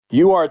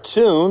You are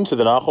tuned to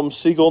the Nachum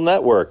Segal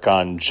Network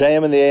on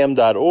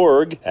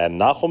jmintheam.org and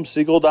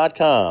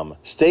nachumsegal.com.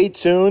 Stay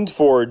tuned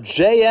for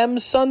JM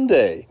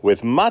Sunday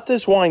with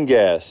Matis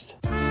Weingast.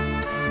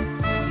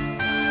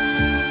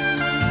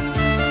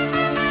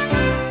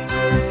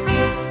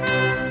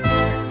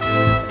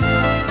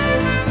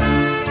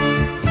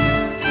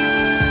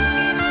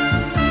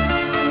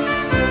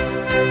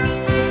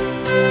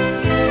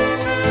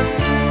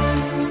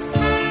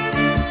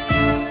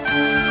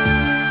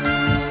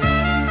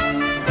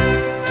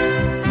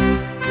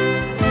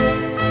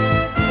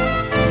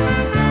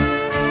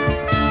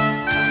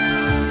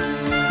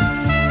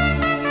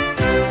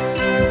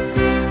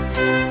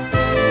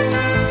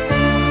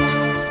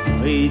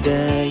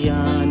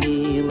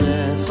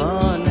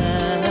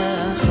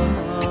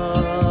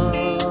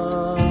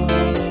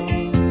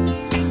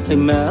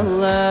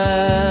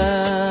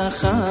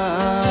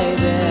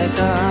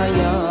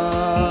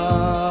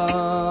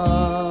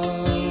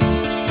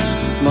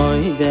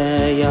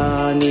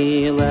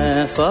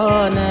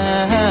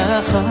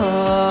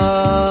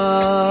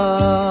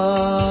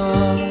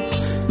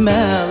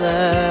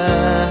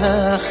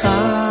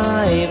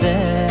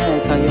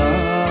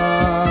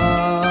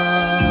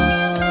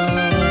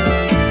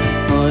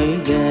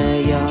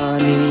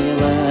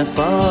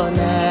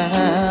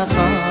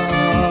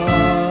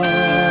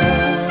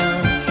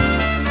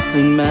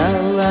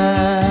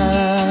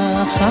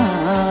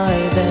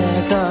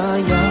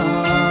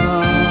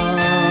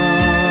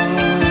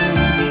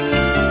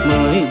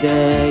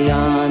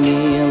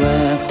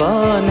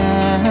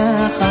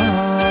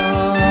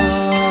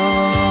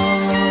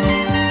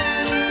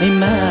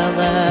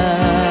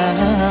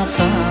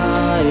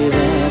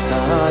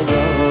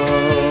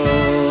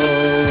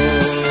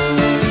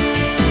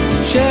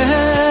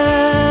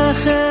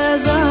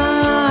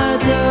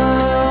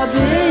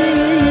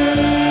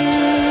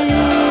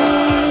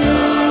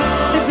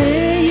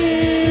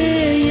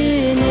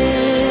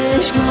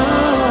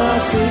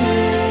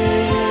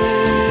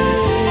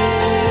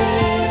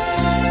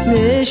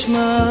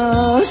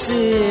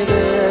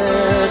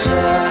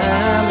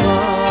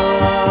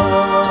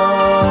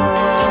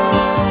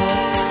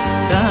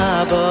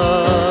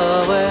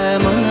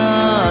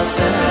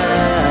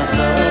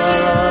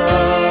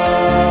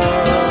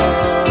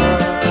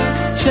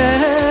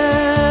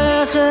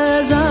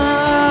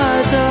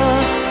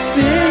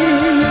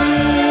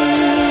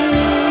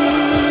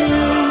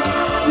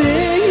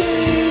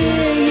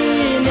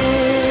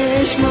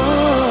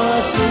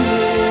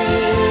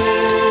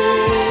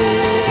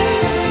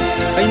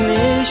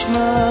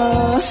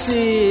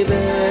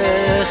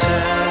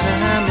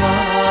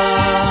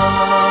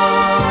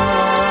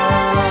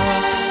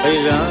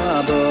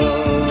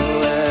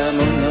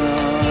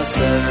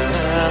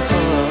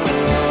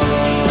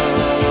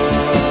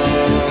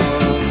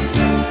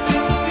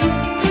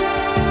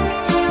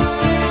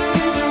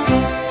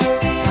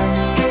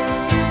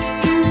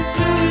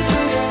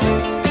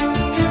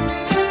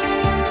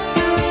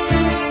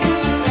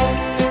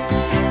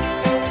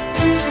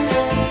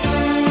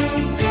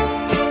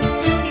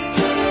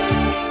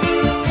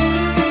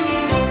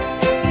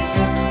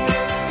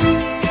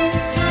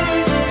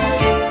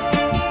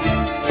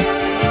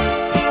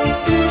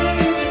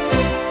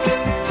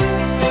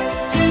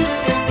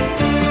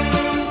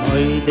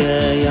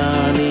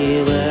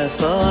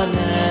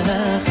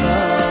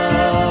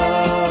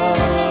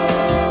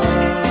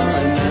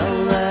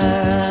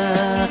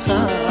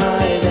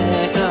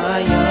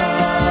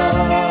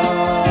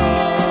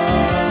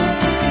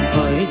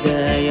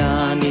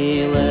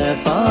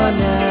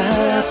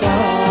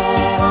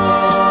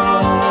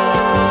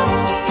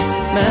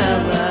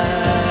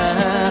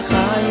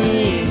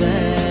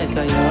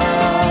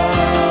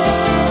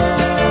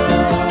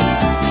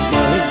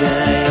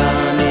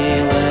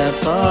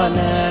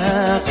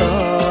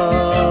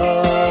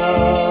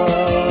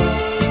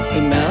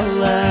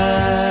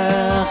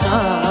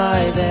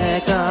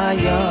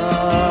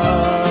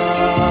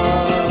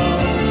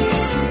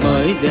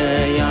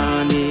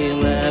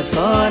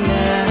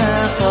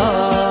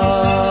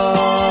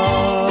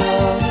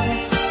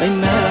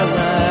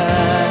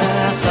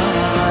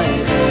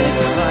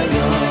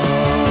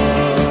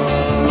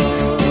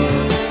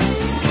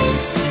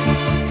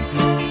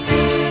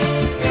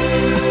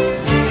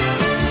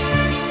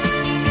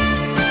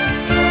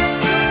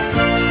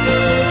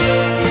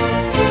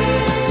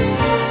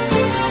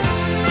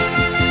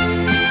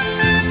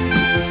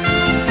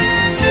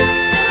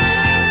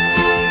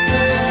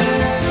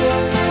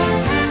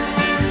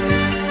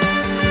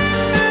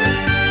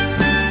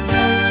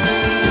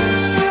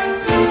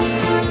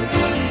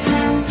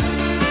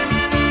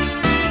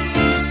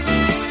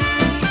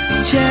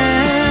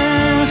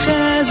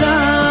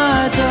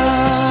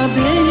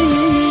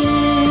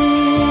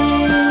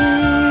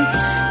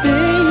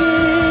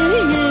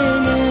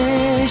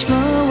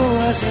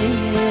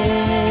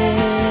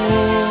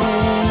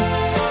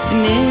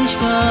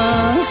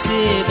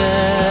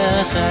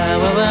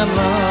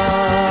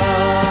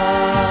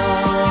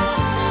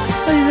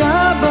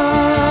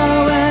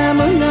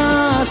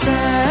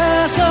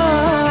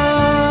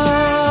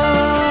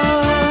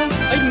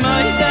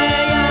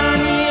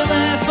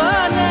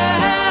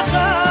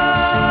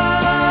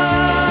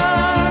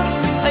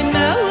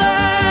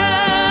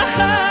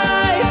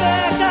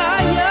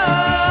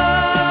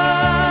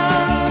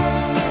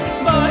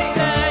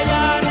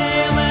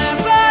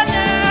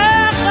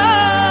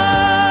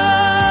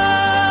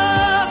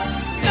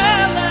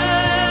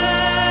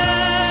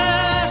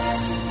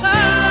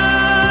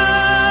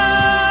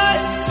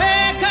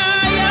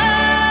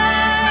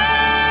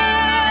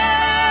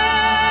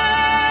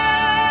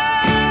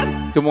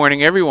 Good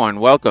morning, everyone.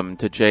 Welcome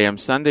to JM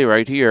Sunday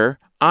right here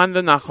on the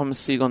Nachum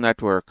Segal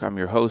Network. I'm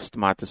your host,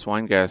 Matis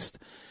Weingast,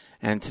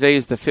 and today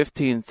is the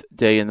 15th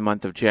day in the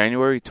month of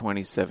January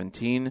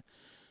 2017,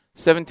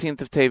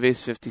 17th of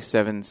Teves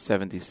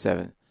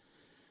 5777.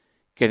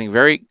 Getting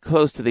very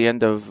close to the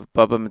end of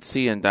Baba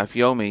Metzia and Daf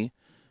Yomi.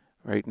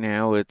 Right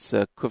now it's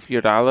Kuf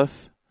Yud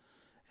Aleph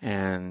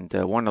and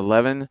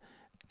 111,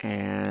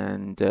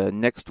 and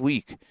next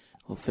week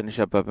we'll finish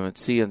up Baba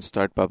Metzia and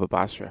start Baba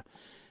Basra.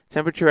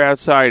 Temperature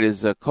outside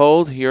is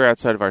cold. Here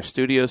outside of our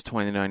studios,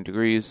 29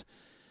 degrees.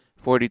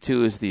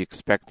 42 is the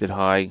expected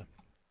high.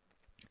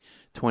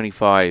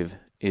 25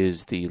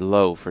 is the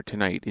low for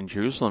tonight. In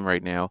Jerusalem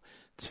right now,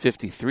 it's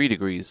 53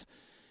 degrees,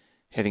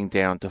 heading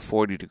down to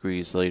 40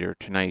 degrees later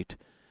tonight.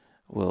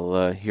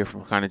 We'll hear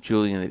from Chana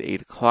Julian at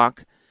 8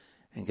 o'clock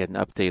and get an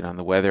update on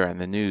the weather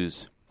and the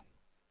news.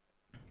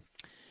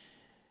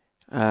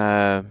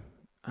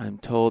 I'm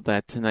told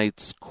that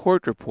tonight's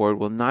court report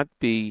will not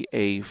be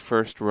a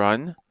first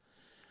run,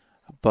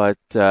 but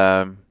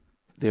there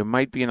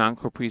might be an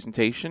encore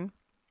presentation.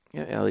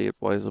 Yeah, Elliot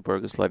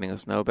Weiselberg is letting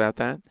us know about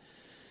that.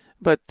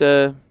 But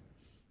you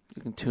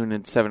can tune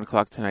in 7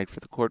 o'clock tonight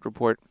for the court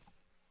report.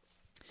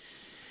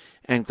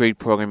 And great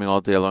programming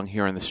all day long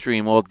here on the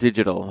stream, all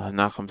digital,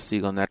 Nachum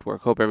Segal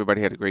Network. Hope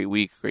everybody had a great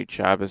week, great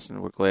Shabbos,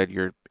 and we're glad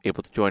you're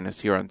able to join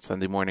us here on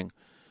Sunday morning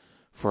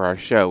for our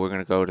show. We're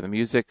going to go to the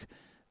music.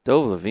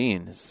 Dov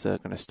Levine is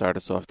going to start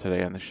us off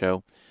today on the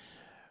show.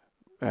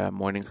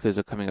 Morning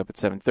Chizuk coming up at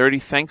 7:30.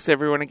 Thanks,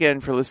 everyone, again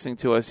for listening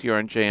to us here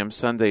on JM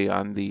Sunday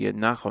on the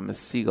Nachum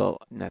Segal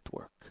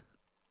Network.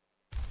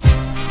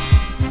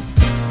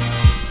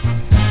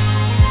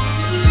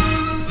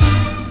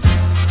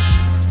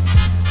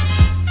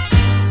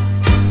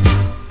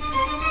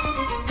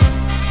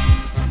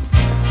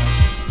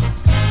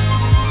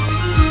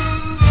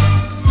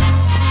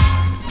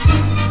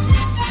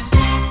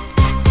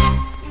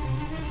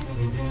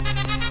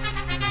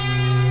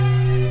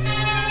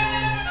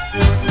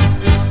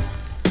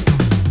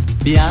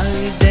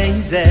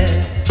 בידי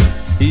זה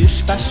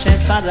יושפע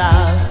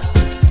שפרה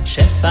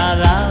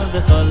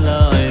בכל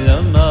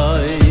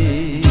העולמות.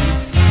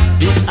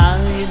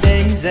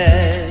 בידי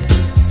זה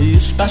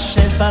יושפע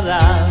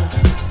שפרה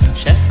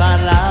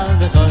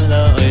בכל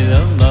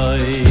העולמות.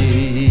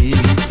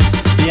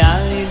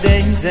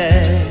 בידי זה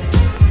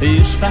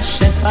יושפע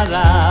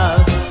שפרה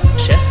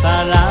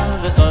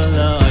בכל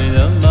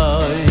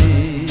העולמות.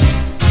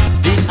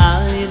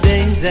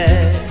 בידי זה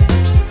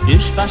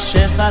יושפע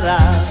שפרה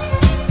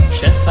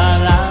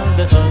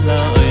בכל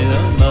העולמות.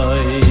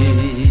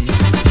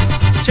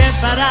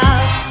 שפרה,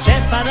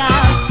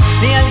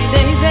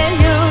 בידי זה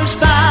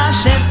יושפע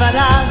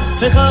שפרה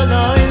בכל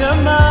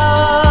העולמות.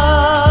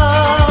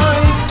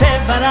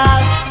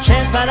 שפרה,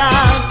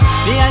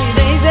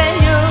 בידי זה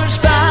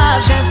יושפע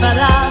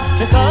שפרה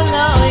בכל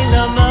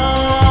העולמות.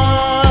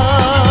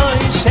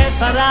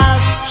 שפרה,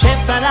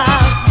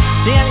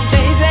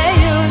 בידי זה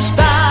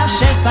יושפע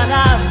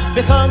שפרה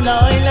בכל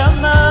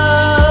העולמות.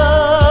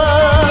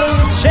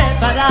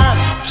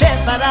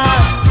 שפרה,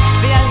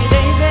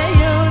 בידי זה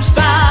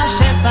יושפע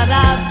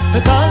שפרה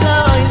בכל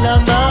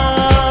העולמות.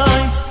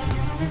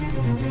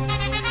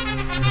 בידי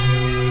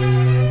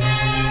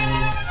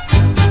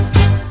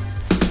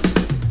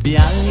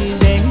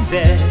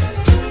זה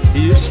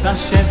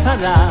יושפע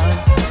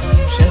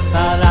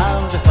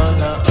שפרה בכל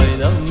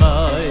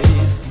העולמות.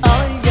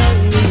 אוי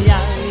בידי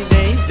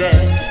זה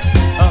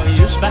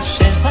יושפע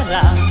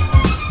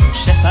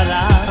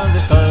שפרה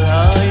בכל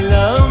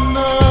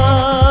העולמות.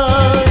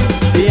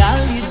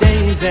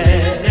 בידי זה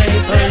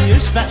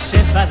יושפע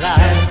שפרה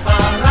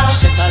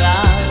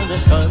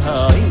בכל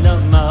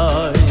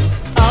העולמות.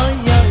 אוי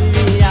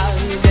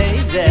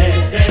בידי זה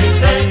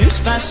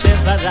יושפע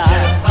שפרה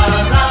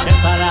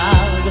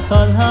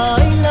בכל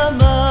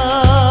העולמות.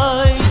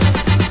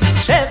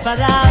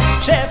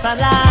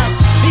 שפרה,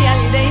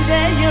 בידי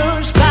זה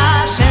יושפע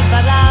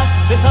שפרה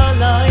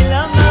בכל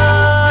העולמות.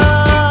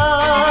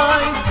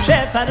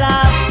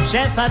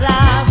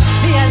 שפרה,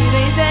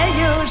 בידי זה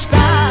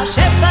יושפע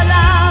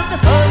שפרה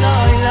בכל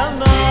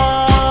העולמות.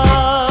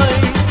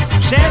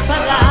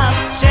 שפרה,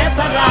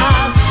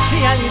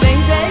 בידי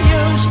זה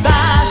יושפע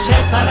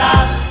שפרה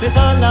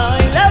בכל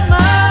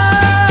העולמות.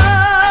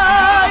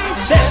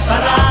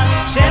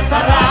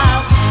 שפרה,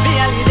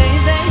 בידי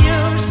זה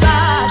יושפע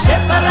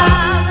שפרה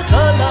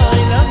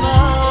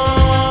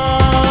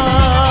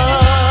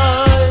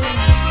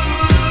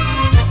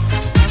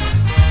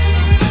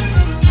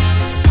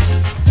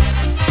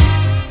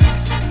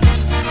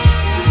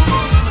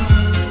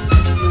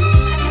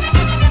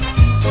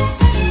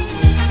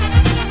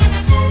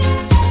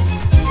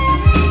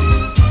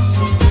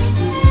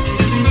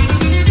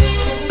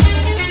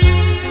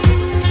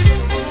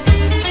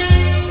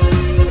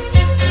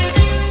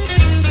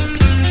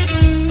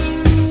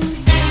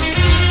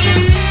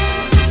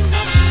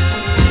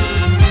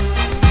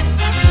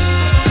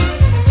בכל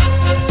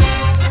העולמות.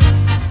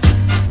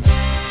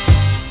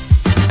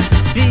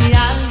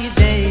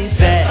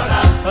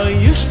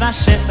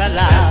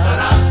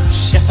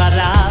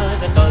 שפרה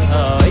בכל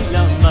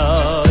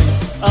העולמות.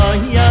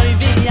 אוי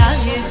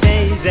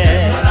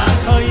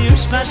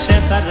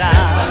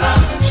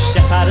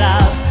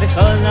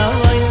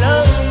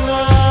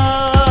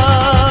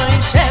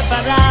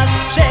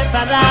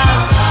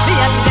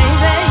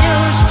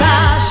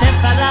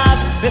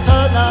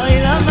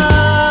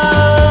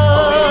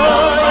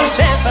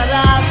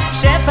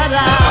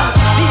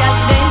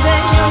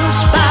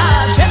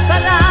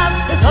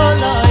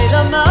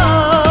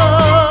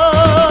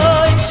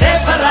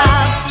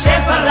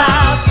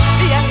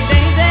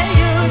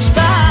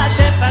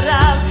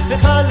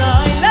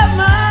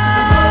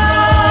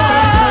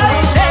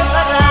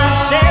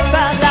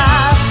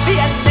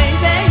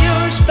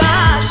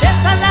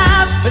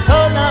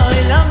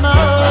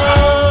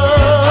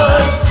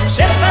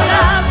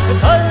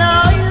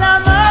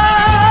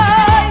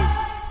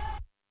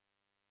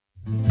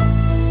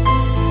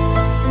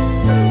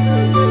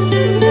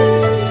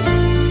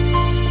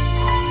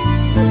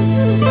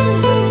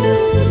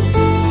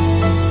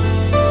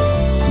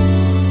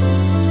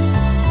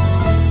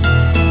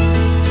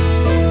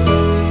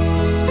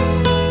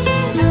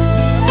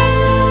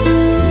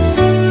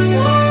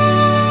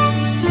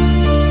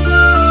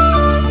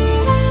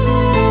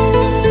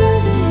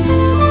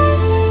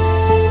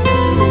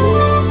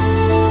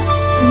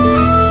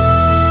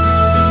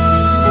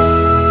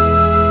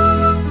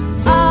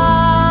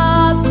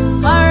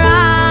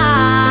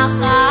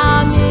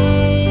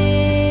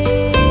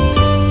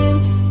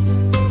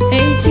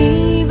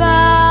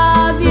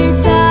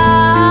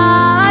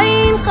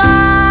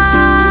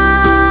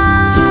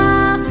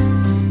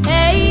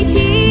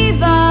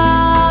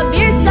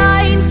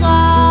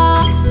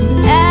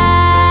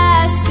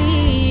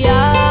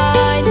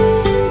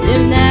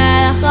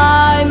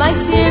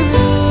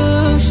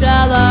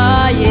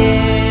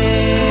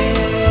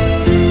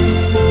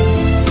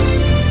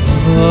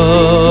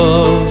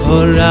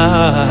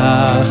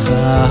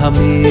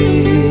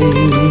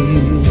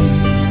חכמים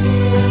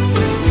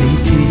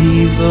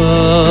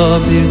היטיבה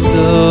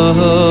ברצונך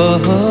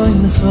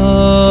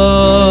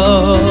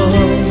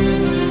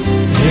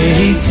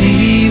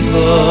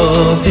היטיבה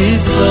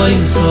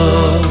ברצונך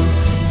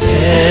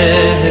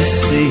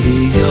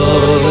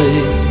אסציוי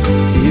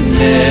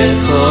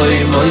תבנכוי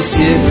מויס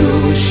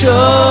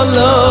ירושלים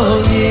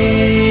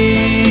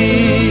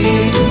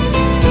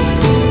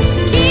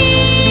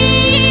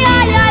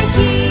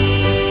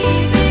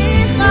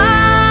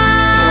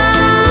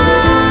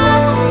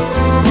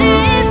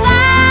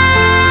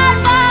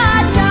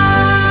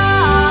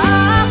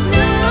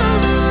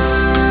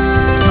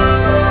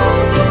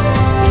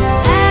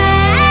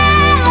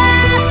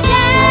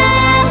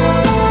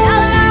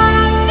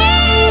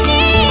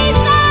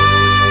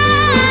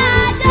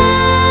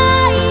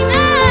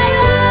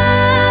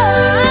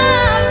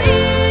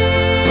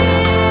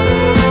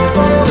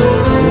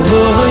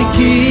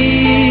כי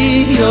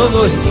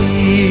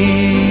עלי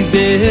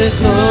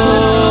קידך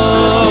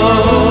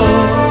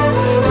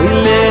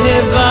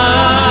לבד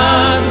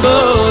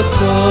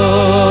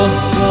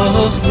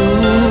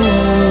בתחנו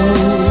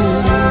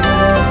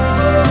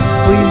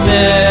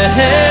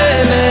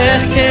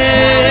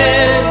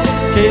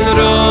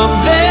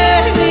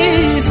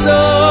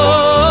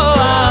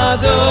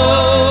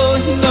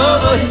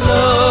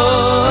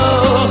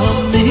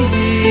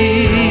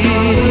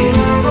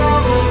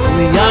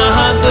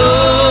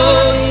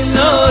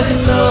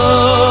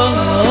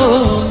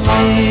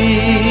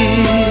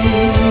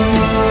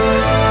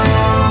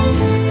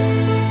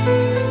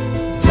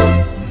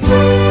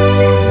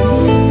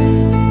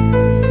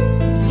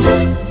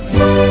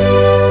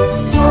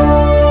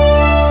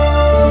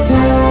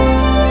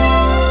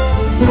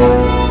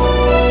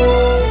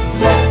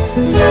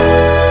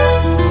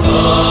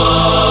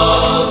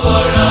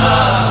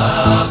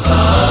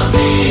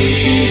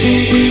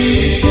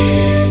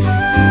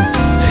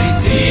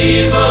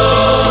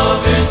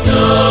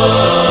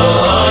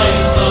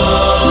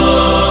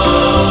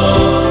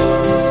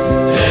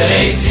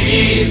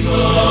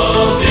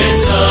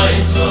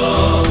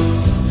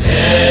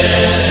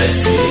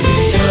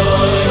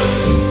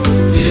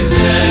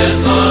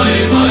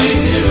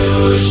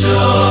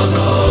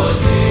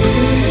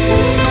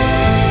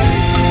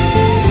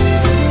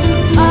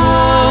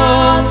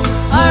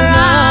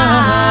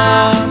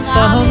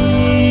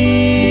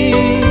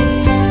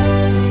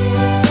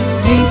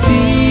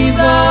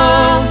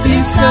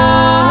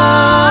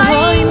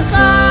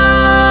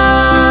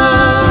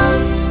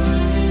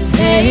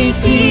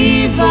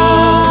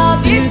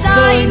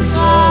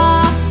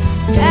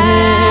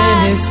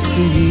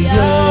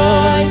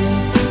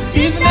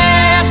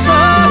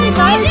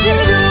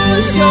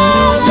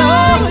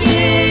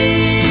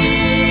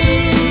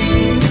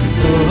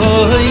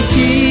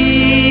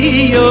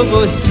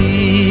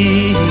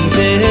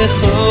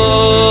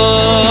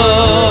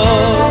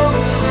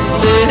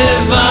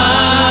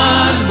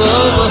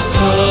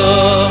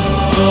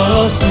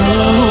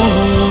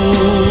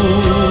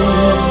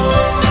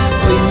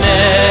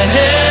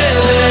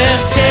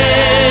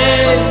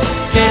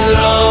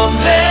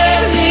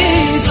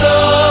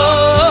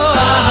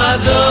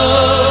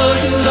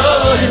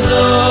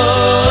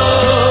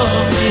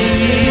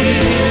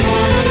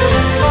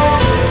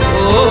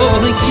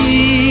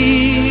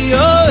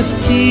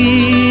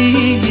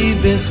כי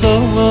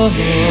בכל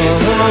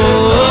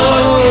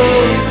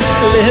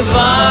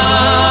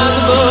ולבד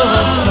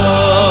בתוכנו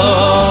ומלך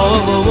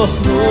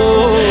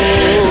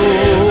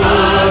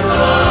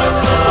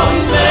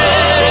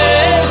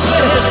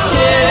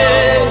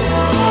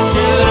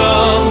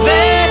כרום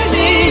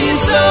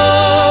וניסו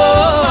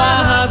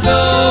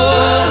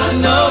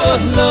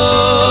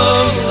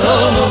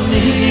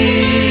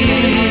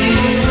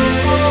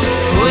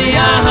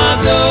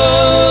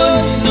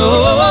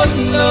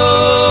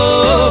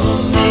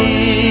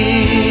אדוני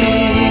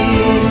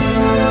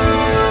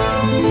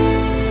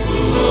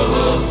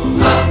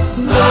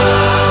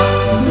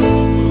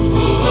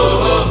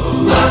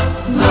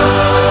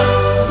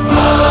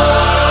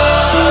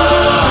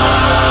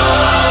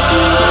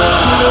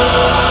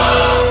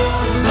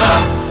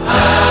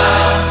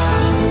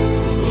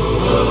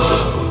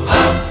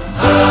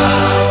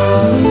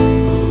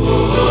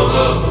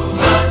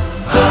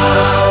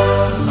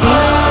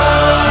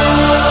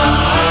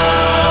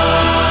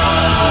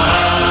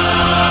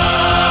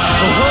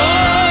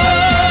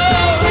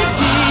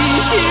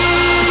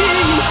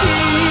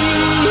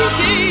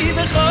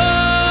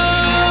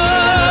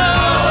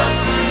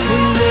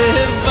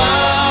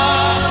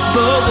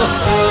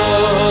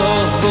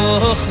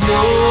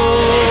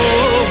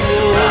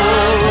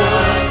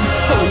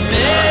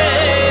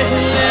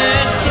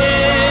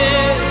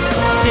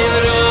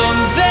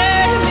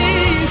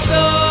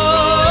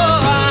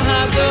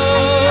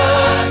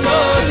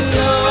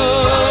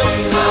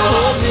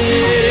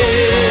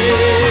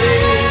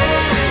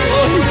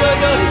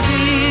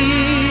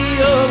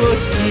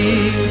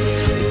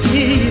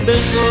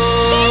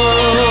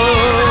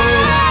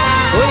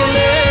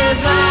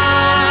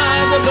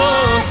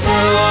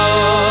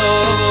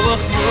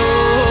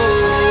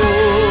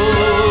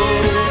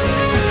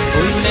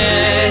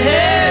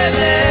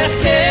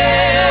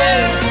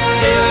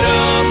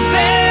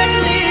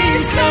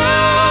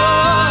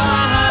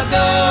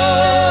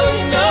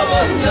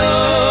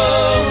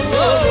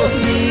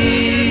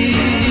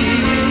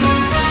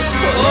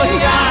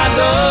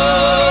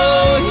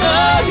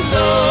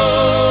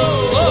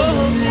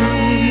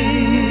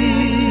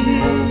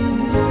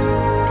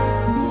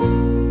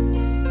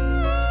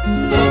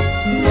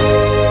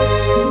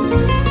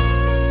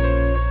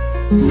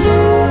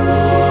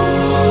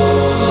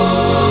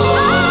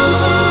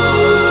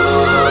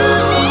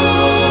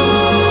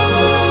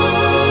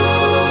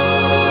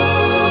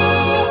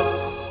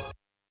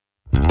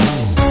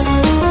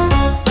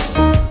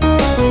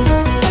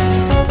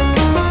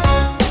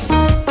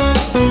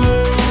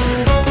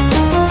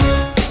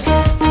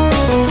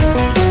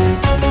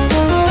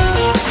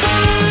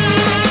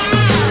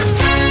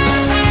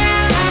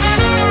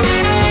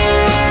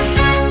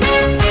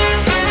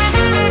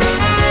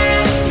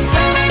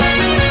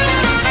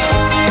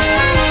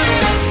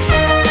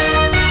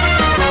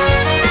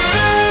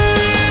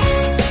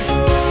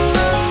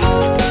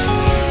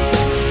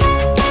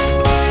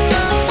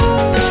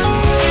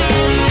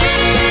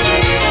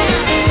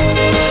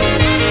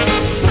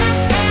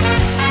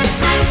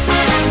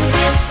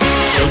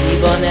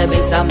Sheibone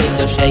Beis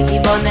Hamikdash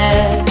Sheibone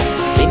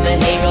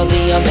B'mehera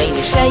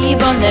v'yameinu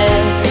Sheibone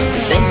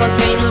V'seimcha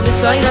keinu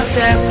b'soira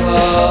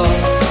secha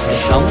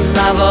V'shom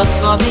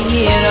navotcha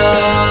v'yira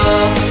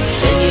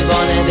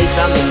Sheibone Beis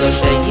Hamikdash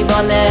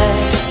Sheibone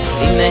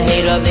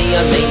B'mehera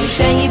v'yameinu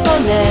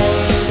Sheibone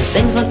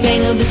V'seimcha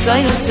keinu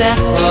b'soira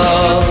secha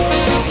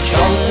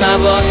V'shom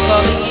navotcha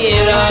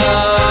v'yira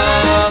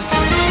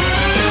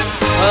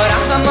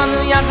Rachamanu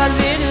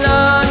yachazir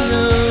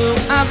lanu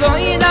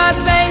Avodas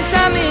Beis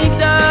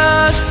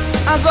Hamikdash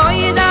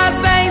Avodas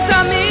Beis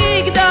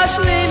Hamikdash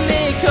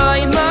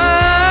Limikoyma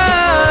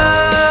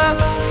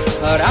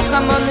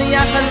Rachamanu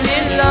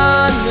yachazir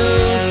lanu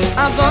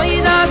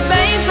Avodas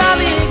Beis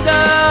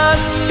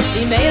Hamikdash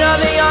B'meira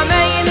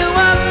v'yameinu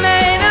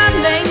amen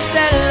amen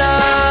selah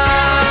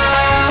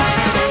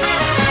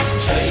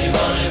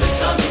Sheibone Beis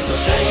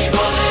Hamikdash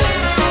Sheibone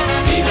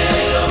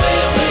B'meira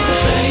v'yameinu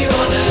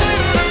Sheibone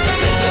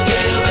V'secha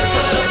keinu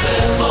b'soira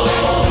secha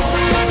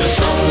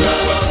V'shom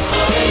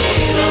navotcha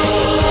v'yira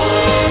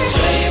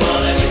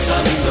Sheibone Beis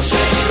Hamikdash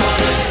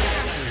Sheibone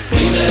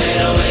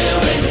B'meira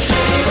v'yameinu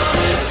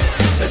Sheibone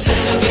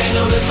V'secha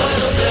keinu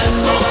b'soira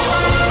secha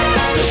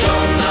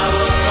V'shom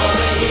navotcha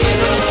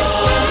v'yira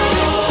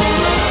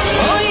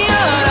Oh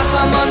yeah,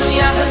 Rachamanu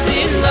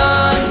yachazir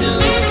lanu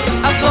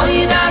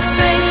Avodas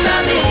Beis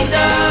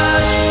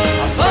Hamikdash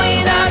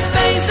Avodas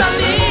Beis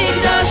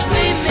Hamikdash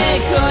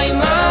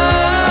Limikoyma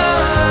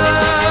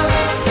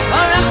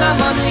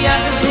Rachamanu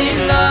yachazir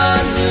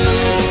lanu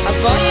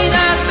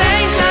Avodas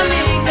Beis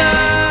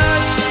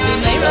Hamikdash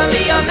B'meira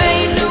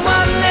v'yameinu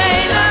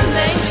amen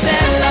amen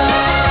selah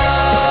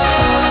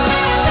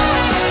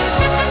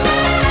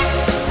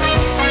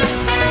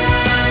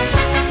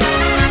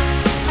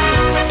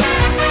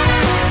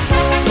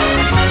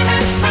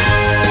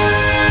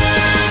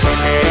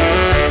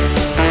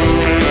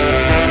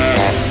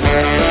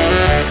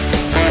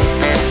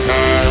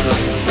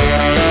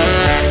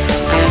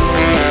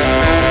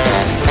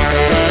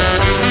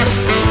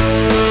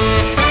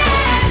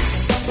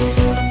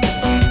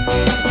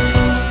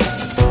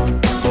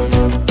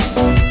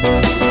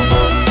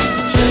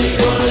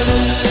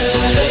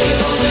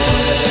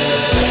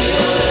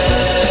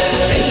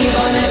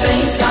Sheibone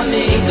Beis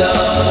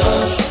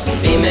Hamikdash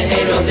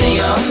B'mehera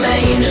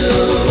v'yameinu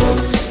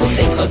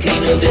V'seimcha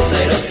keinu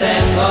b'soira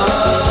secha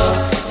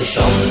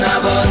V'shom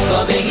navotcha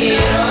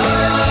v'yira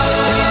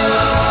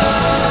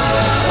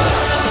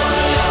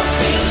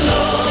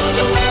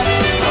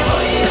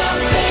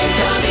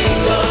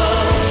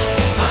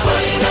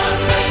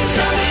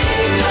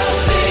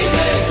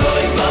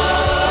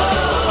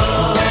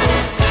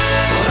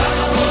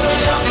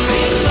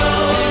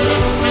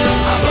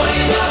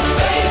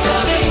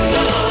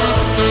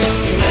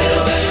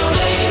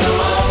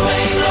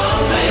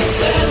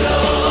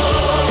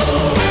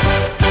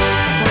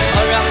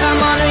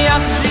Rachamanu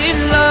yachzir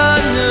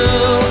lanu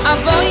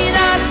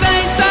Avodas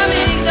Beis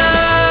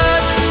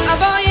Hamikdash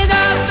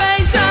Avodas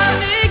Beis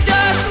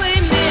Hamikdash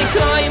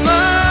Limikoyma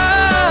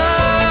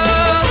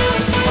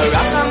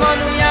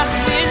Rachamanu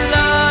yachzir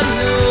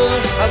lanu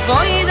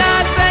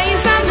Avodas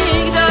Beis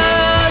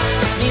Hamikdash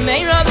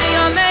B'meira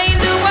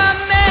v'yameinu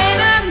amen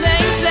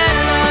amen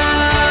selah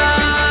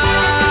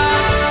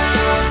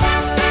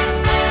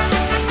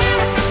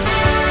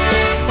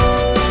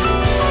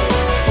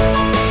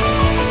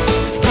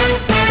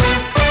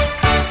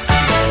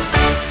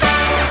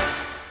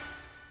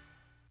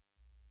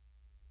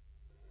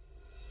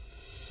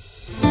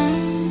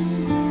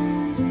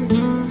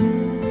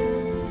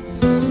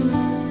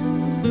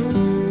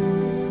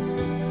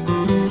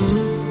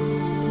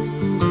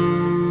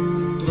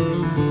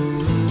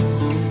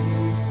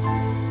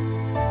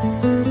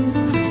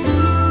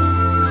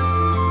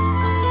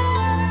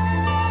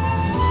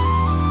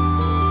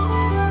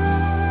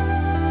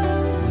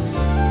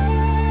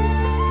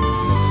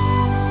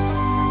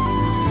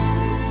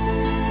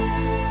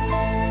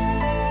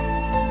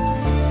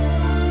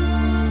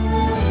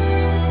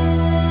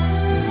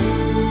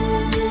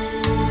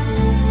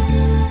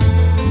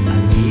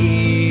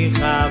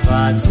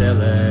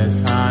Batzeles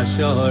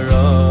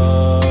hashoroi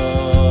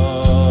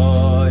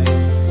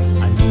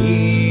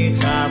Ani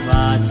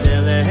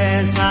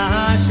chabatzeles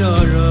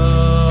hashoroi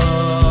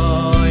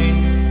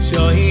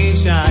Shohi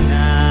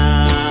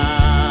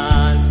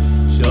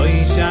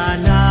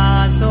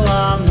shanas o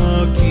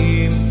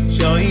amokim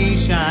Shohi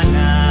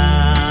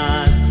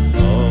shanas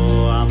o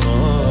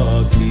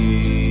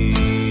amokim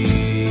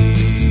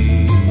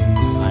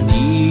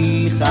Ani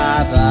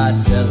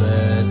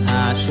chabatzeles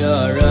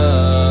hashoroi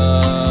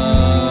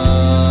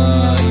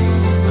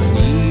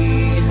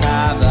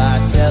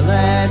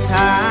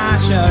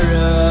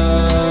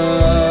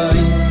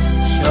Hasharoi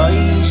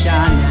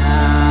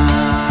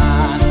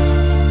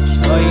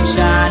Shoy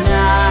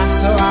shanas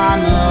o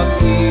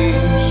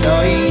amokim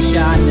Shoy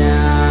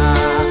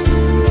shanas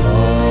o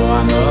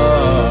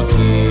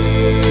amokim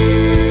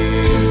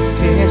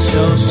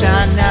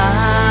Keshoshana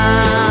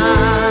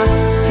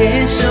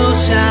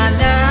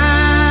Keshoshana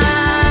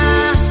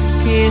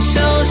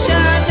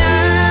Keshoshana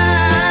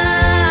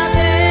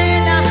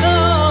Ben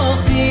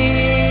achochim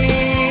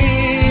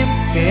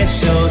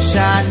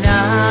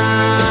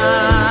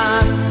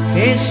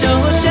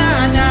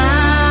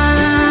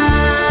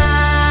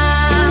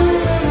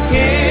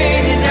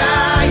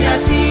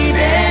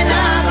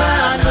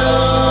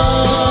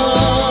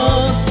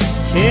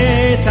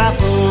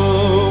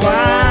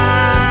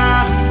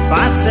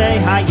batzei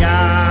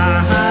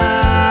hayat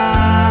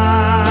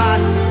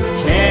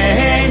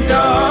ken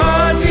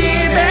dodi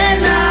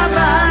ben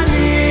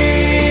avanim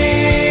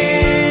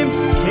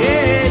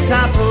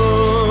ketapuach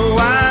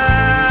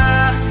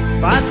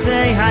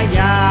batzei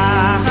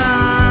hayat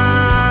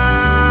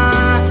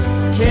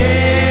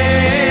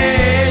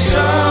keshoshana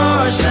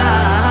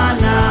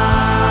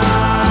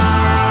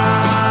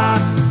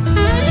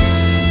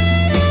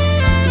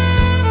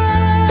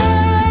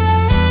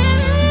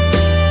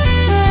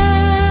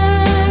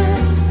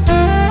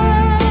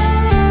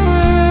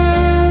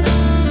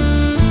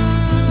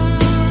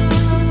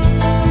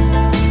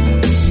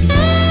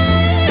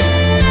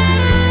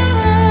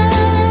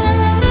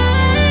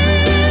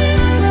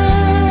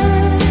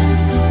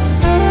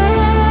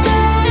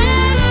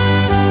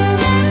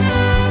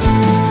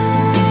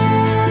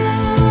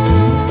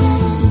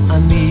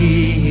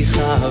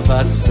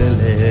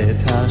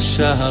חבצלת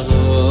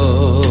השרון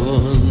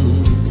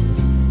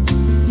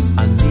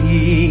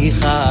אני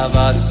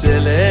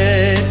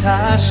חבצלת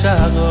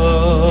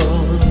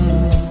השרון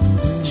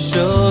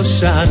שושנת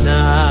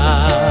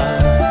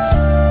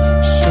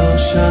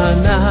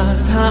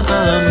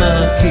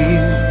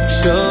העמקים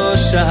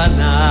שושנת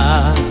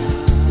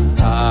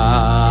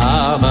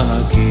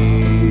העמקים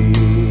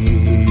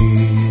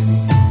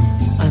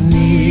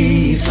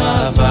אני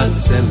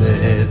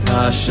חבצלת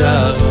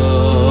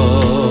השרון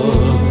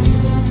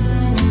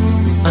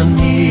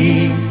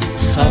אני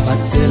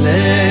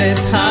חבצלת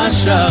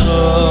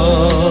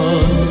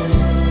השרון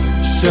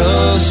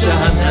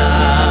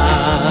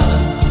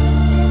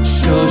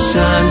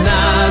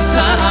שושנת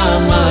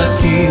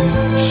העמקים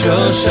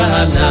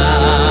שושנת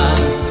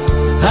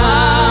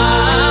העמקים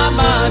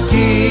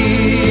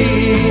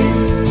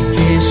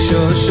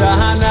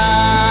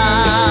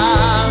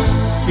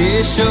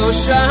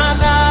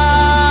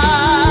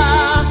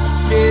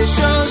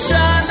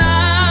כשושנה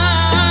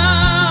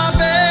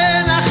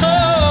בין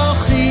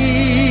החוכים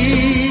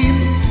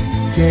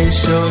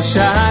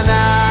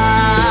כשושנה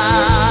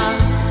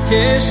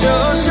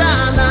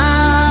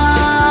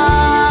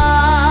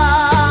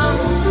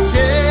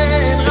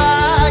כן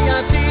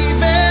רעייתי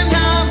בין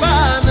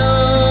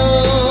הבנות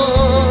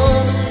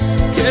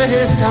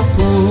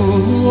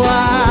כתפוח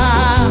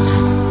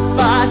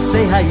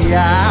בצי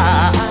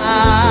היער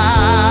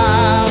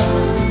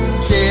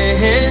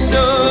כן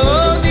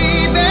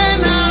דודי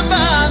בין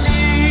הבנים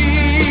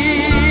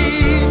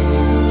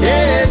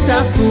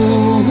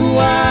כתפוח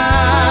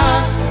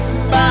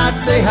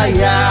בצי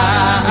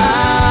היער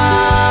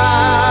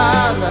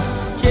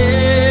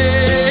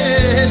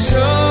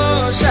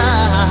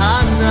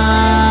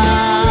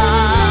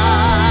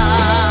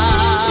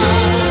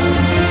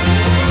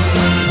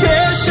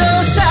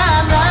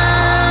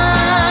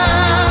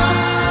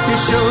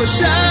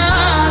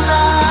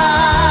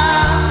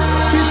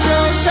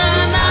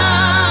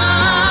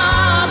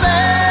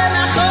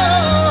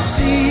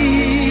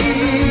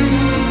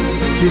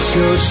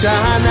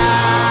כשושנה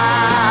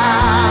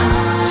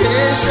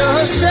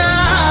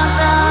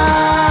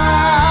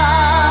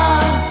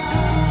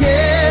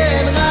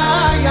כן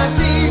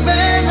רעייתי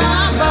בין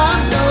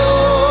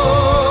הבנות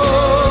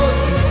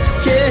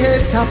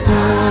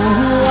כתפוח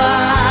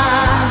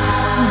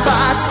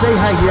בצי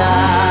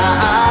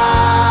היער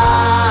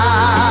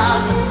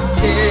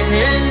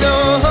כן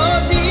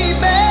דודי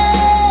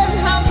בין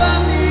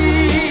הבנים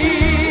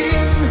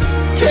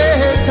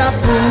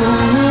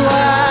כתפוח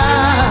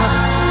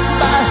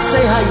בצי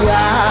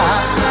היער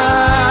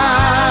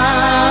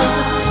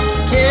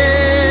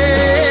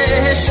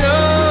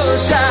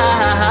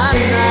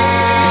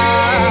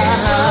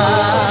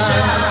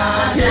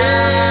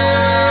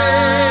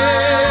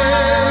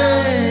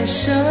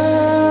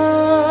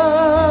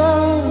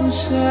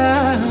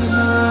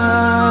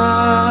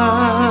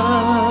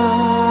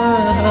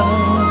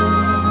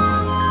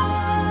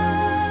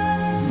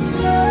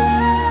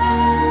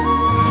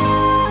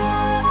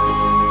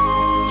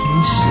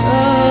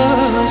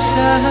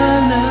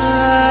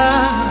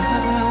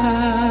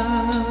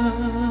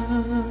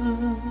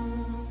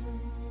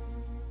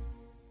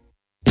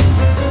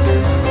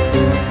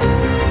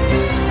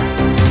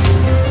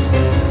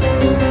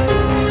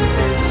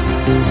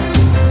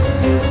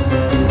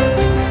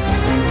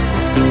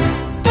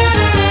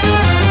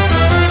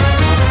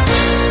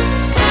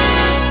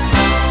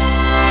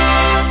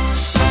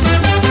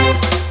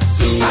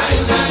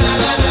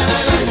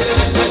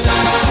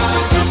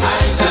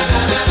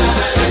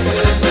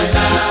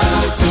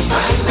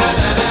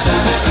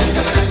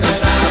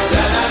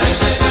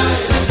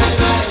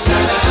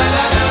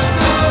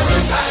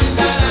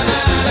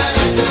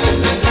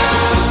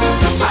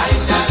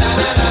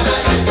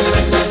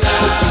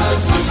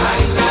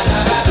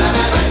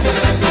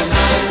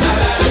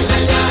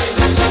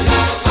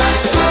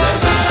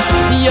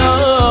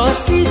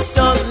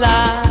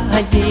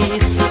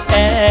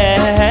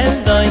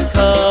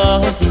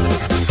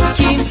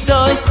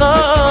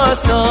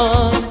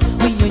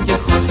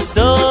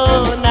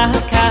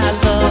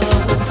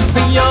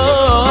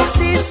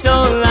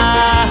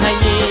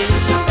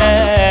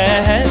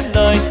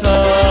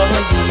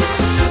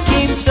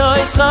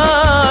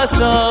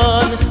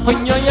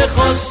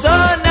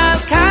khoson al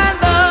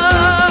kalo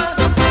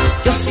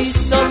yosi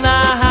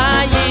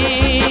sonai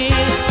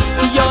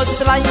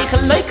yosrai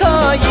khloi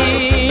koi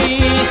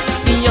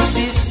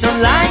yosi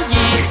sonai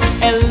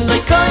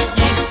eloi koi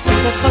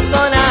tos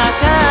khoson al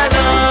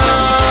kalo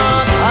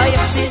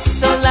yosi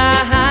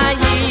sonai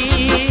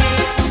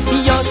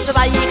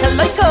yosrai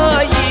khloi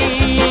koi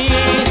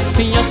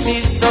yosi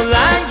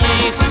sonai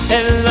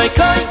eloi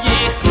koi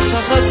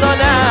tos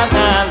khoson al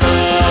kalo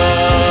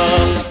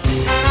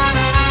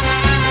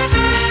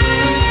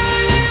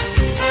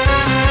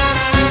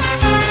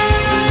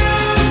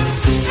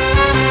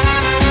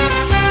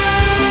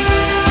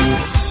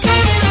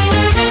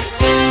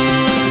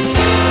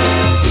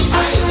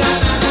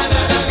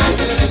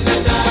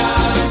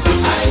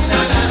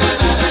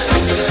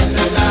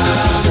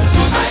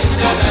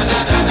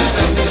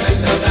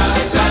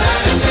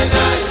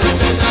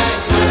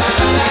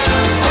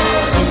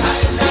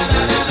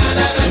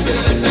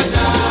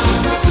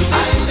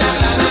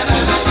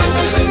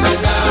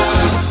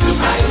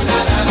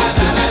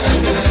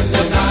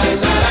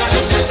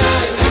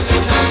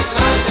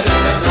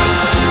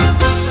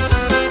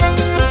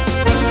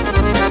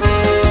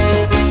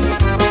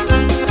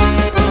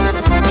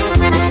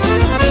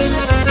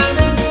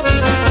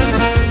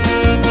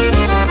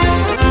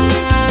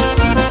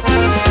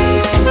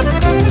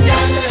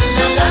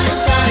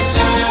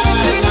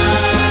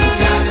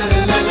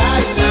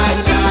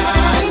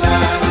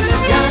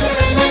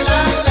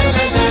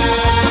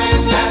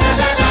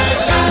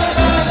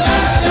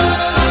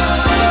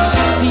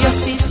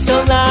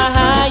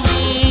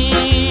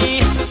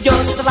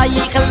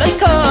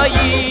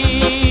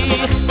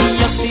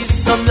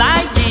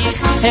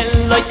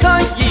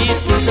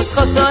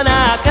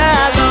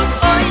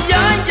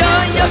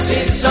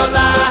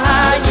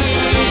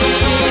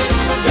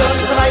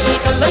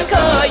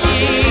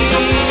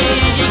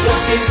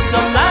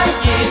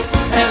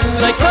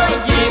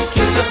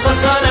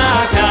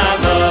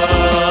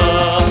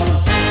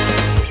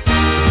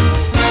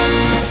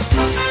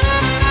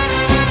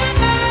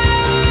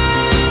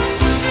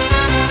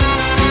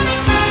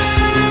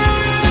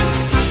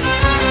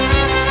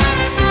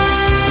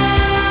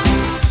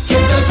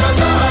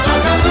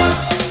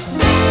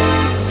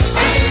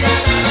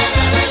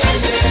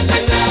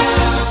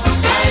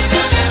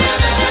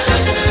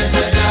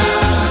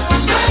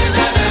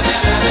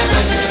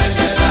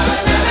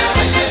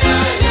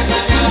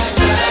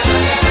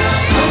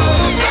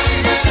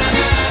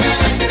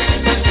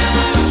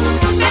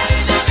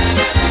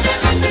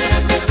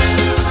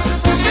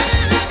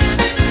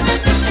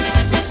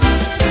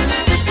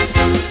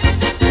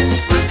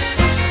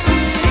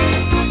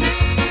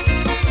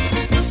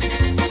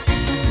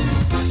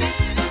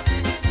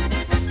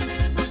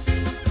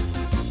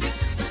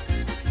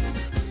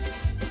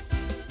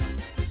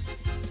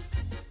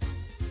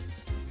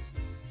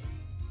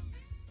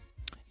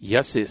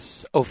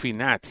Yassis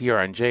Ofinat here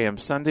on JM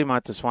Sunday.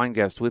 Matis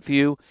Weingast with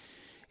you.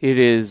 It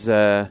is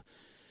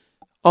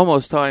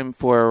almost time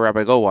for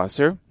Rabbi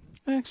Goldwasser.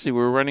 Actually,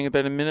 we're running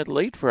about a minute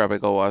late for Rabbi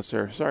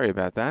Goldwasser. Sorry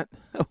about that.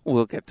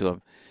 We'll get to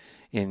him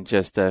in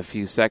just a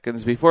few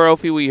seconds. Before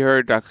Ofi, we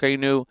heard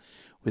Achenu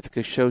with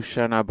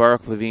Kashoshana,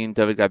 Baruch Levine,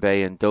 David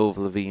Gabay, and Dov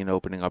Levine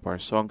opening up our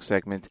song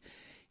segment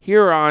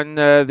here on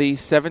the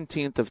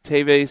 17th of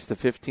Teves, the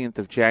 15th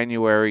of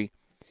January.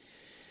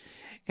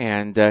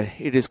 And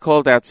it is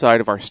cold outside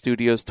of our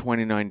studios,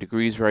 29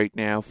 degrees right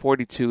now.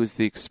 42 is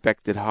the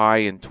expected high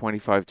and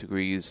 25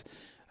 degrees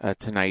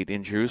tonight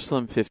in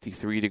Jerusalem,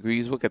 53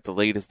 degrees. We'll get the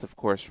latest, of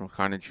course, from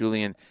Chana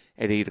Julian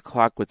at 8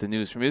 o'clock with the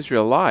news from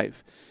Israel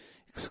live,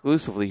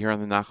 exclusively here on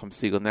the Nachum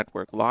Segal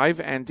Network, live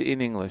and in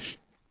English.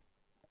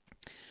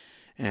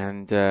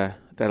 And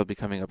that'll be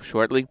coming up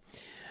shortly.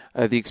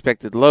 The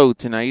expected low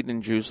tonight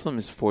in Jerusalem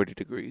is 40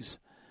 degrees.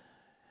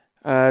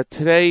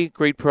 Today,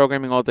 great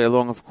programming all day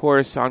long, of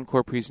course,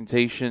 encore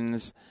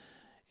presentations,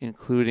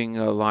 including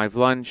a live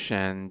lunch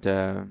and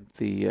the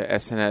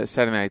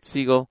Saturday Night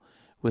Segal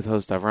with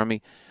host Avrami.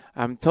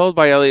 I'm told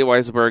by Elliot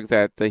Weiselberg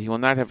that he will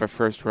not have a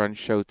first-run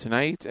show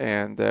tonight,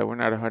 and we're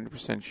not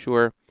 100%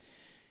 sure.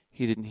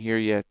 He didn't hear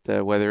yet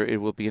whether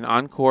it will be an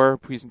encore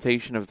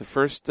presentation of the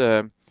first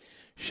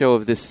show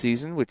of this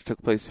season, which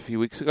took place a few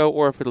weeks ago,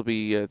 or if it'll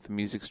be the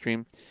music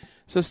stream.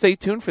 So stay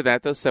tuned for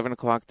that, though, 7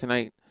 o'clock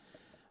tonight.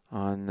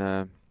 On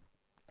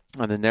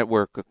the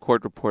network, a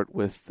court report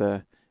with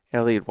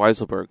Elliot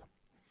Weiselberg.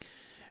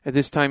 At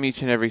this time,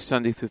 each and every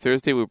Sunday through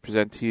Thursday, we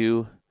present to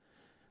you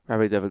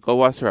Rabbi David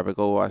Goldwasser, Rabbi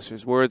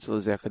Goldwasser's words,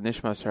 L'zecha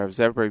Nishmas Rav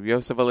Zev Rabbi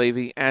Yosef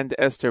Alevi, and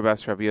Esther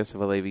Bas Rabbi Yosef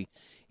Alevi.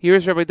 Here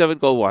is Rabbi David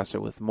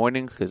Goldwasser with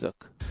Morning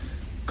Chizuk.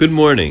 Good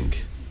morning.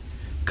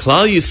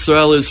 Klal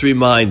Yisrael is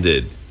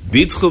reminded,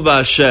 Bitchu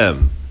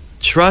b'Hashem,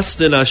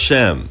 trust in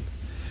Hashem.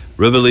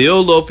 Rabbi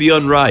Leo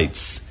Lopion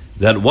writes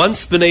that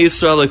once Bnei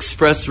Yisrael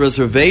express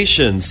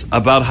reservations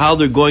about how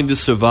they're going to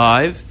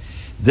survive,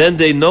 then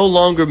they no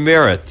longer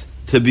merit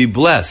to be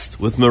blessed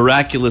with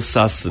miraculous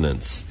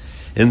sustenance.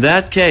 In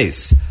that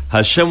case,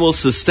 Hashem will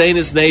sustain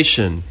His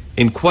nation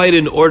in quite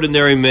an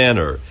ordinary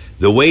manner,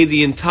 the way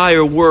the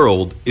entire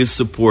world is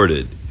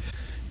supported.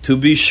 To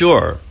be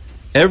sure,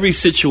 Every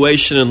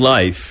situation in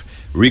life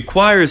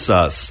requires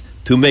us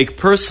to make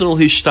personal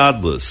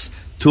hishtadlus,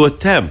 to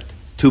attempt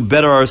to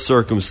better our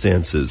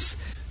circumstances.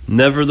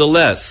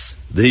 Nevertheless,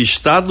 the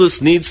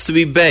hishtadlus needs to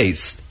be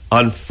based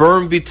on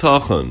firm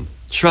bitachon,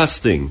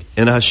 trusting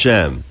in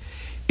Hashem.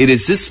 It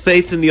is this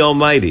faith in the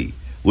Almighty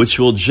which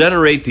will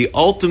generate the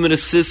ultimate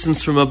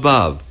assistance from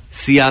above,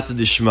 siyata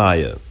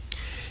d'shmaya.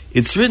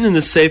 It's written in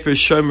the Sefer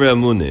Shomer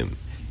Amunim,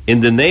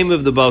 in the name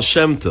of the Baal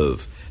Shem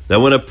Tov, that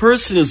when a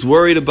person is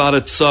worried about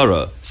a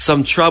tzara,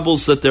 some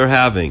troubles that they're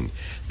having,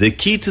 the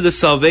key to the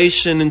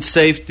salvation and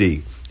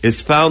safety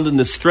is found in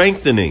the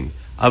strengthening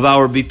of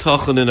our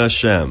bitachon in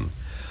Hashem.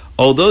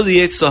 Although the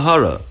Yetzer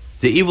Hara,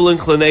 the evil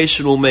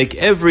inclination, will make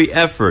every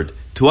effort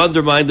to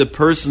undermine the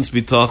person's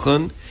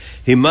bitachon,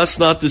 he must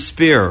not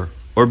despair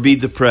or be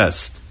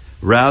depressed.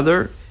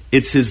 Rather,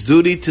 it's his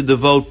duty to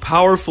devote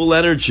powerful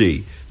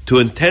energy to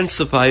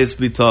intensify his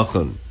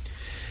bitachon.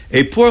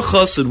 A poor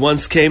chassid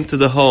once came to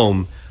the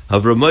home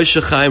of Rav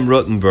Moshe Chaim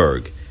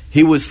Rotenberg.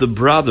 He was the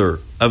brother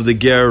of the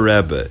Ger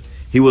Rebbe.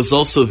 He was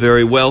also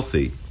very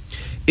wealthy.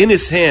 In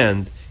his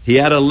hand, he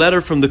had a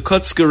letter from the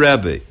Kotzker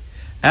Rebbe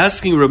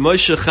asking Rav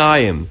Moshe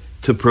Chaim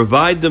to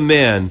provide the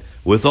man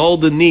with all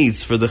the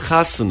needs for the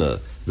chasana,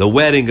 the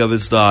wedding of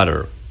his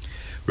daughter.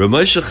 Rav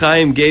Moshe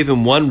Chaim gave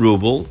him 1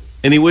 ruble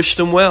and he wished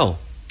him well.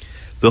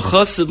 The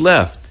chassid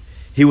left.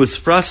 He was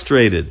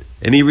frustrated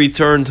and he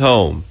returned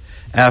home.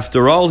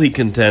 After all, he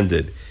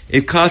contended,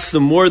 it cost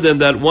him more than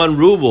that 1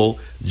 ruble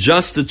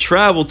just to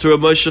travel to Rav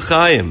Moshe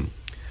Chaim.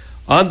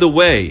 On the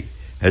way,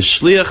 a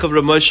shliach of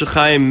Rav Moshe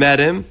Chaim met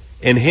him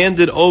and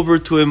handed over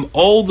to him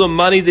all the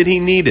money that he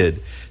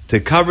needed to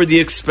cover the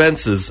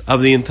expenses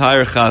of the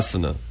entire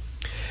chasana.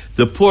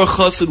 The poor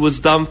chassid was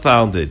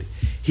dumbfounded.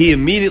 He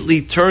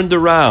immediately turned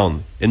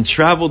around and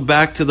traveled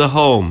back to the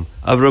home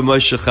of Rav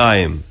Moshe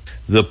Chaim.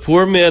 The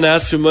poor man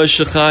asked Rav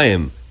Moshe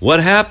Chaim, "What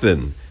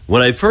happened?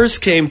 When I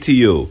first came to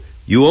you,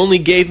 you only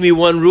gave me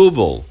 1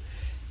 ruble.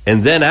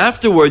 And then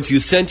afterwards you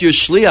sent your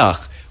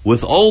shliach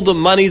with all the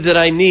money that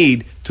I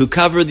need to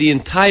cover the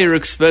entire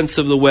expense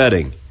of the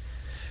wedding."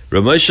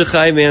 Rav Moshe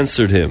Chaim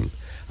answered him,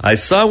 "I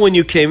saw when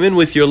you came in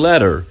with your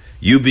letter,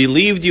 you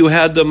believed you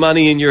had the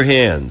money in your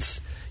hands.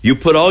 You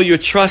put all your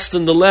trust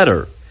in the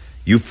letter.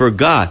 You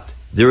forgot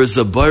there is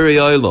a Borei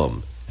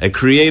Olam, a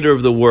creator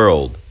of the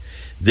world.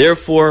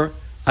 Therefore,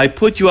 I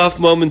put you off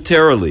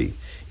momentarily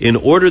in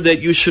order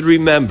that you should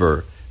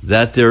remember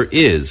that there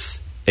is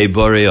a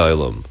Borei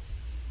Olam."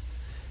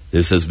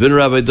 This has been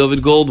Rabbi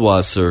David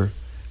Goldwasser,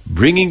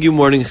 bringing you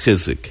morning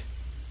chizuk.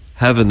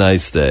 Have a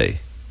nice day.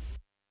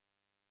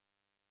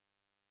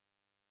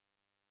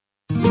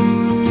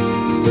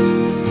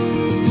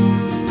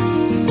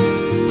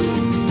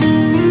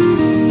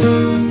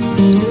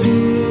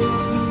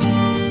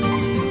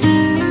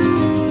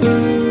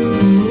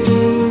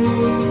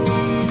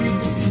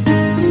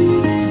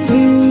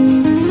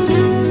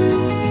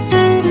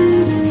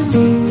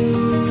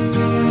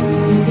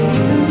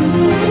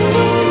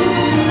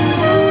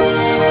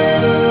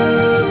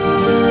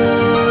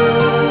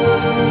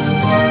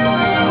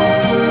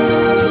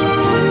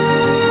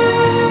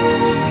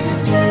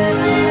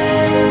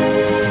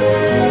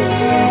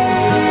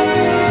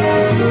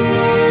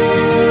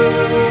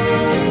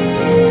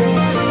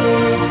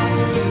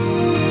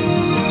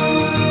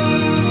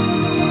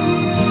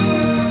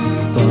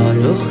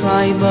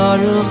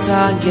 Baruch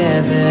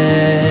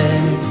HaGever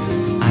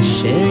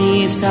Asher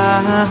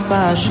Yiftach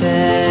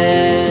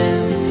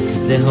B'Hashem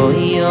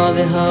V'hoyo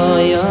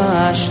v'hoyo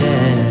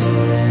Hashem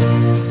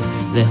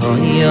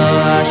V'hoyo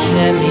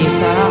Hashem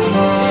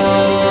Yiftachoy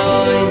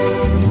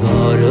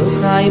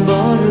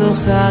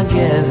Baruch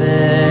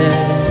HaGever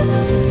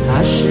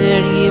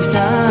Asher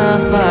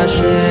Yiftach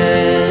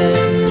B'Hashem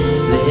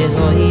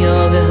V'hoyo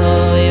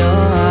v'hoyo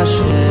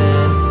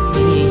Hashem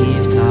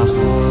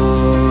Yiftachoy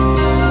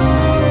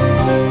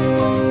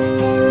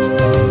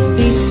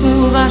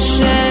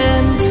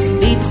Hashem,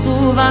 Bitchu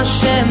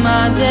Hashem,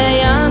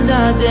 Adeyad,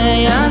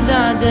 Adeyad,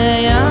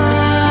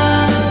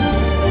 Adeyad.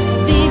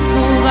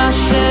 Bitchu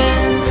Hashem,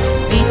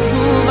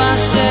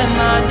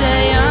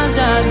 Adeyad,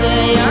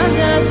 Adeyad,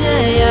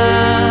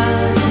 Adeyad.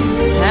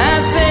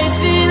 Have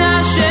faith in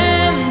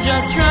Hashem,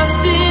 just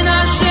trust in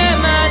Hashem,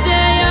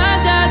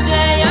 Adeyad,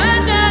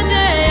 Adeyad,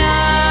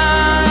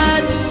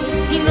 Adeyad.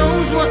 He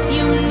knows what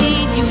you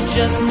need, you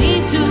just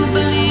need to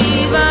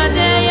believe,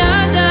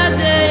 Adeyad,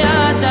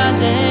 Adeyad,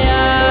 Adeyad.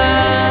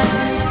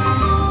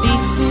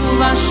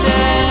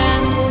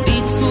 Hashem,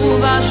 Bitchu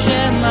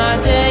Hashem,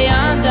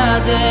 Adeyad,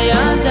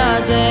 Adeyad,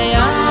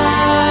 Adeyad.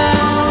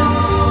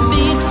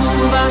 Bitchu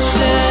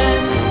Hashem,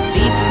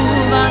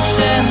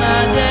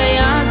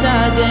 Adeyad,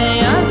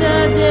 Adeyad,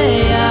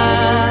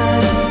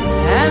 Adeyad.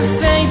 Have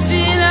faith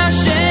in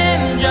Hashem,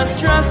 just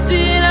trust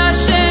in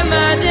Hashem,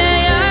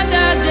 Adeyad,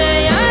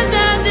 Adeyad,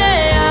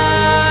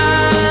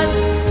 Adeyad.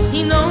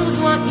 He knows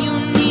what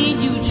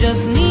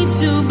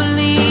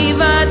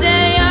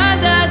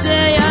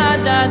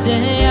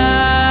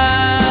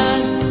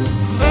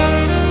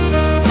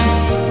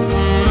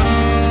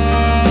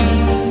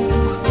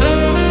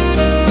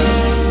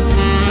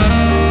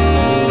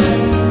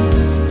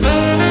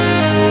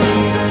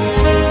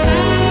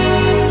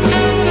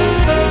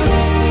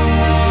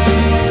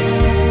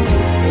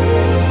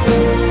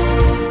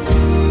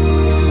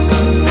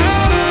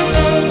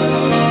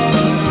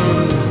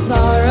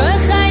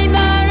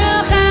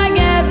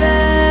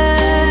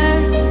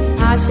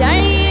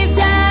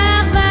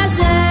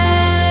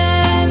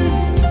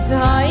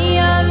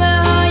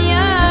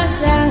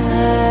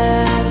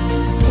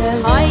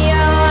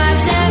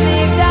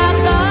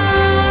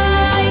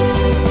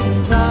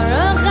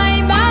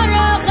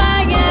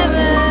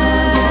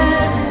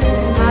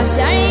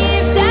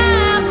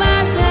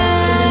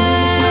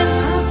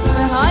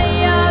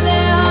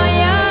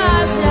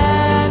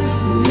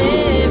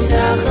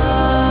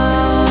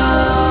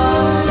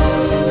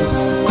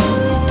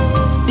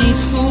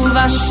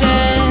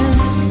Hashem,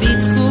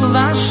 bitchu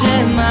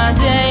Hashem,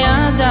 adeya,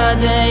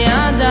 dadeya,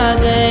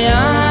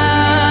 dadeya.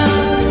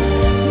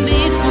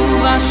 Bitchu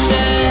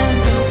Hashem,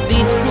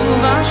 bitchu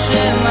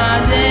Hashem,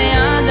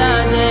 adeya,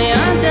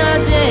 dadeya,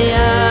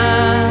 dadeya.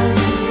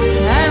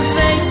 Have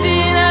faith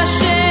in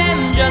Hashem,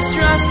 just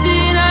trust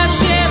in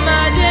Hashem,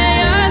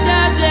 adeya,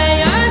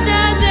 dadeya,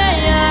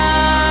 dadeya.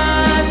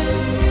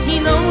 He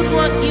knows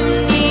what you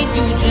need,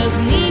 you just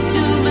need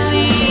to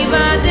believe,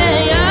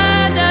 adeya,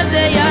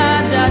 dadeya,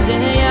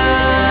 dadeya.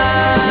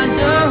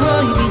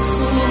 Doy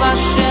bitchu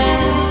Hashem,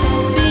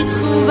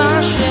 bitchu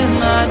Hashem,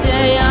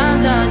 adeya,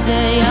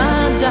 dadeya,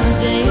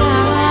 dadeya.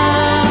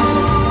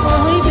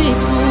 Oy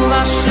bitchu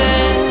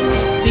Hashem,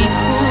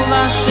 bitchu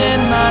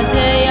Hashem,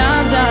 adeya,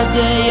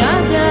 dadeya,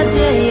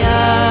 dadeya.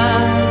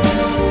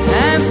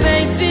 Have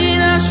faith in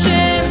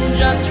Hashem,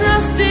 just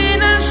trust in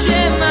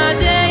Hashem,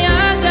 adeya,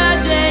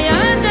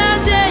 dadeya,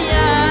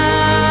 dadeya.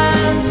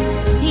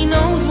 He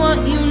knows what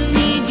you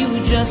need, you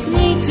just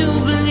need to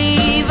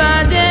believe,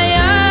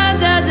 adeya,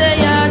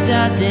 dadeya,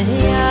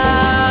 dadeya.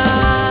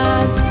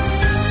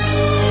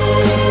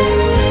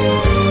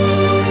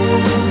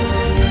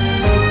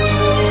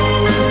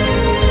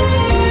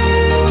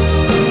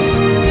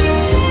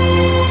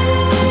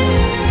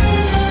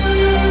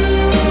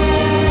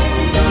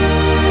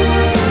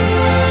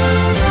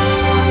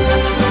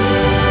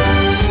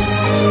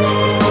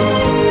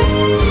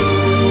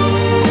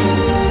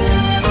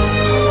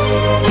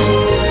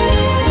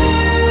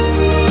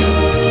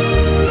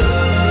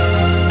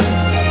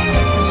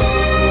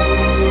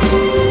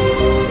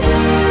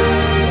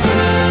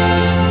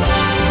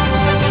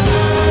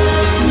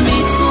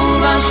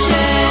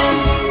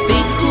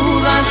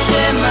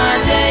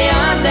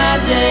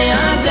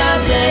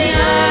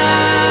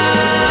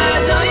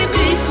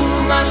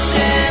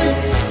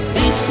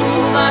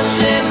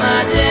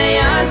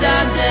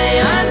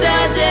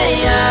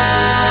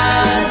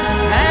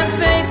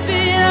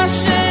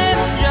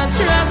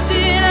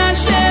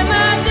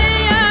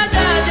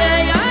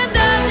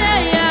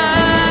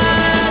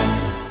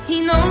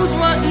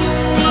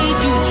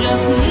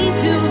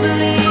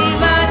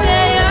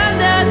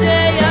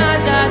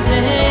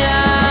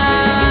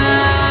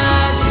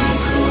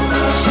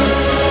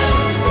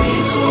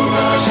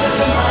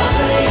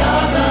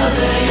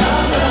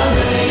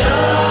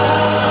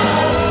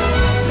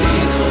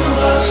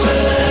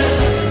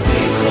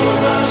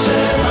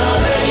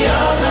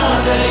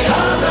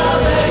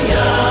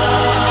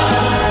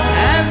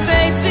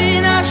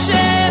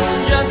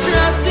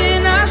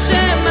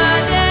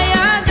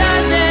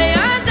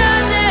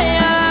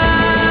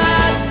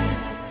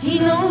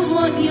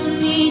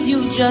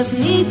 Just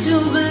need to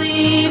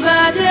believe,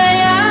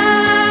 adeya,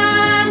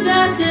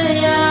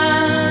 dadeya,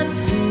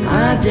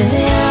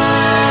 adeya.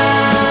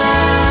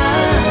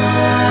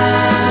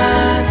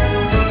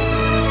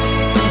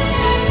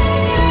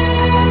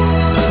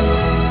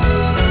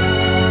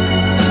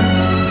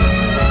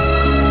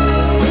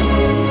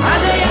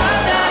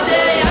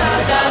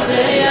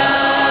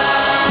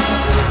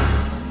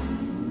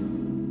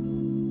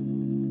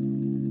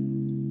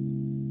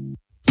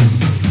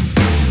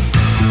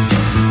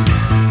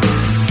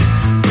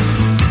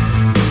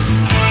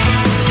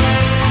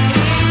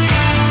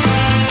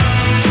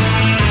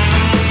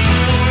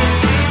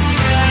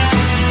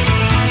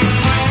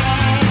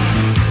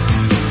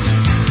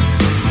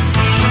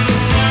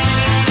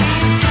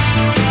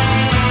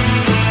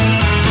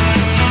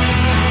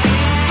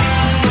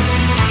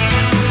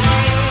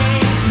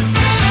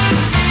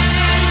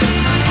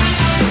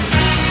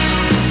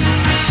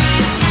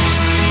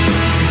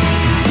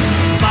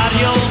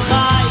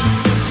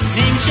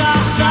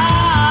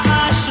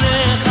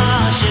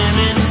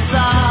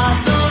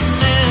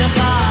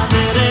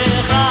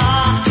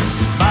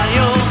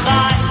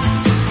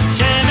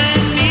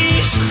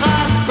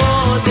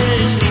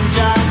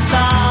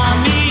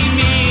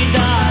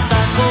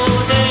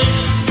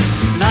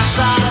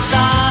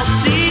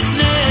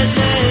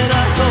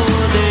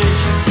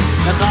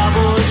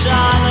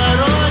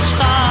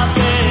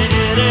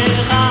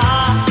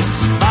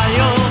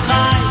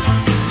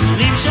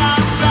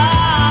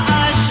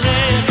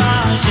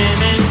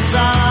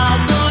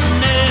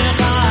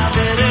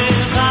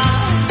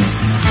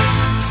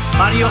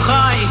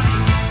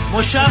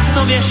 מושב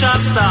טוב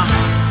ישבת,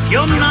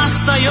 יום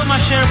נסת, יום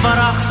אשר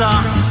ברחת,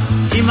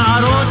 עם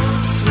מערות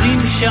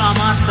צורים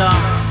שאמרת,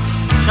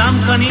 שם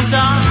קנית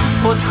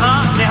אותך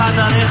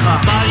להדריך.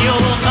 בר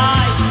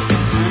יוחאי,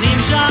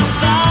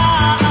 נמשכת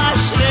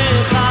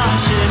אשריך,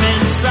 שמן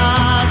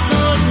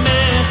ששון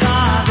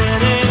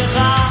מחבריך.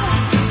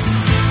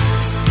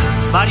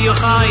 בר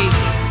יוחאי,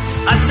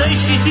 עצי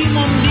שיטים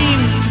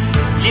עומדים,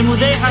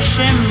 לימודי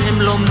השם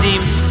הם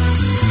לומדים,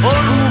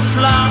 אור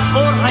מופלא,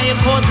 אור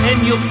היקות הם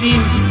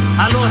יוקדים,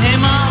 הלא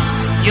המה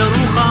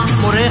ירוך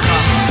מורך.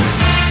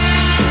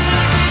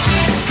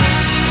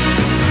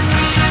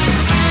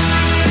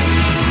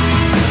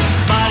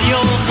 בר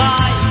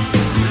יוחאי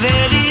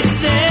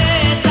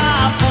וליסטת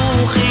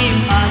תפוחים,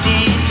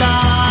 עלית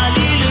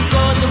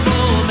ללכוד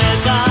בו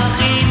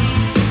מתחים,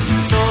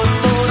 סוד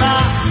תורה,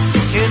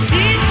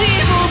 כציצי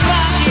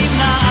וברכים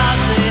נעש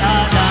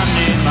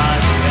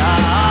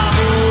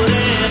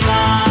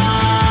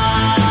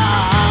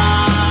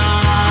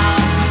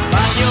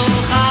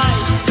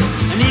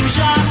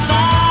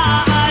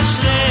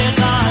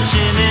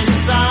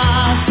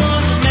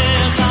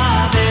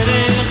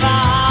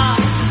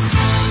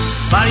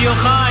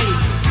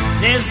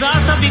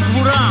נעזרת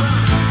בגבורה,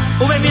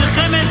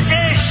 ובמלחמת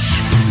אש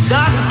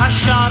גג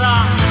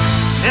השערה,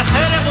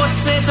 וחרב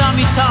הוצאת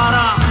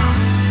מתערה,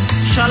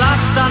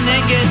 שלפת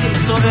נגד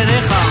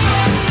צורריך.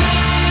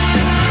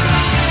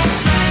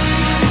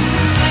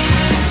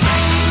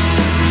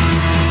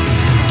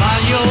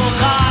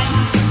 ויוחאי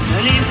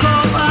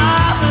לנקוב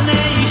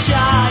אבני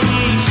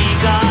שיש,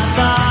 הגעת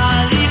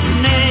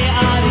לפני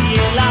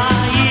אריאל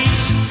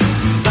האיש,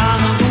 גם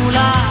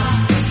מולה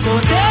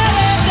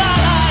כותרת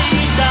על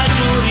האיש,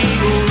 תשורי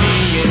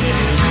ומישורך.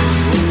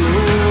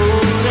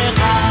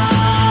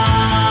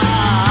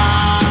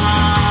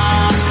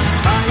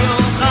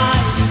 ויוחאי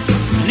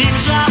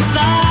נמשכת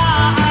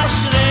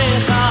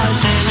אשריך,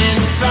 שמן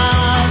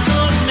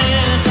ששון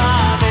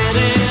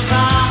מחבריך.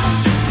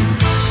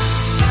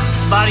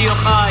 בר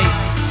יוחאי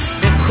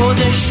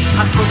בקודש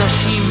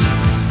הקודשים,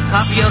 קו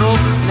ירוק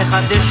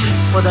לחדש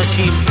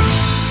חודשים,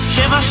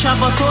 7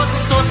 שבתות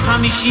סוד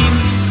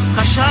 50,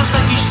 קשרת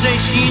קשרי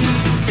שין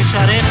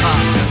כשריך.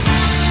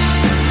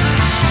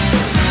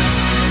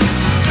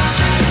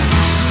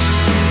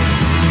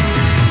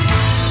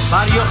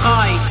 בר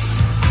יוחאי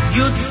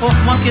י'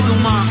 חוכמה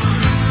קדומה,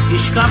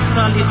 השקפת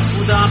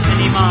לכבודה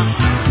פנימה,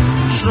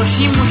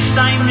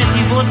 32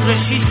 נתיבות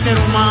ראשית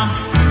תרומה,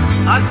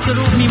 עד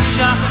קירוב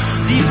נמשך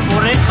זיו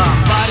בורך.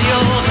 בר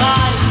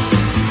יוחאי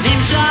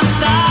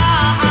נמשכת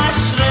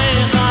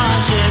אשריך,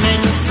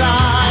 שמן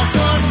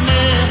ששון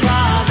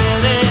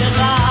מחבריך.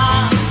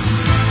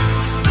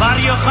 בר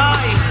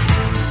יוחאי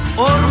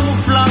אור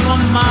מופלא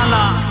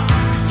ומעלה,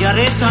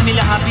 יראת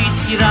מלהביט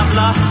כי רב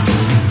לך,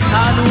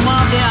 תעלומה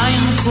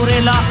בעין קורא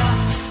לך,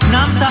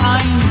 נמת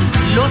עין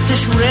לא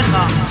תשורך.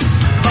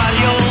 בר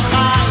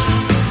יוחאי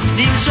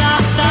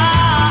נמשכת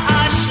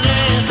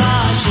אשריך,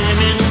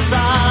 שמן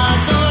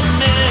ששון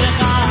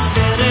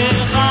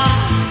מחבריך.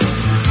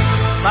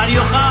 בר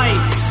יוחאי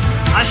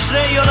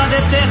אשרי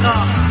יולדתך,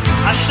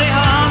 אשרי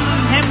העם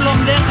הם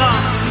לומדיך,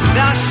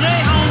 ואשרי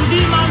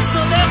העומדים על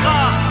סודיך,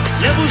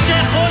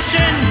 לבושי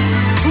חושן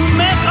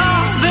קומך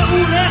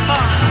ואורך.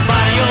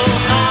 בר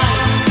יוחאי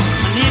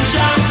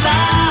נמשכת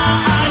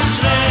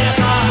אשריך,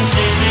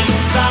 שמן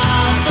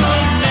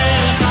ששון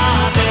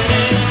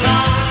מחבריך.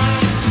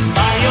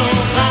 בר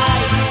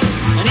יוחאי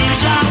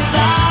נמשכת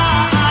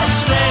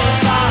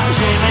אשריך,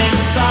 שמן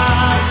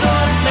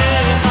ששון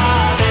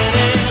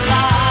מחבריך.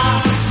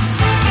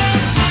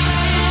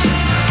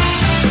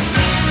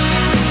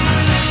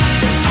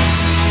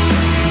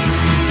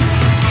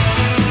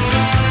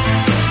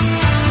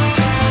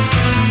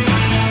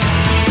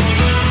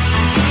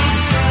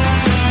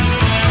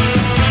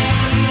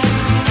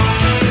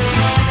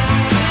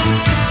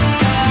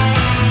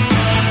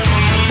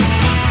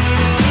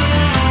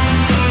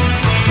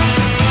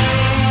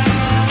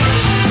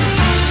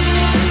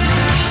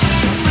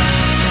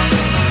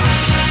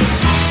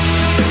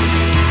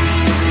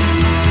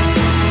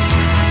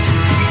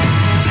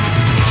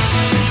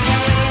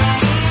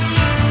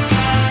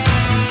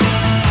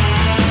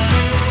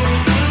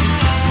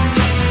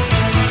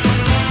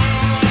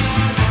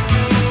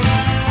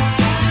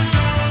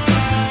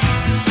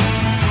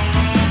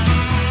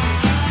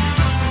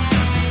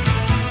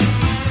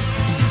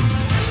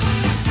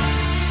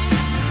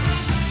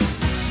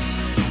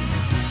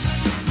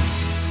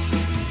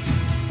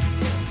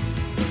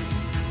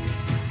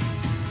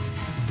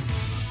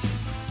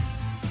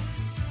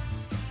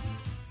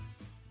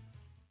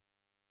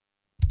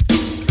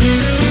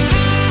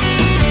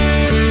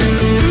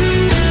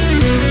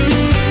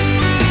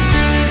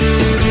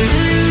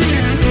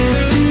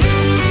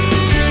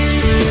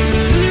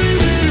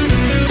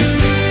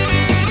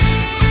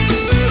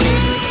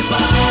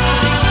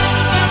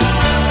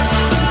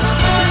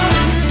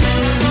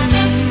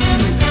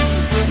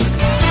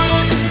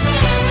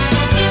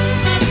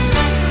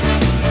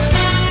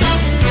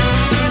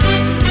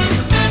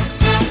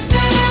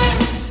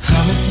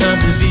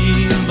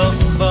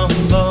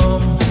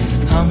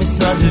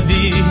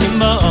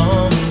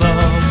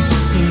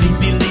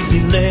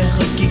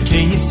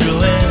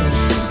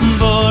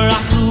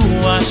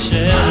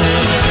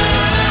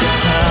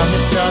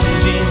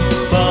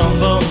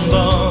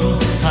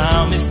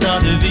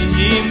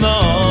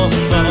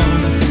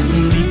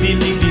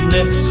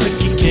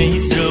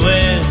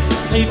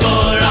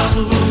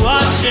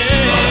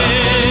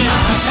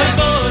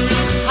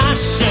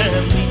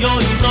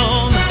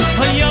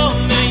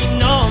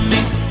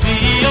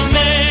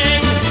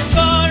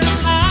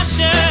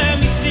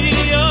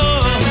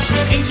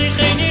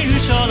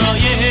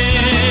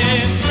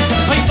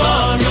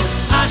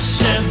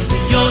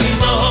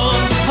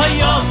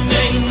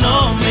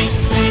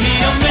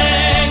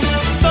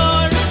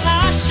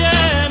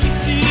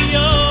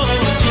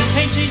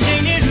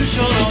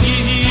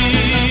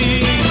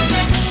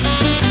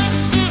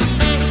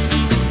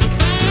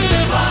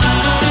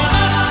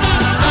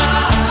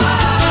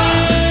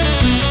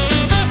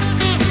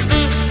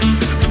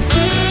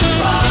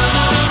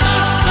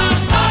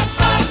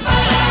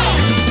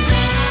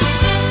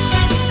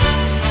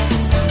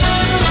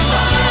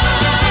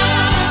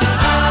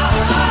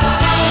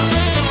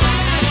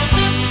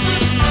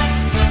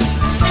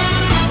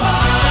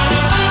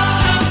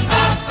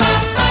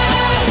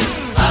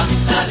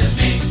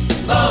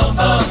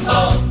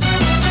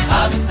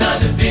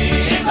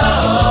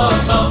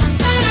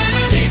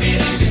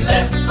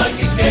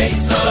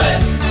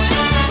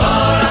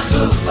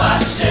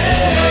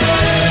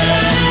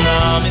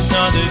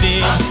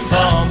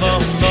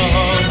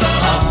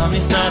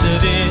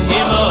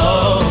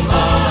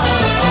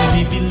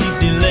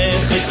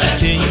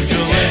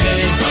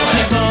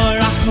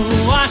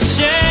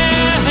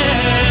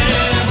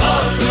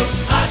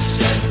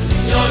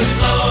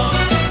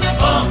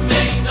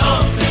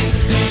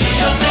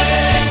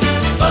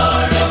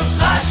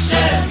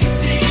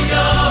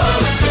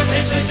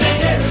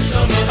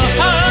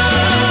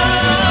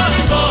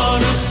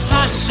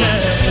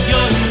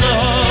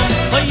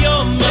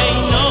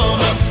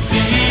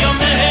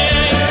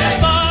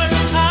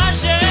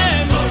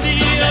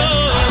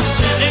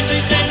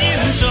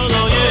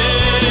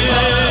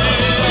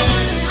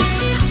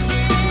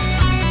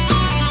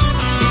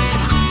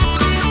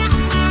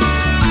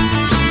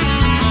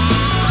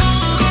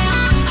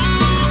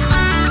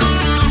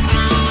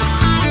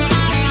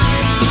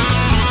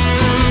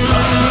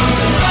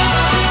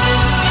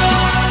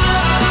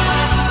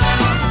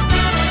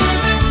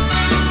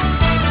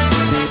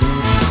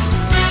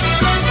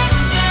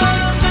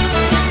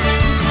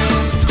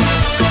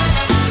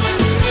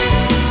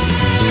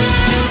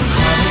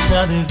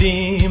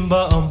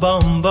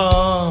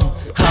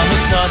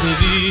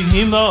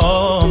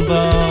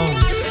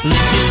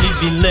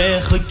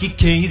 Vilech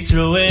ki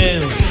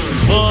Israel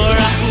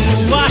Borachu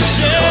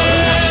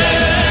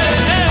Hashem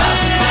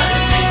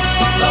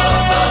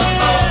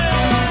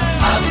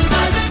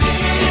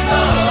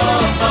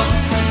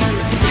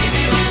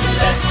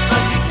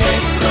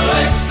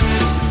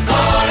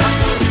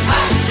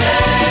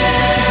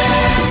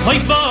Hoy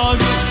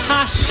Baruch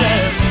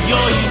Hashem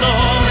Yoilo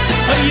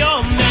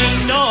Hayom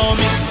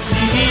Neinomi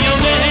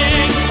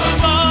Yomei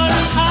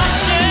Baruch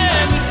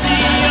Hashem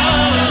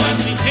Tzion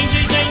V'chein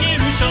shechein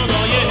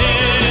Yerushalayim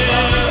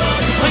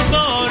Hoy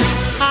Baruch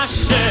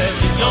Hashem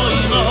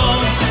Yoilo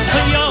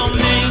Hayom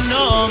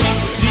Neinomi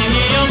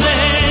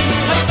Yomei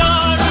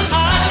Baruch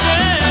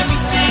Hashem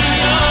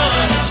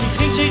Tzion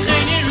V'chein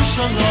shechein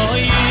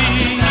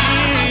Yerushalayim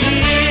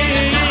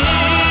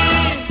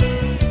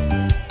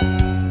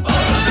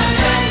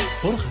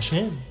Baruch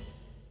Hashem.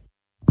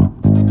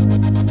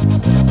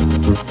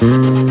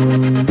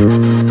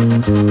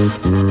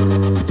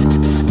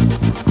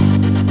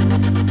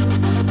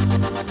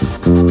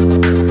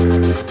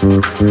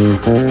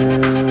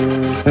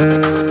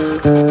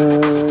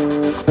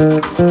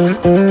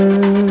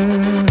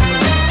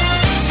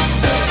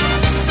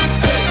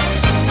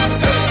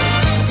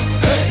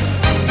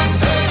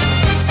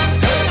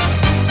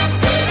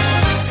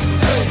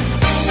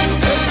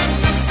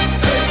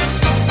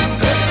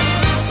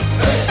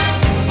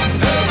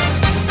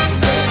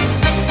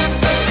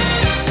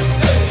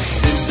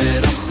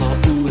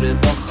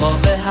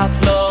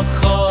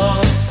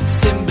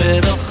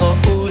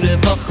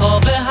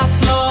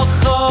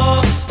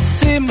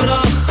 Simra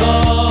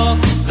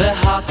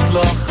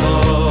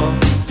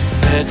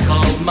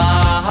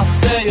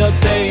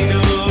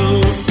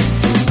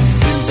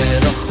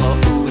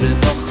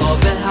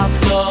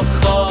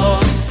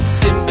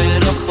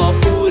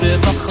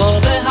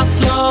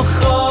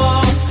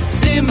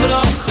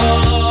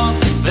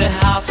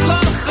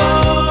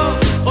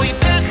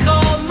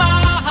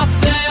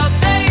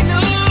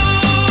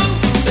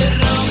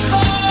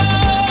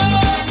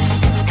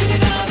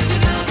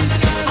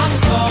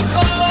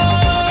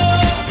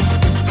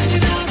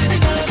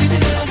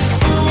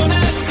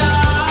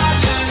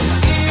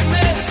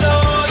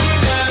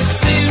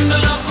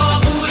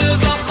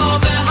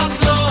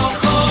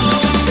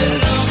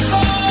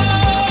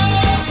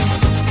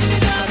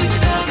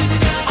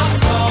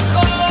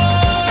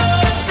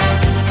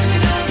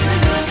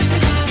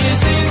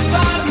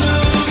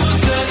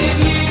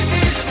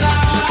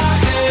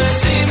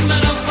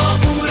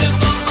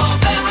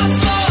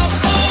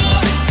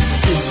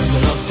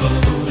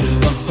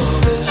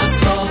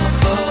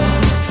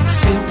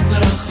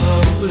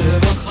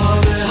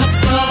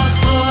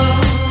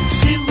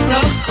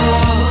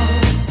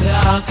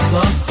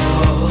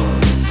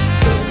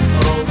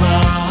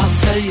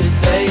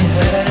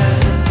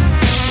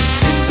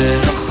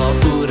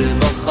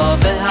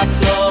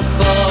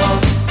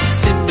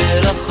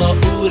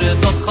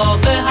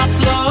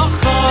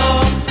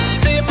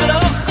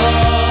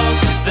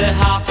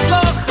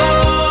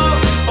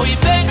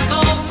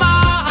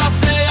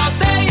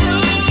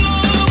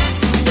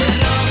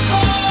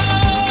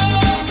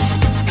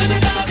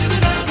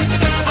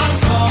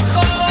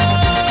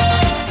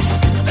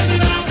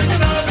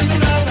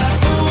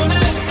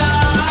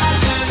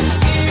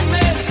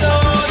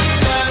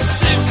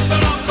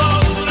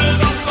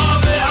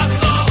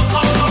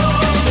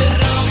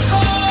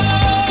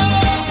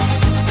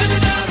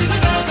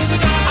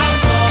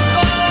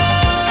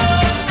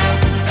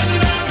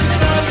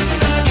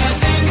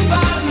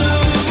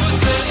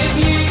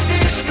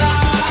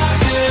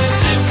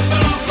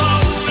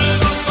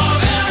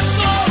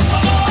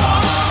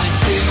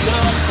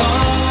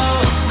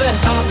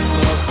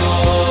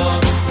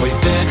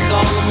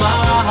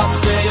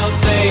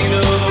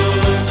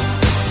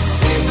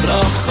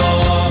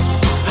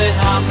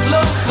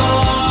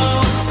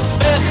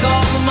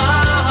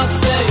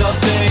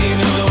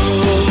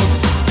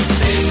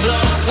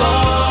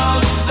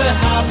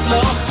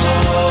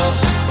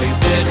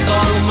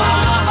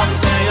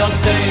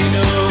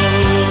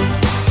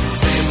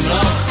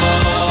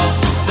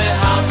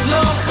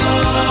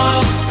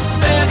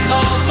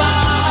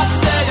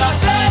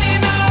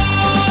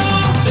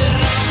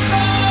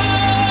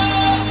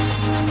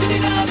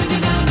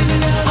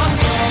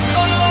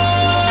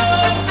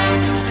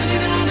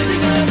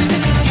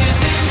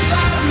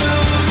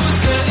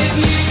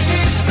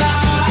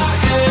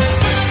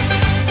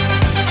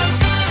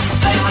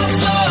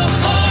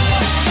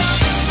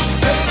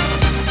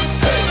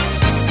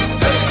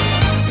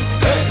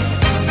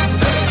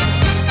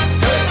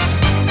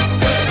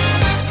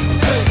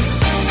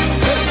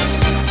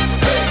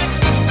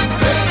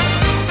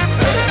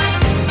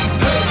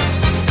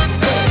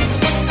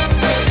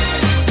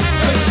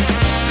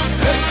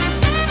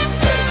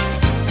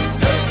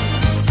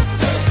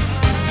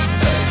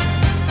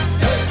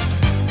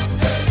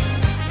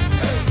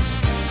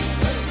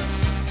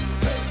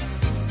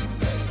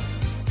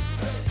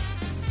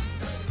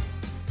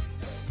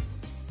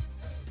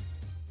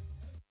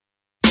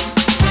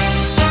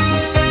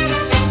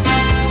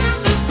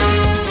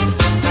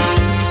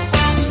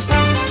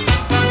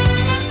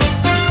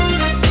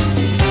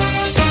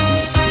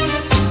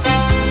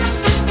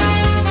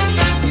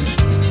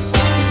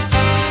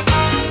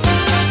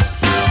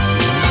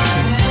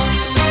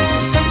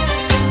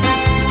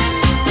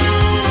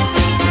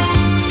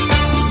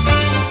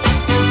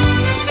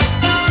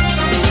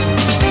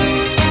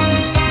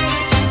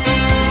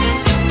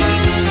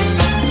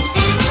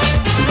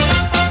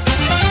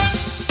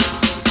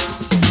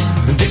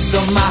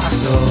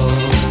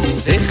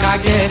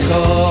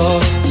בחגךו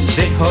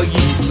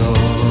והויסו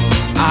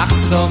אך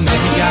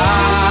שמח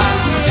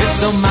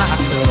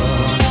ושמחתו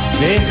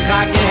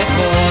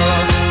בחגךו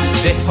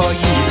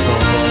והויסו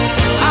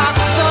אך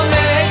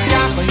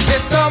שמח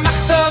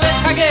ושמחתו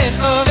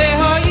בחגךו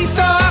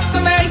והויסו אך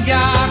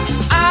שמח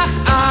אך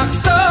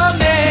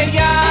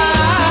שמח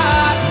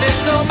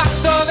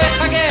ושמחתו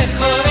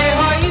בחגךו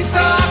והויסו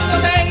אך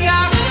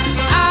שמח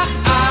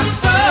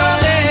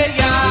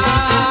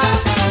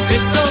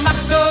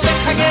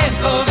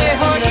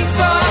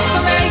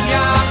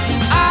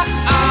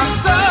אך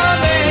שמח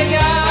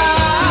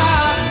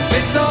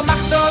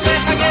ושמחתו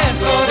בחגךו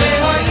והויסו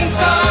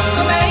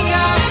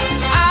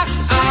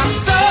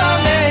אך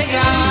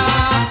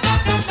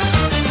שמח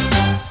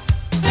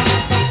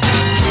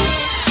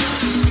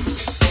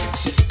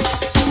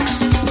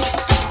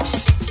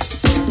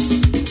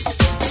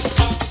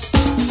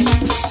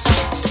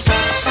אך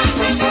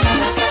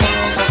שמח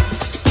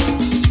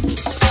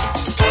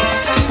ושמחתו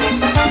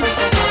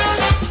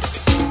בחגךו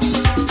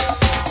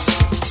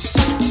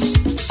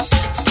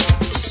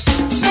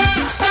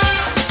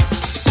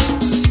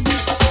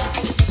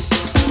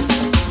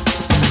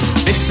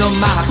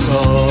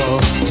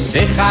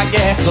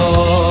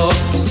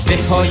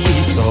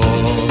והויסו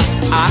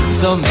אך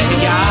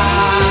שמח אך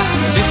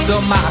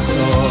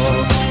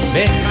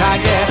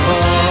בחגךו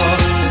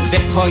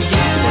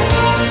והויסו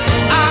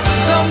אך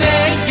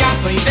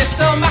שמח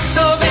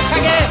ושמחתו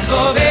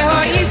בחגךו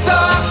והויסו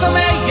אך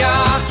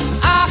שמח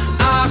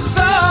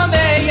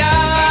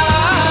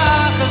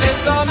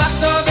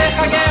ושמחתו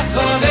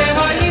בחגךו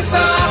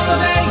והויסו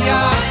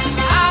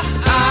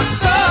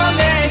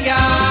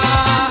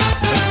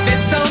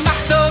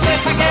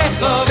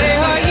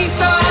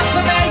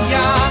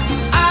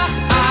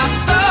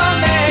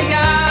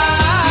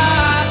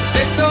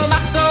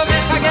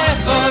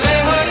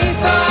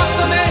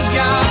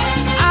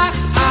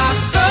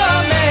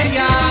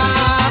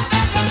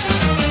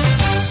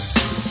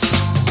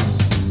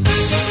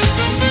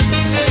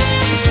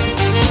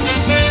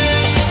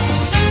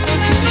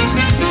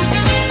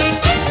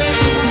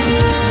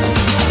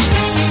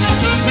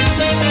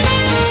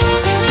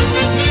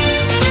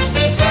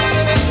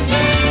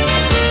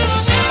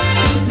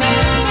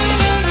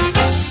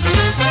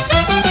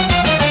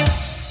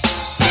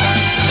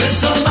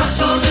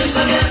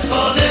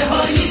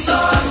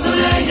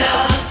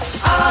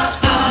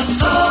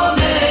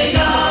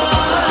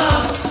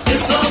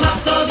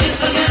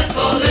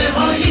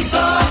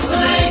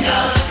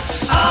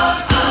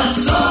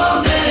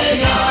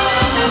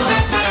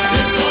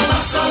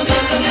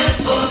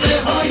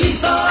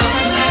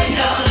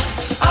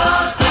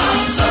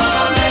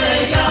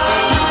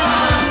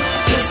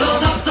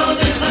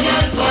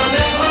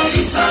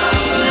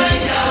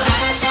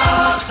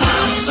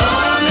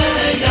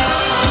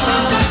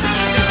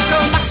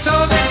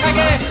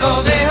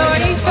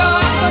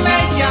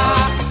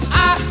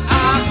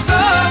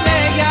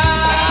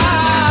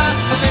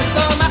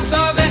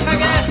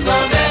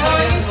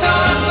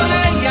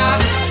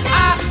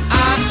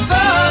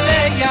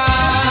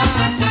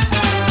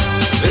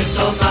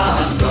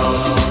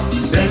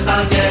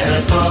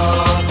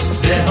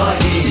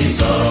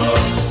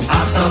אך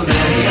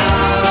שמח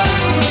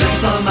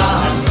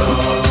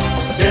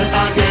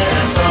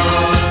אך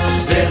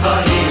שמח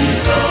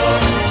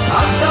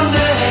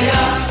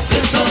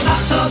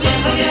ושמחתו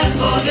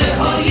בחגךו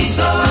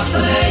והויסו אך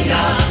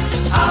שמח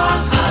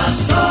אך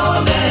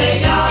שמח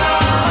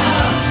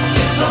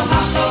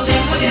ושמחתו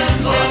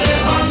בחגךו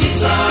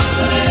והויסו אך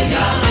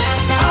שמח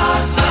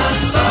אך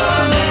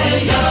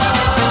שמח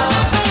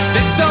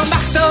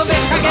ושמחתו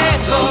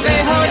בחגךו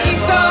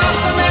והויסו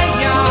אך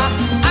שמח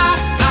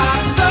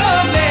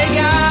אך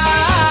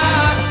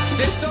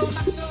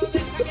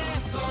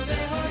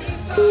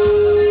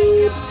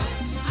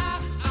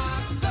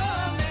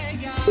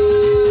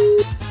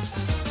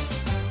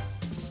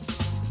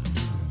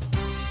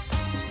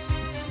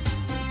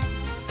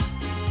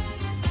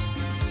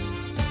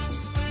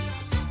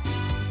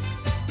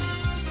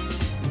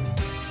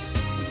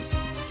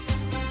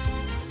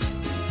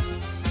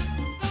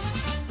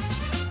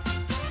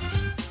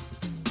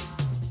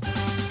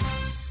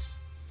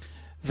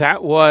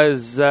That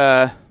was,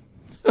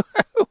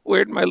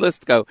 where'd my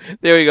list go?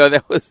 There we go.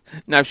 That was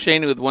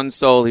Nafsheni with One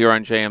Soul here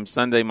on JM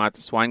Sunday.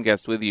 Matis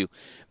Weingast with you.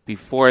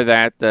 Before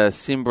that,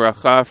 Sim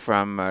Bracha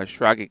from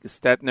Shragi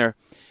Gestetner.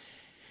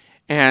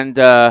 And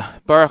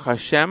Baruch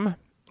Hashem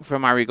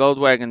from Ari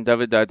Goldwag and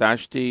David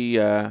Dashti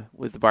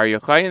with the Bar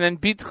Yochai. And then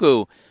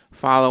Bitchu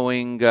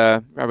following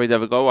Rabbi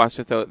David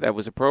Goldwasser. Thought that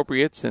was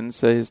appropriate since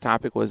his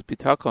topic was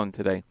Bitakon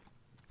today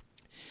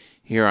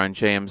here on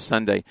JM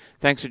Sunday.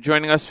 Thanks for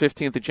joining us,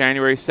 15th of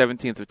January,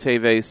 17th of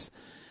Teves.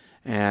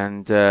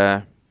 And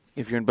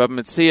if you're in Baba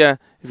Metzia,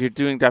 if you're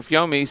doing Daf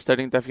Yomi,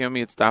 studying Daf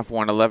Yomi, it's Daf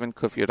 111,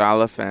 Kuf Yud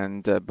Aleph,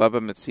 and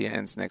Baba Metzia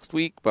ends next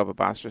week. Baba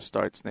Basra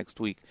starts next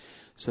week.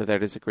 So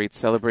that is a great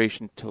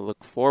celebration to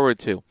look forward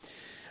to.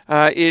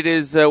 It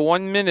is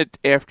 1 minute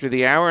after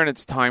the hour, and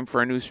it's time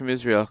for our news from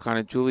Israel.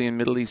 Chana Julian,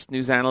 Middle East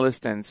news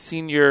analyst and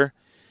senior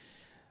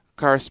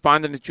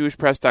correspondent at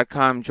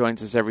JewishPress.com,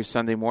 joins us every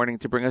Sunday morning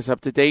to bring us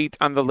up to date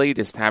on the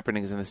latest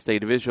happenings in the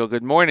State of Israel.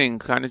 Good morning,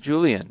 Chana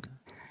Julian.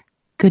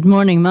 Good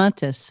morning,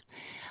 Matis.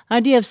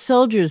 IDF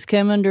soldiers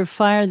came under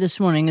fire this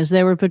morning as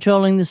they were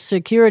patrolling the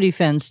security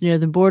fence near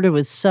the border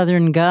with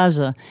southern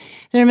Gaza.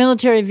 Their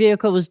military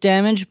vehicle was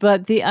damaged,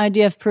 but the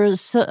IDF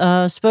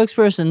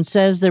spokesperson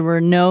says there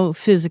were no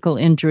physical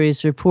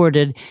injuries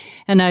reported.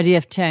 An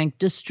IDF tank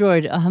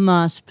destroyed a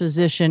Hamas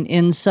position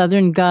in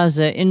southern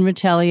Gaza in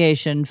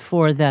retaliation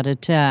for that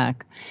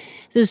attack.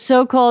 The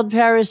so-called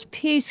Paris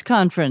Peace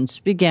Conference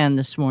began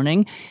this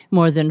morning.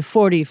 More than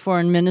 40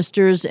 foreign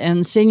ministers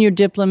and senior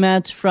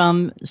diplomats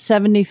from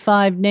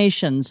 75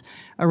 nations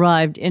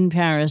arrived in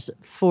Paris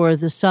for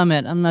the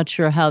summit. I'm not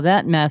sure how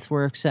that math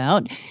works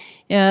out.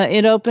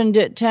 It opened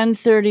at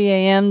 10:30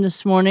 a.m.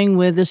 this morning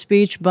with a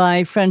speech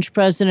by French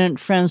President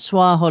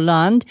François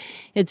Hollande.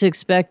 It's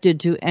expected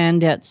to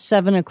end at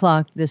 7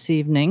 o'clock this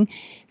evening.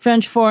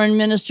 French Foreign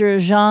Minister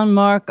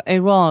Jean-Marc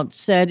Ayrault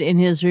said in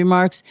his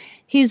remarks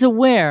he's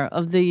aware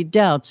of the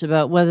doubts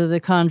about whether the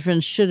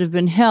conference should have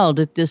been held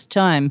at this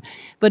time,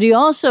 but he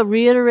also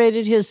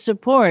reiterated his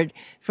support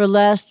for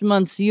last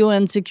month's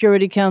UN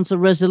Security Council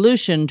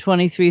Resolution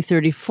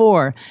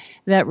 2334.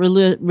 That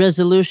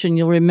resolution,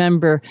 you'll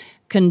remember,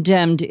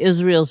 condemned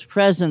Israel's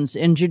presence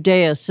in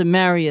Judea,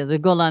 Samaria, the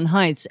Golan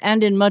Heights,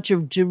 and in much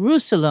of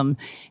Jerusalem,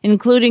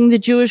 including the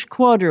Jewish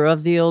quarter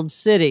of the Old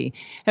City.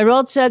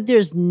 Ayrault said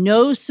there's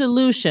no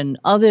solution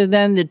other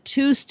than the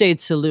two-state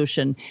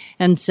solution,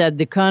 and said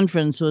the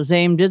conference was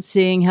aimed at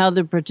seeing how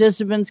the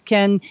participants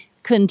can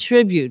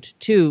contribute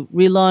to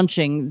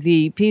relaunching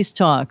the peace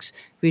talks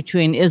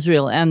between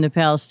Israel and the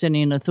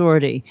Palestinian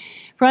Authority.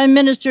 Prime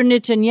Minister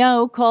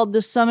Netanyahu called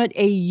the summit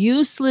a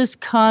useless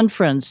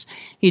conference.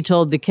 He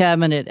told the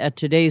cabinet at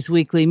today's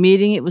weekly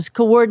meeting it was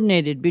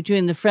coordinated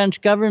between the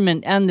French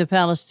government and the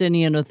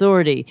Palestinian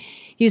Authority.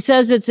 He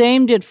says it's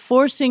aimed at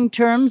forcing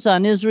terms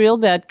on Israel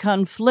that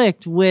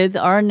conflict with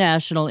our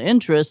national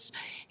interests.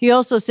 He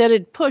also said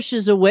it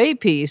pushes away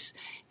peace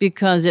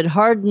because it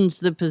hardens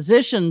the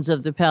positions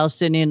of the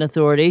Palestinian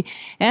Authority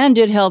and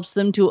it helps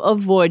them to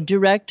avoid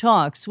direct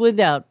talks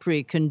without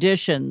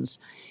preconditions.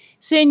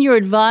 Senior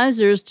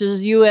advisors to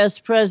U.S.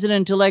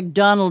 President-elect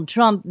Donald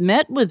Trump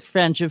met with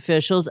French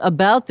officials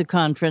about the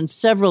conference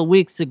several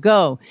weeks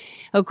ago.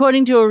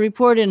 According to a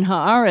report in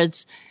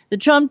Haaretz, the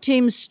Trump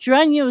team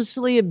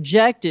strenuously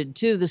objected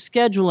to the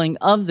scheduling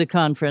of the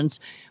conference,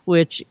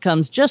 which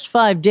comes just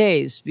 5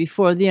 days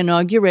before the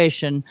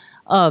inauguration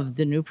of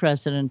the new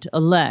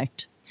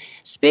president-elect.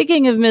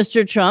 Speaking of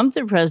Mr. Trump,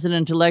 the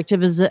president-elect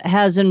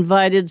has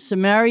invited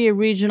Samaria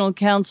Regional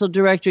Council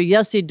Director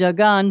Yossi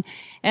Dagan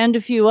and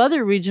a few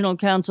other regional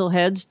council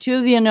heads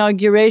to the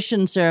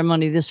inauguration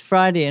ceremony this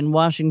Friday in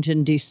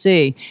Washington,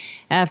 D.C.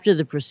 After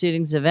the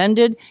proceedings have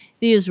ended,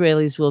 the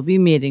Israelis will be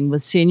meeting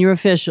with senior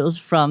officials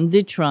from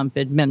the Trump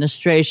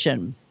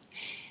administration.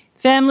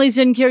 Families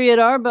in Kiryat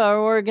Arba are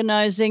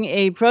organizing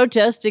a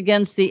protest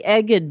against the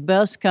Egged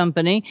bus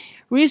company.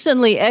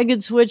 Recently,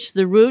 Egged switched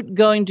the route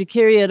going to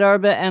Kiryat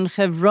Arba and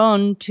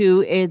Hebron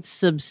to its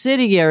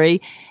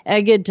subsidiary,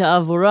 Egged to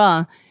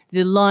Avura.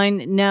 The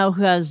line now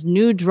has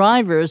new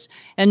drivers,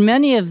 and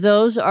many of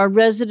those are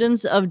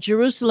residents of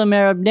Jerusalem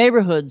Arab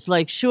neighborhoods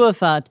like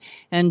Shuafat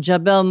and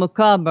Jabal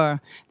Mukabar,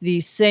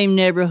 the same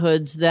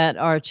neighborhoods that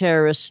are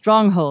terrorist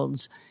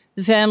strongholds.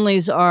 The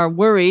families are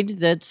worried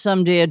that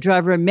someday a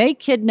driver may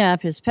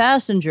kidnap his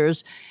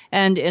passengers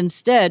and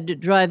instead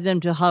drive them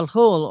to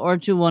Halhul or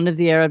to one of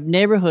the Arab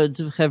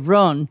neighborhoods of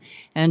Hebron.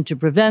 And to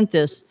prevent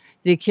this,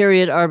 the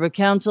Kiryat Arba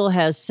Council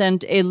has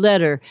sent a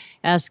letter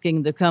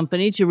asking the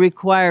company to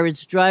require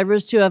its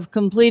drivers to have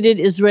completed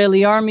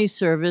Israeli Army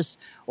service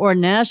or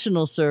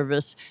national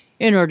service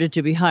in order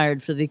to be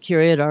hired for the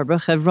Kiryat Arba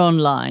Hebron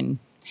line.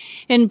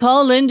 In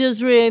Poland,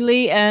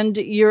 Israeli and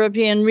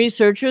European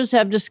researchers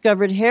have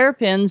discovered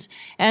hairpins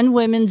and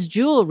women's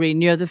jewelry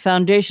near the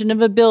foundation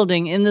of a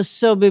building in the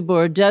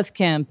Sobibor death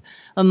camp.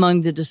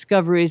 Among the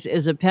discoveries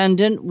is a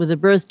pendant with a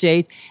birth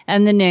date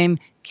and the name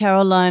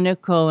Carolina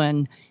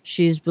Cohen.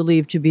 She's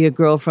believed to be a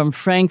girl from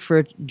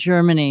Frankfurt,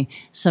 Germany.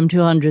 Some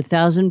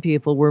 200,000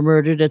 people were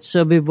murdered at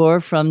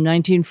Sobibor from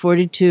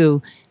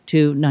 1942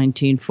 to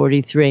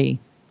 1943.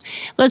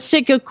 Let's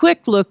take a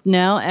quick look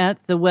now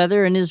at the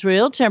weather in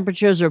Israel.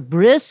 Temperatures are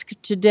brisk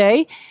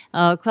today.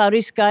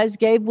 Cloudy skies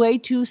gave way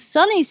to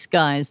sunny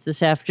skies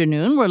this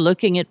afternoon. We're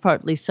looking at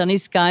partly sunny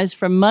skies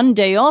for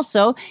Monday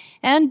also,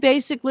 and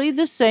basically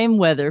the same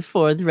weather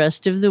for the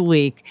rest of the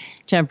week.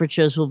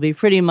 Temperatures will be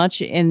pretty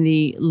much in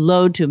the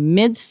low to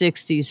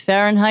mid-60s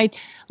Fahrenheit,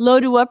 low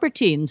to upper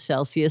teens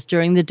Celsius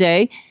during the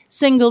day,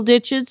 single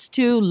digits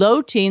to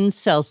low teens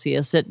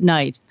Celsius at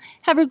night.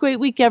 Have a great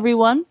week,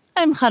 everyone.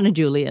 I'm Chana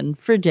Julian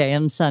for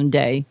JM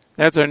Sunday.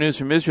 That's our news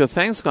from Israel.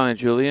 Thanks, Chana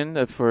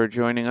Julian, for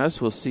joining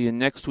us. We'll see you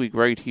next week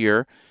right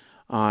here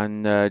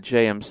on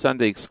JM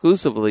Sunday,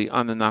 exclusively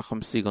on the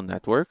Nachum Segal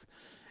Network.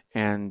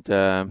 And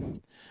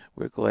we're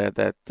we're glad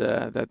that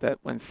that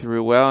went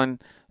through well,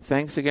 and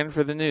thanks again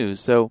for the news.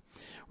 So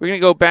we're going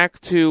to go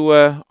back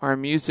to our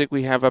music.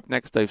 We have up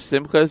next Dave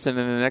Simchas, and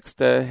in the next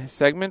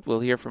segment we'll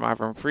hear from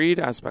Avram Fried,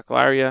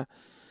 Aspaklaria,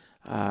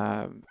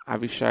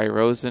 Avishai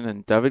Rosen,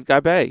 and David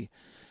Gabe.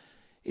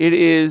 It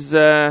is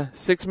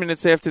 6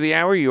 minutes after the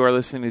hour. You are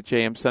listening to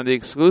JM Sunday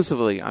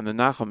exclusively on the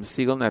Nachum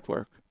Segal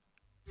Network.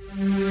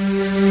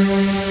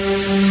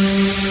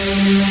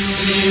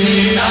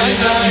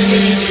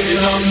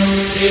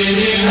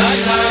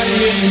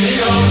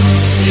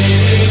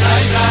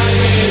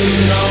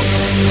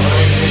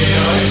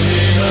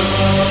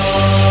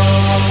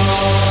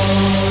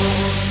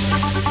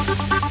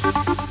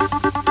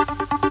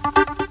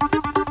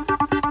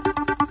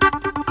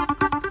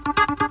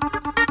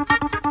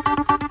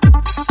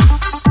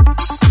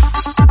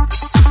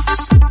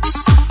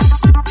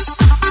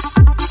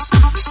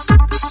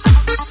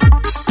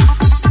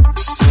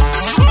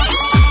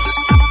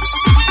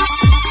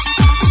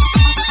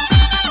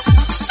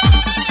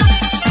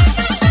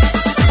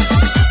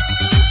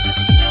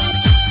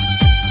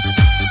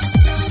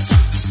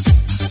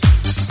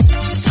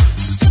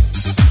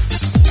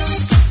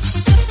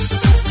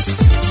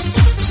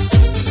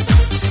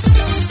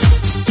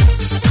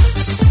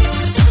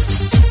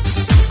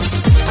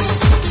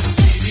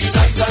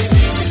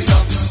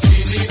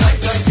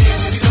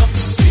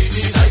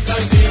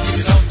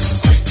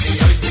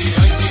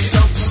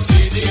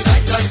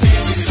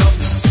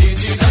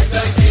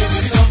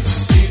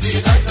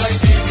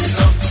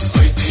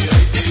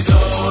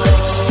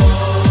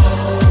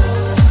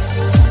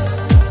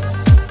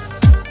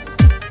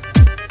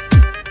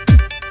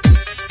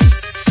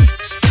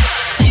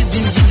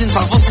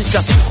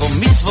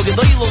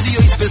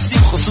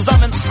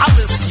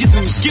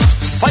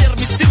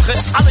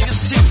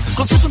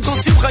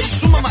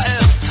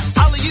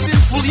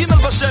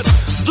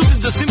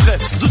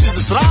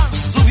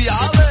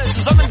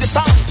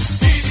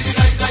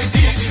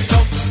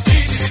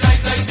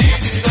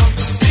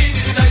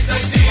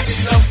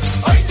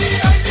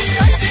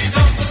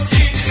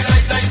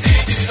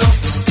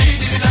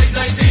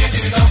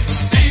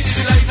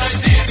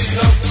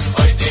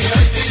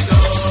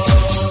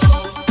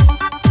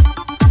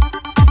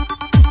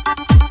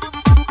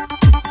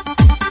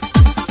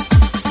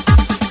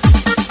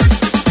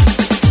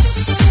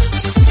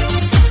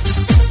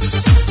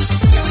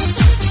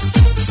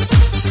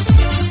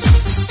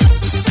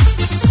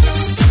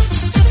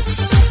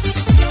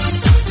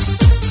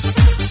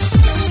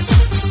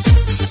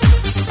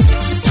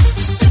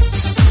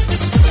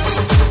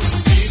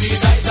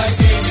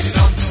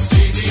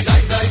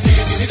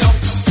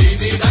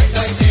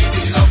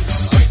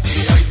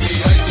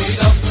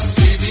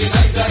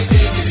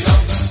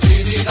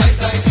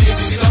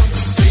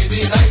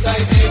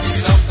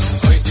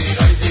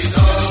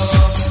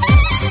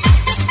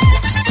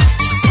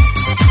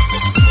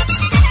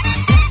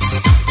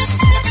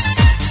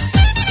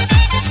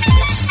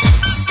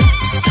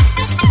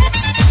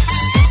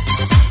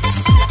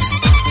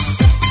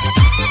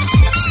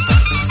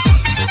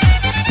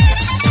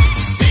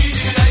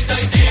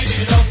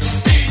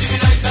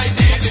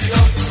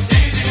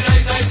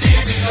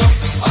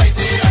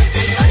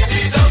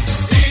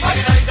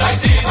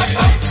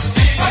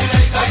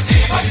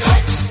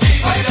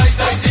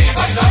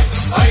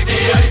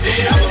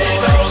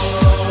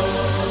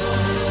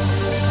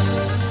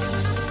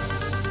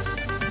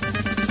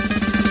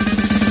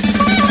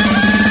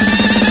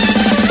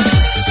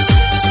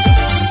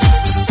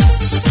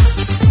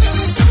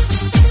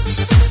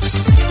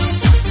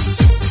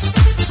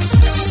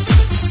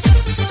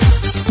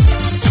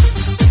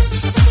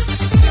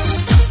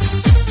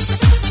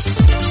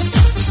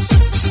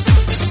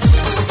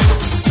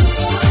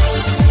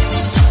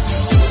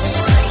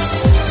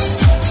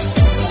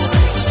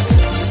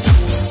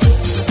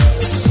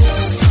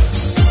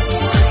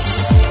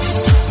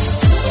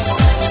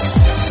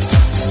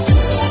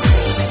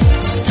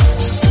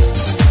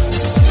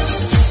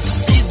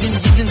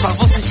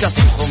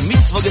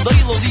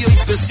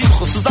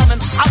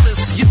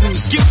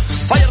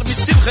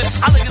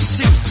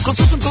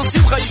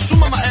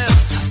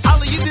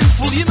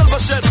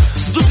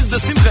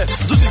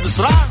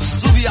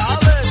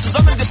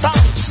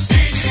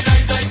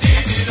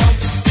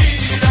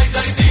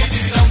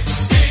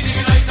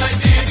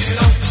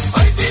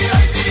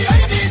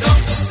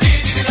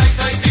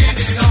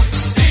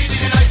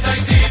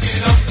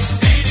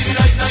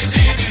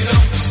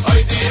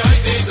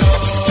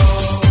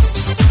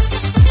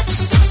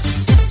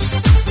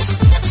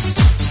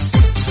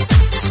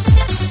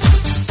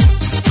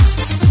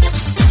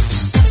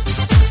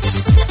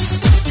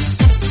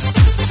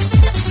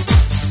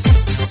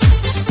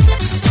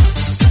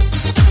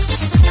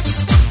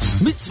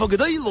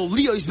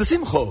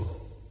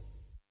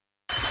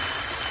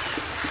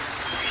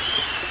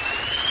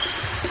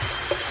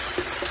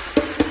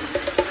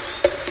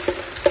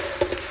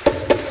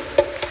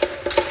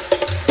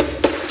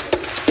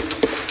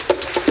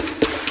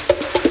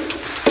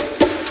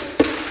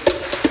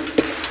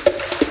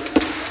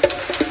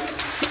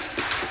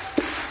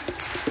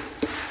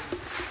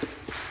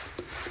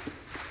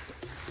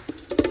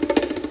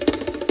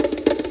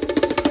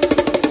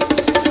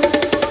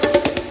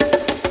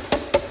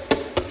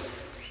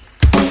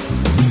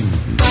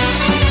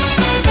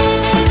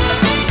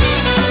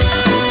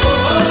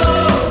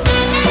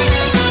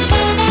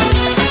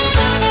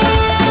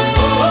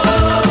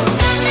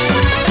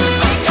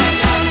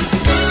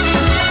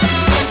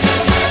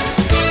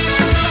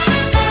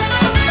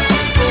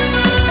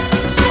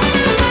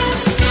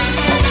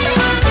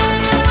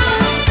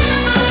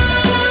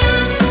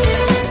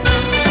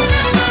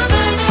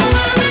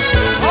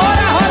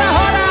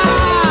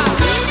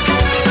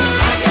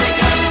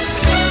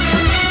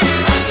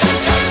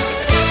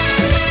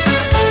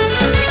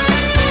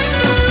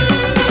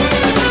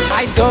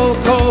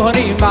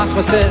 לכהנים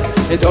מחוסר,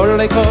 גדול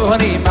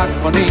לכהנים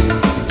מקונים,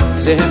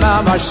 זה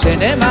ממש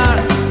שנאמר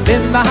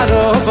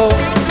במערבו.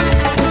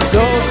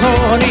 גדול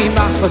כהנים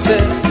מחוסר,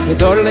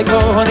 גדול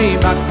לכהנים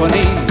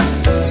מקונים,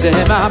 זה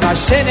ממש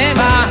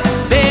שנאמר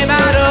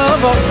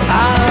במערבו.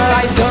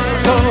 גדול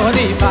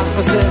כהנים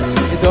מחוסר,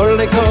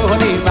 גדול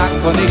לכהנים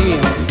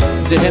מקונים,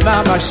 זה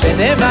ממש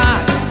שנאמר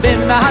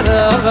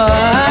במערבו.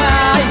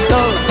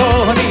 גדול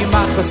כהנים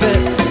מחוסר,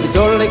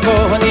 גדול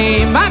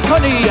לכהנים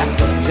מקונים,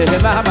 זה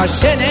ממש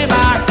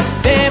שנאמר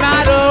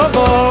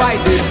במערבו.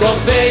 גדול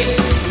בי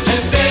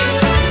לבי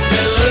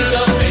ולא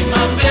ידובי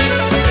מבי,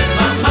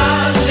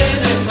 ממש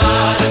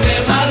שנאמר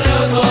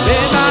במערבו.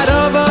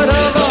 במערבו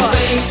רבו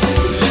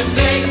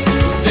לבי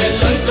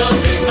ולא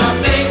ידובי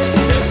מבי,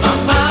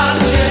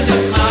 ממש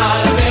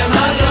שנאמר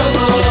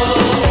במערבו.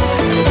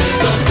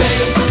 גדול בי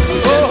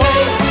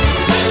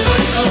ולא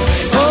ידובי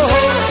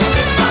מבי,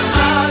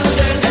 ממש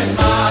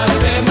שנאמר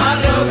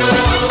במערבו.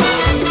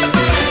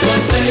 גדול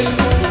בי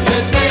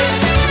לבי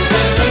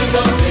ולא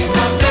ידובי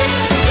מבי,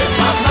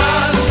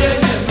 ממש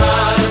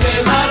שנאמר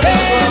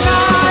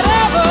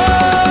במערבו.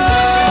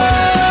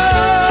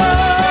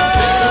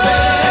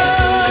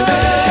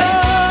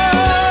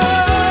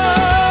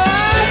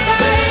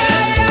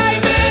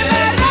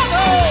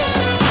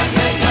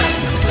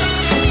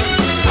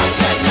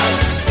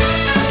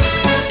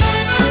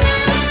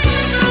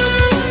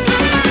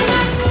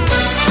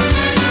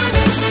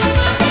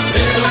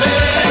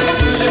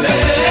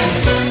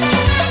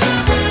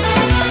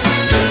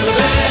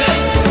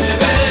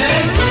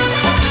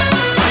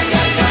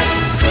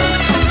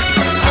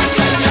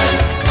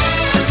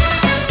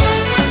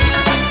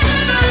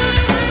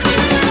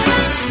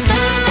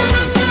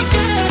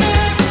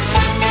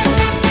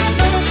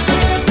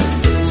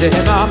 זה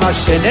ממש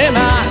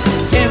שנאמר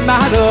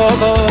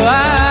במערבו.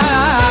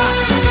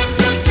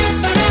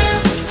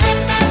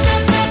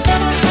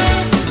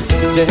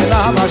 זה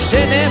ממש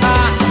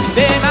שנאמר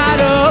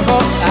במערבו.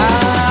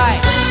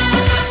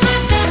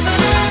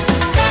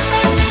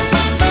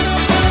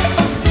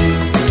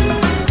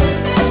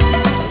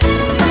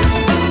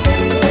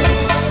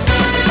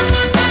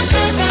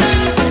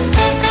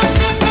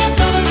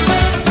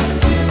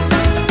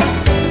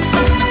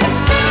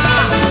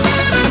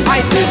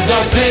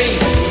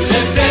 Rabbi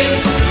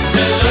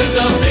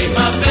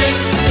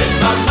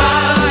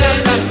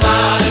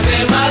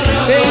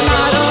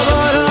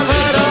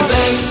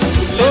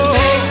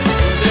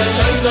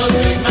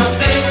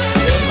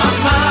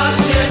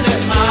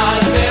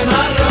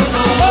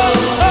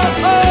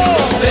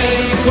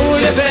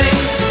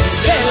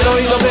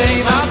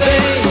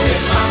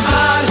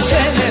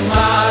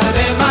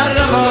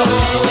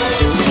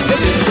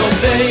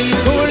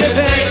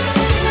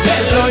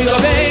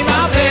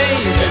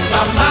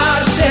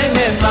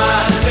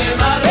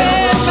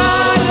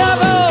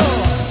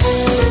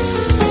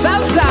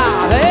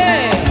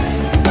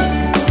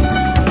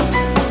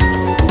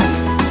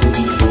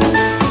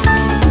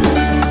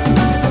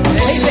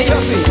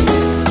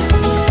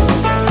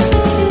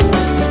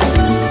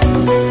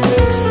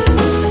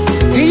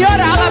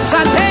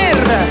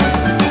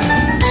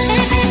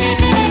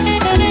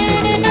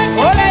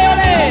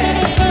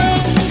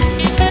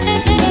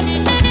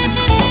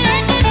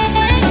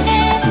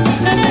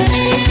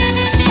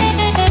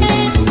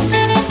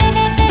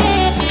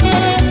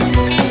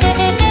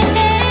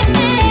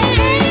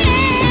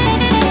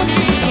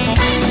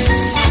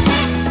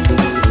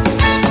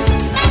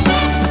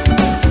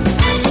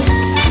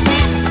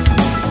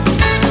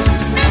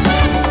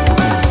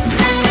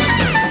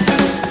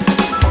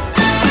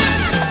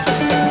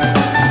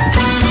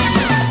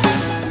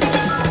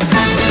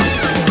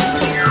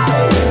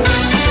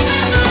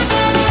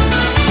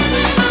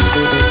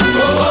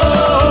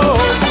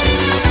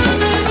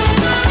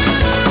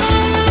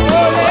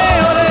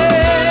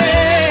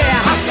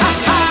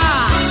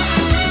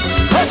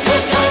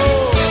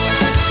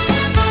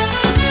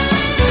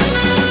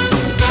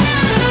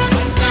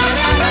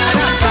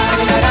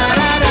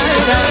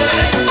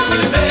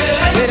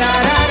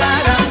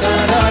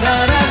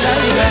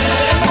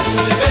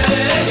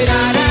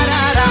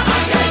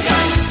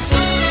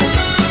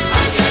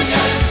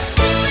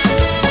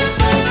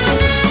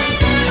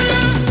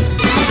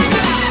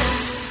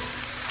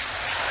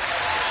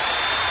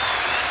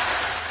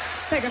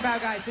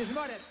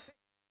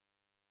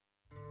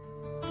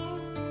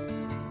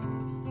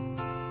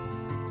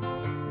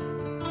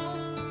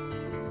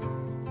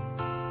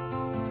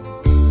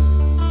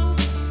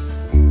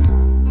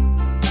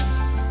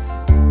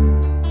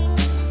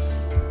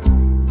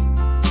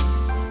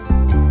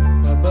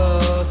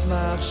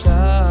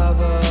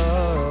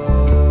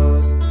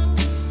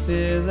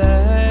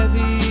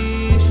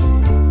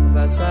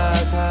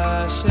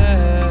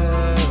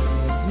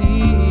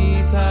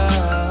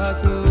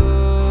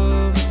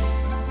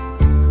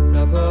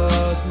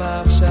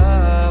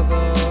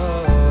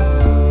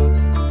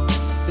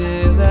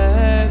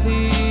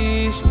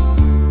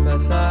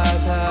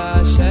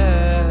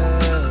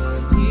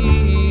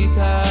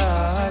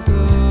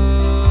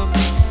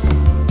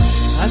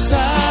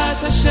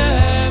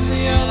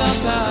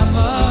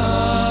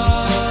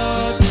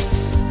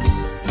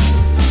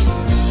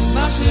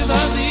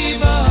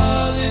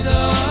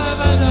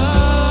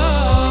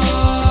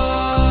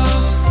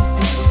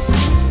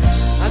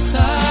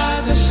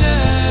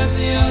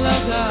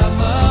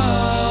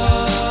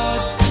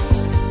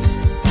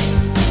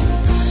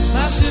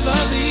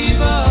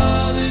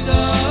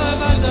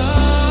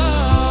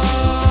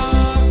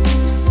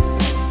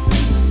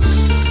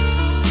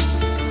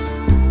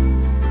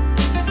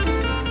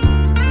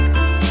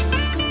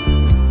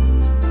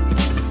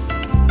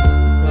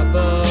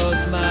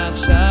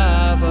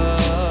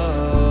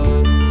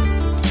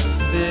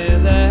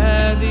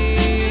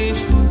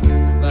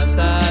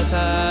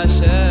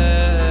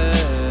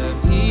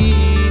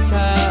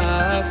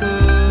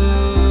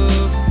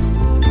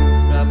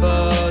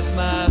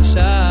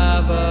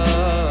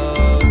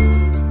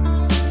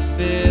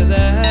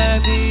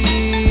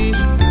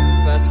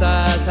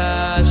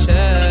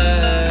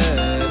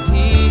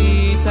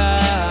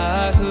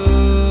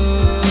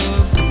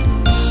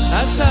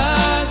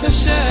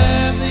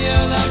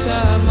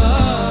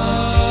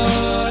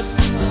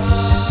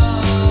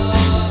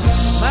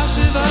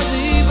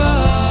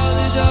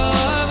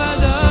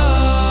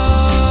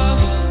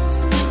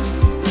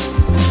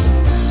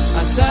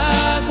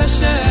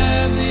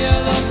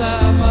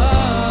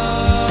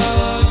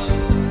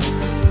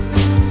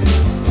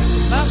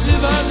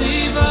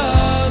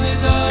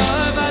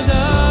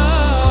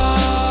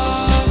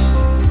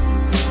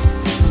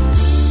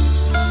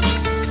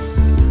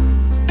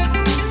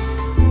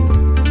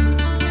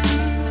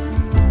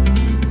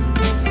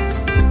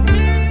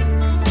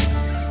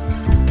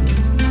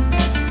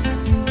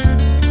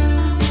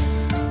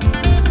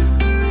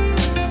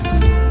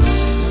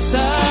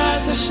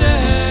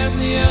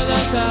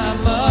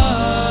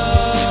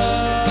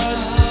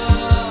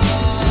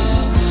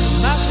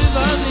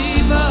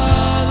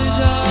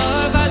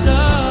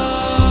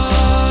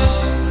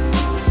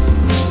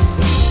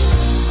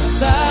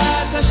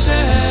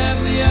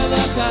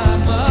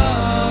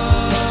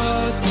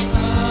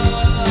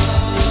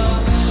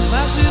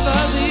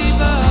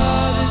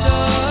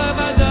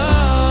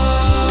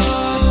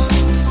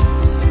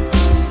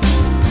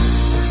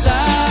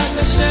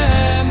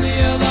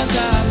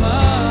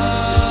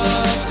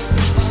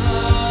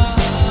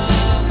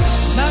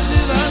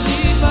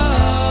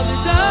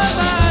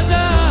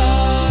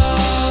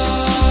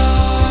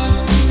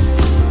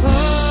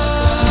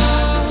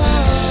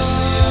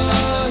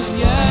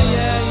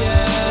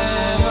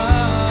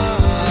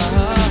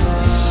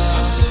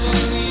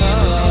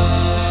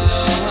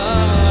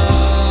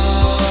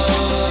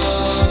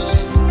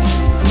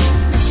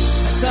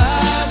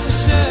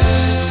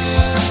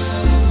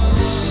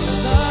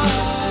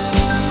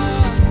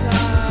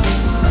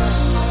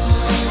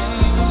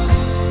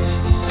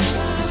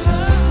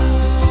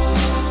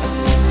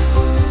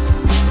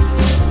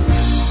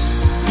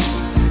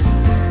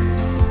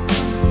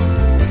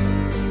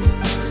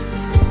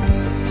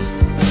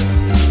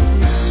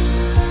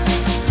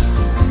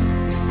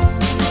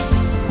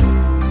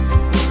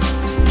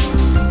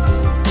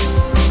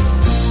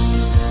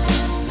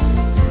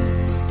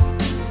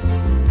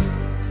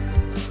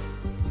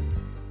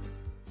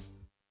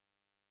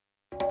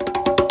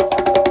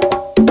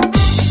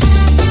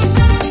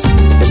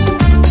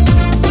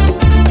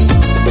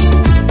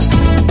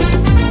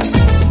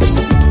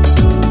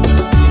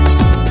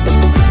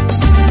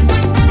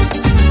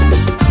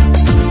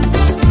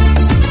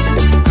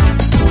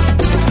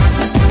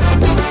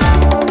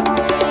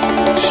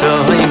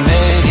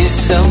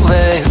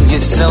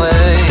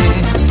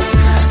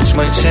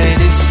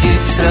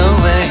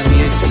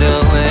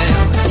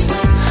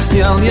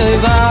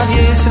Yovad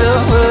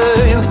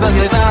Yisrael, Bal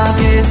Yovad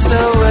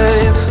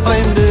Yisrael,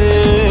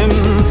 Oimrim,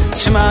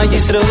 Shema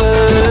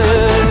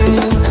Yisrael,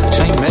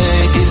 Shema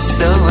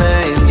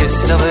Yisrael,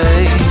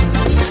 Yisrael,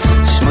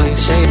 Shema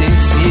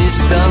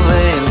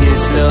Yisrael,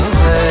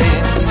 Yisrael,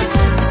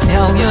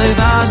 Yal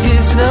Yovad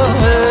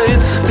Yisrael,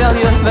 Bal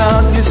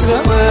Yovad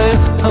Yisrael,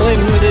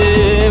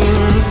 Oimrim,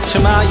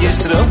 Shema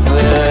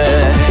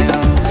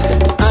Yisrael,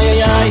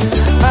 Ay,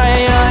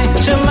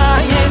 Shema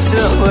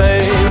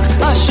Yisrael,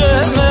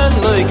 Hashem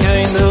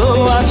Elokeinu,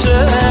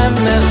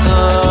 Hashem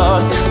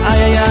Echad.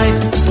 Ay,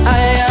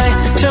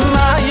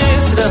 Shema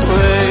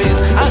Yisrael,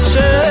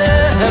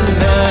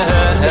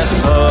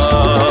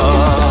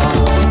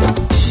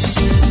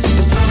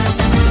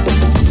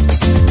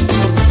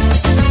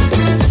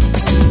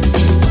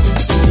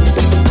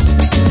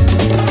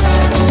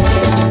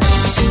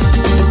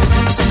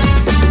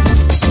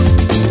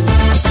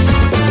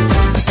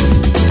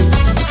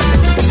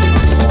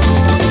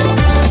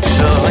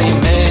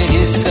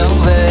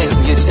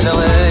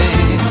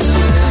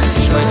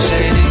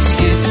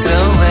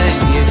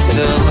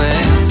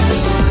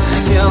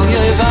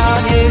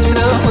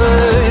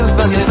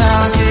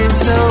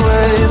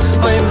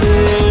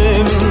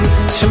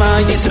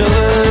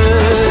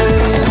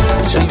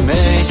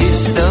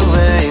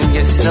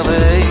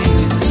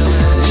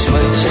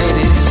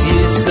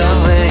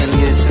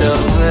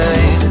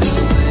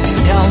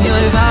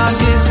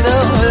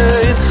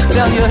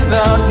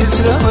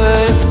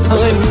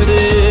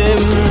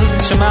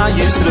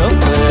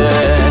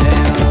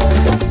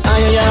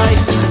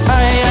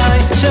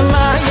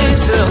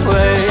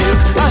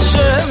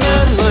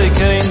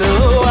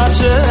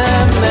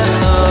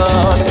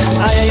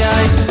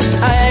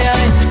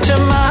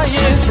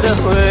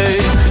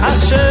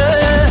 Hashem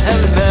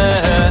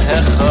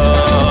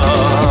Echad.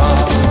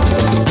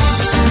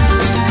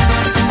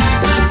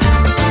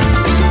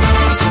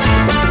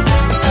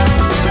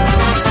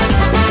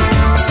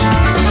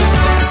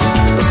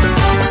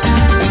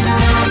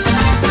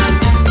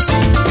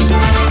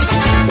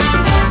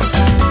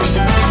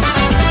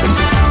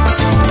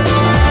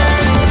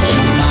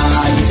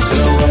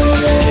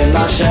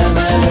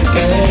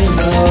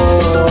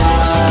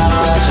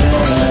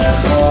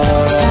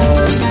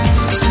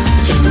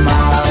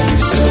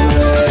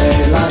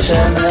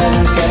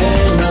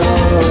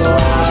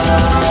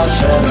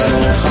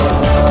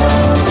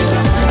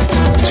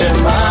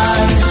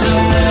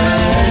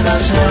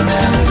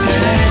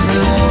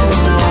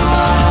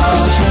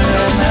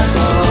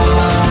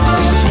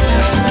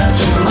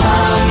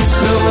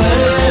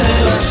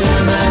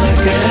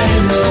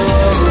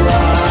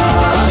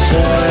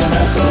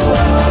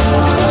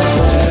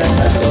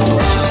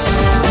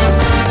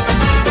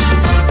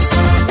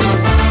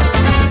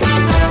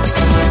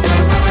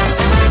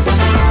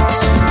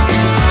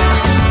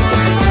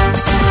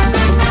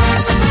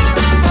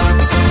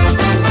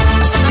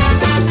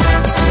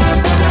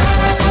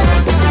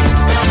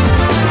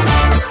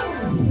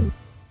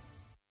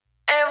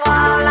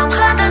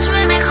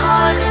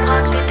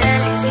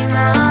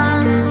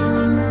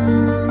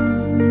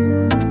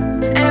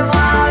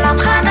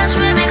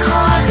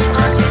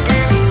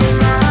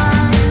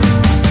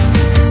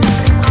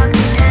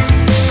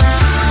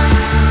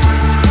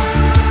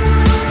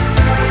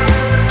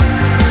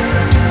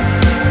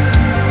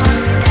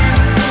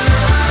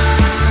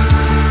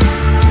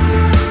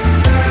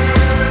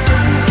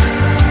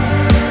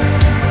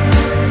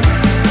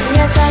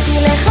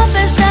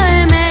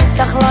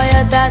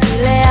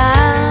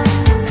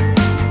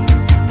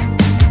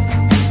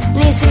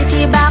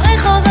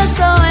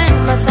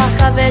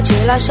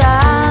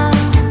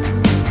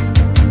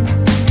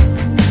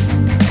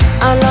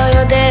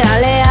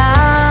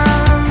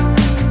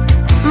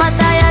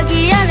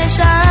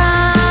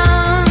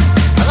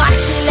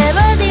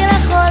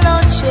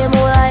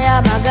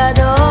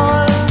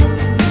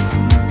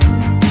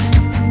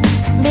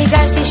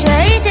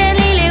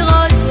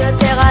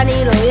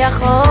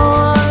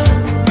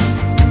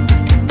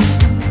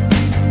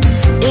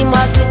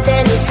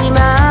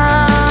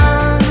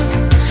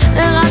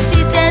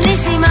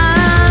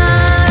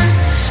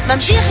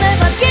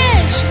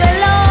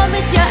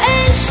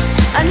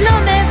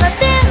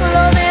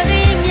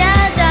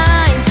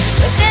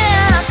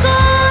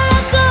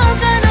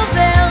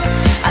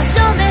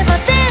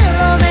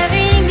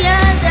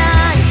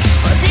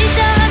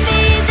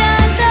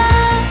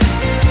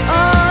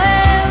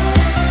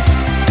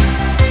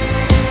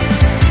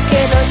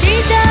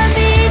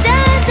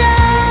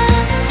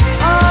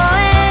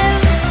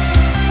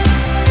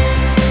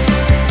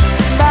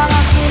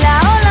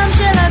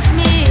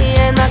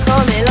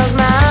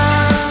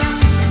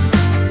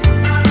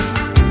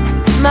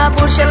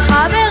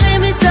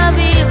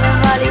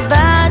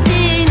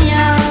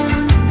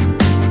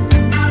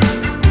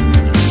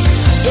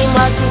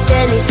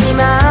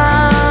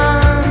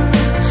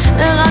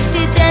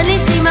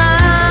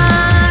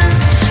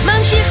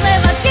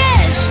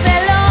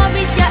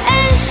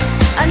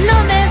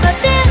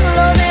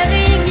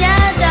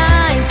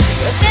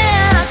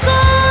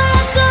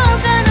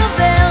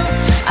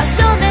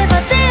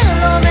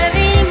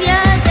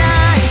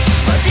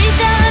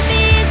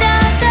 תמיד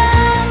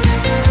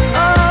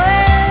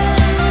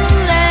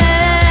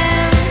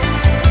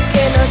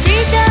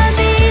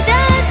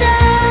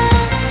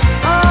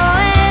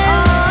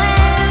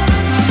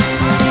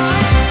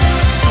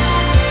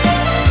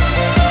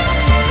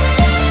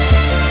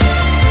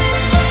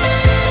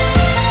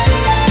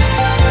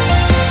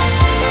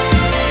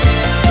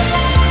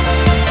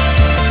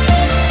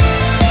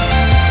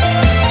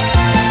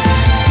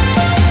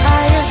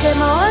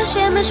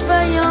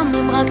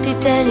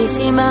תיתן לי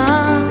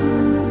סימן.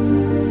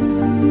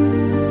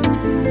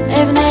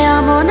 אבני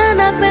ארמון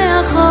ענק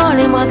מהחול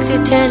אם רק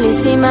תיתן לי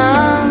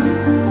סימן.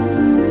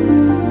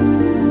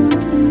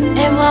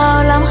 אברא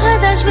עולם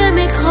חדש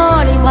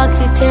במכחול אם רק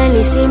תיתן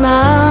לי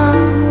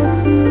סימן.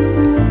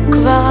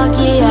 כבר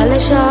אגיע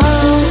לשם.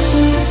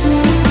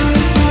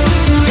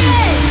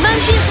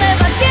 ממשיך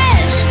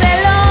לבקש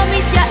ולא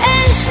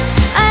מתייאש,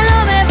 אני לא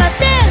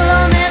מוותר, לא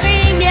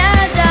מרים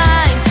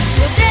ידיים,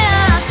 יודע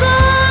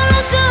הכל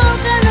הכל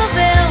כאן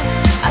עובר,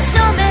 אז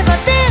לא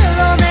מוותר,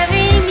 לא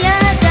מרים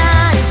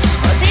ידיים,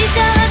 אותי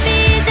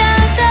תמיד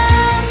אתה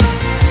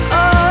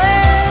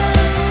אוהב,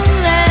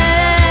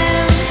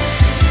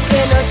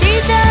 כן אותי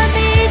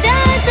תמיד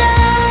אתה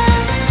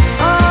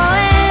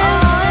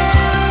אוהב,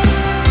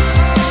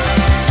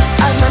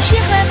 אז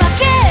ממשיך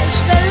לבקש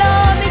ולא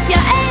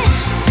מתייאש,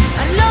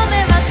 אני לא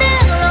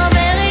מוותר, לא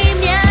מרים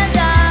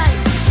ידיים,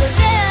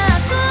 יודע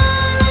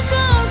הכל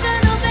הכל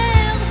כאן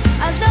עובר,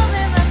 אז לא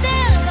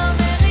מוותר, לא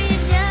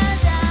מרים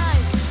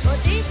ידיים,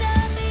 אותי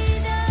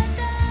תמיד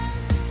אתה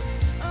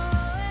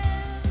אוהב.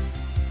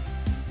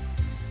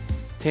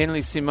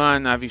 Tainli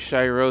Siman,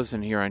 Avishai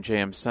Rosen here on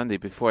JM Sunday.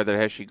 Before that,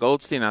 Heshi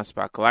Goldstein,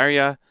 Aspak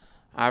Laria,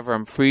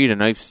 Avram Fried,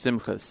 and Eif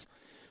Simchas.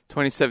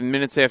 27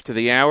 minutes after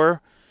the hour.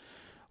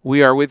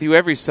 We are with you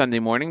every Sunday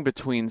morning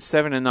between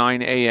 7 and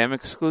 9 a.m.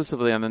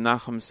 exclusively on the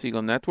Nachum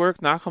Segal Network.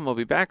 Nachum will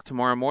be back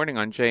tomorrow morning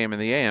on JM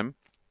and the AM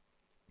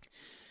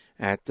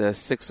at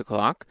 6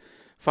 o'clock,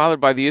 followed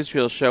by the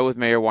Israel Show with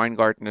Meir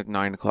Weingarten at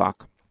 9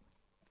 o'clock.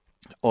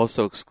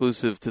 Also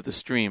exclusive to the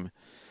stream.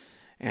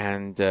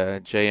 And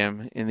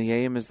JM in the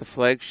AM is the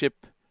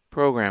flagship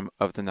program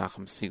of the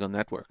Nachum Segal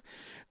Network.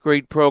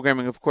 Great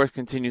programming, of course,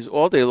 continues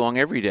all day long,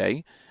 every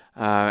day.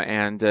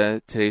 And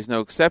today's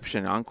no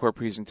exception. Encore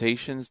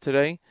presentations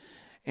today.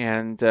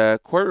 And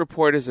Court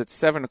Report is at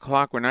 7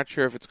 o'clock. We're not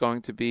sure if it's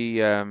going to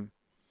be an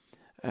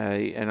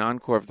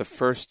encore of the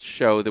first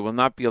show. There will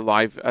not be a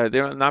live,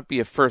 there will not be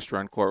a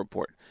first-run Court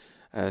Report.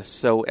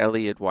 So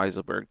Elliot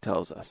Weiselberg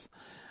tells us.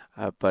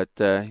 But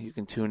you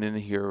can tune in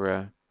and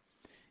hear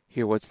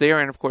what's there.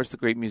 And, of course, the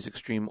great music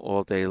stream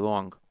all day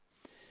long.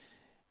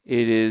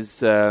 It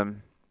is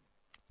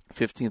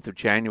 15th of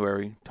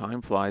January,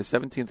 time flies.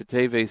 17th of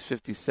Teves,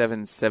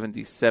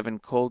 57-77,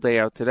 cold day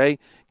out today,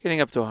 getting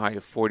up to a high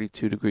of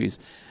 42 degrees.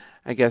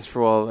 I guess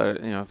for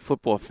all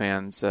football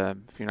fans,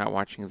 if you're not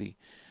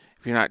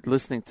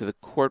listening to the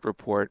Court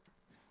Report,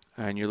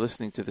 and you're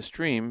listening to the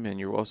stream, and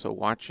you're also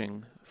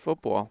watching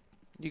football,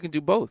 you can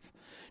do both.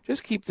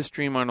 Just keep the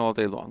stream on all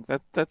day long.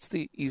 That's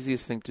the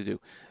easiest thing to do.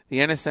 The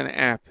NSN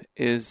app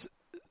is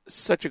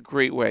such a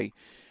great way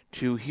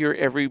to hear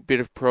every bit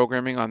of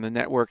programming on the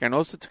network and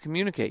also to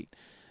communicate.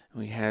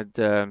 We had,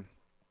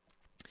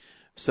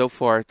 so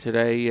far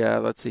today,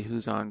 let's see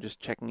who's on, just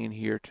checking in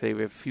here today.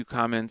 We have a few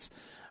comments.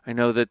 I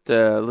know that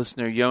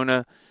listener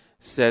Yona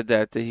said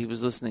that he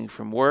was listening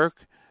from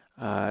work.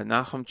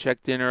 Nachum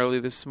checked in early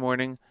this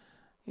morning.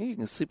 You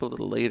can sleep a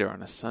little later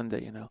on a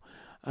Sunday,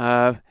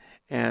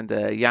 And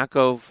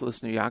Yaakov,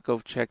 listener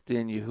Yaakov checked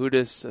in.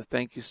 Yehudis,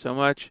 thank you so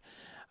much.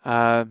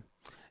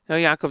 No,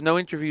 Yaakov, no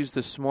interviews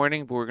this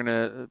morning, but we're going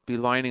to be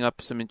lining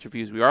up some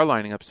interviews. We are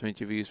lining up some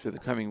interviews for the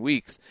coming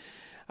weeks,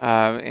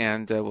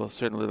 and we'll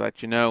certainly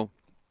let you know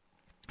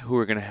who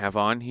we're going to have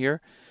on here.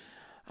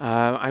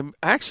 I'm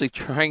actually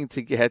trying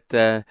to get,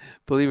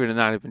 believe it or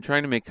not, I've been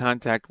trying to make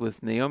contact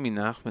with Naomi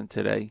Nachman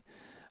today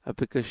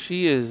because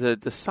she is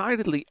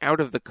decidedly out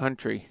of the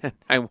country, and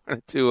I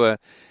wanted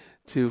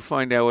to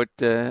find out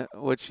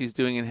what she's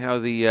doing and how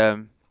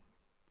the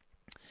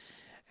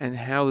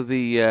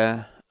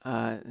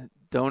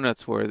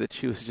donuts were that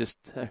she was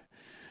just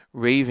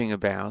raving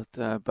about,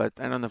 but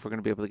I don't know if we're going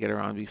to be able to get her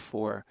on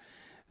before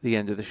the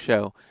end of the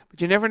show. But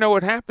you never know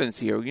what happens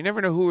here. You never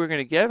know who we're going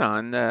to get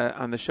on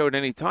the show at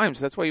any time,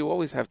 so that's why you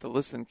always have to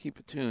listen, keep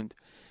it tuned,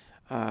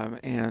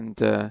 and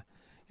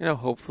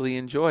hopefully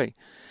enjoy.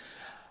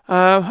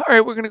 All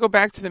right, we're going to go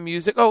back to the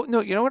music. Oh,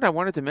 no, you know what? I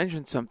wanted to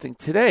mention something.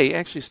 Today,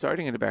 actually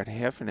starting in about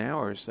half an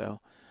hour or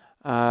so,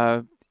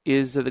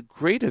 is the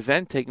great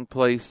event taking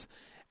place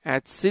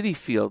at City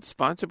Field,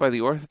 sponsored by the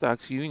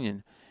Orthodox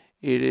Union.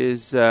 It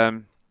is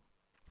Torah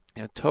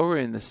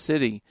in the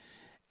City,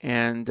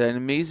 and an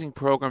amazing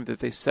program that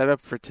they set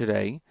up for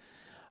today.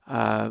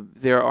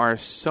 There are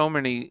so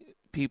many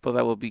people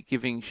that will be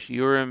giving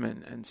shiurim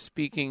and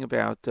speaking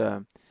about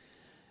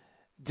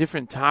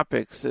different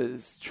topics.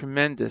 It's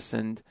tremendous,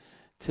 and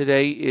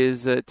today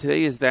is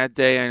that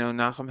day. I know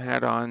Nachum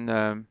had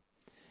on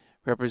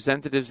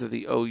representatives of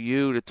the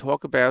OU to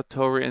talk about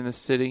Torah in the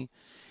City.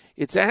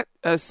 It's at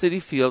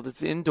City Field.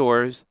 It's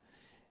indoors.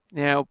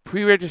 Now,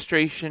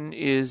 pre-registration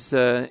is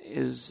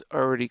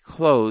already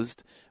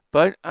closed,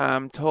 but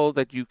I'm told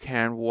that you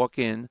can walk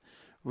in,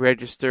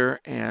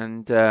 register,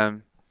 and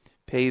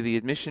pay the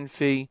admission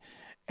fee,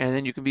 and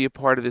then you can be a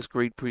part of this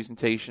great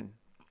presentation.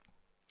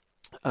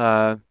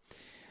 The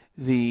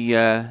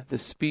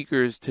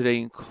speakers today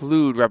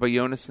include Rabbi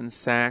Yonason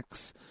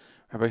Sachs,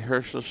 Rabbi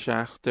Herschel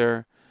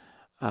Schachter,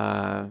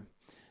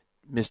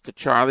 Mr.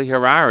 Charlie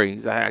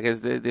Harari. I guess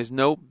there's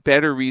no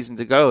better reason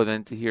to go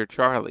than to hear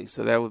Charlie.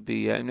 So that would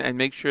be, and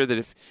make sure that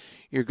if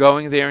you're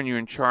going there and you're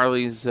in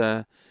Charlie's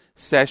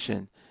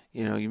session,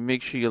 you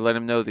make sure you let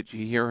him know that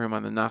you hear him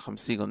on the Nachum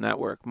Segal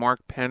Network.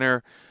 Mark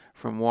Penner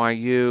from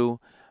YU,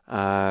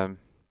 and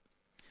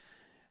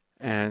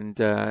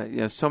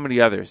so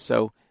many others.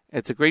 So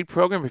it's a great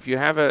program. If you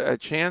have a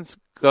chance,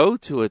 go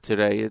to it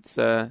today. It's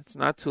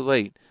not too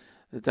late.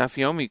 The Daf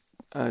Yomi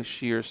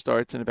shiur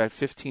starts in about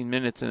 15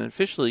 minutes, and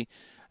officially,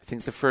 I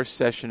think the first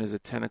session is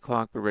at 10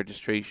 o'clock, but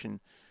registration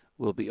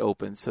will be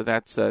open. So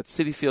that's at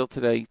Citi Field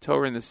today,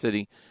 Torah in the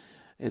City.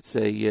 It's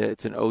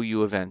an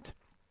OU event.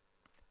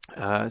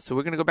 So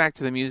we're going to go back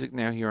to the music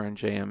now here on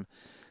JM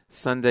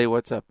Sunday.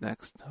 What's up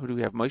next? Who do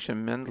we have? Moshe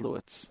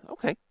Mendlowitz.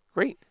 Okay,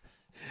 great.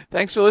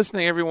 Thanks for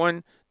listening,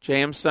 everyone.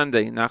 JM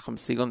Sunday, Nachum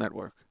Segal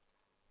Network.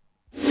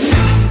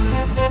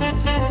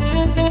 Oh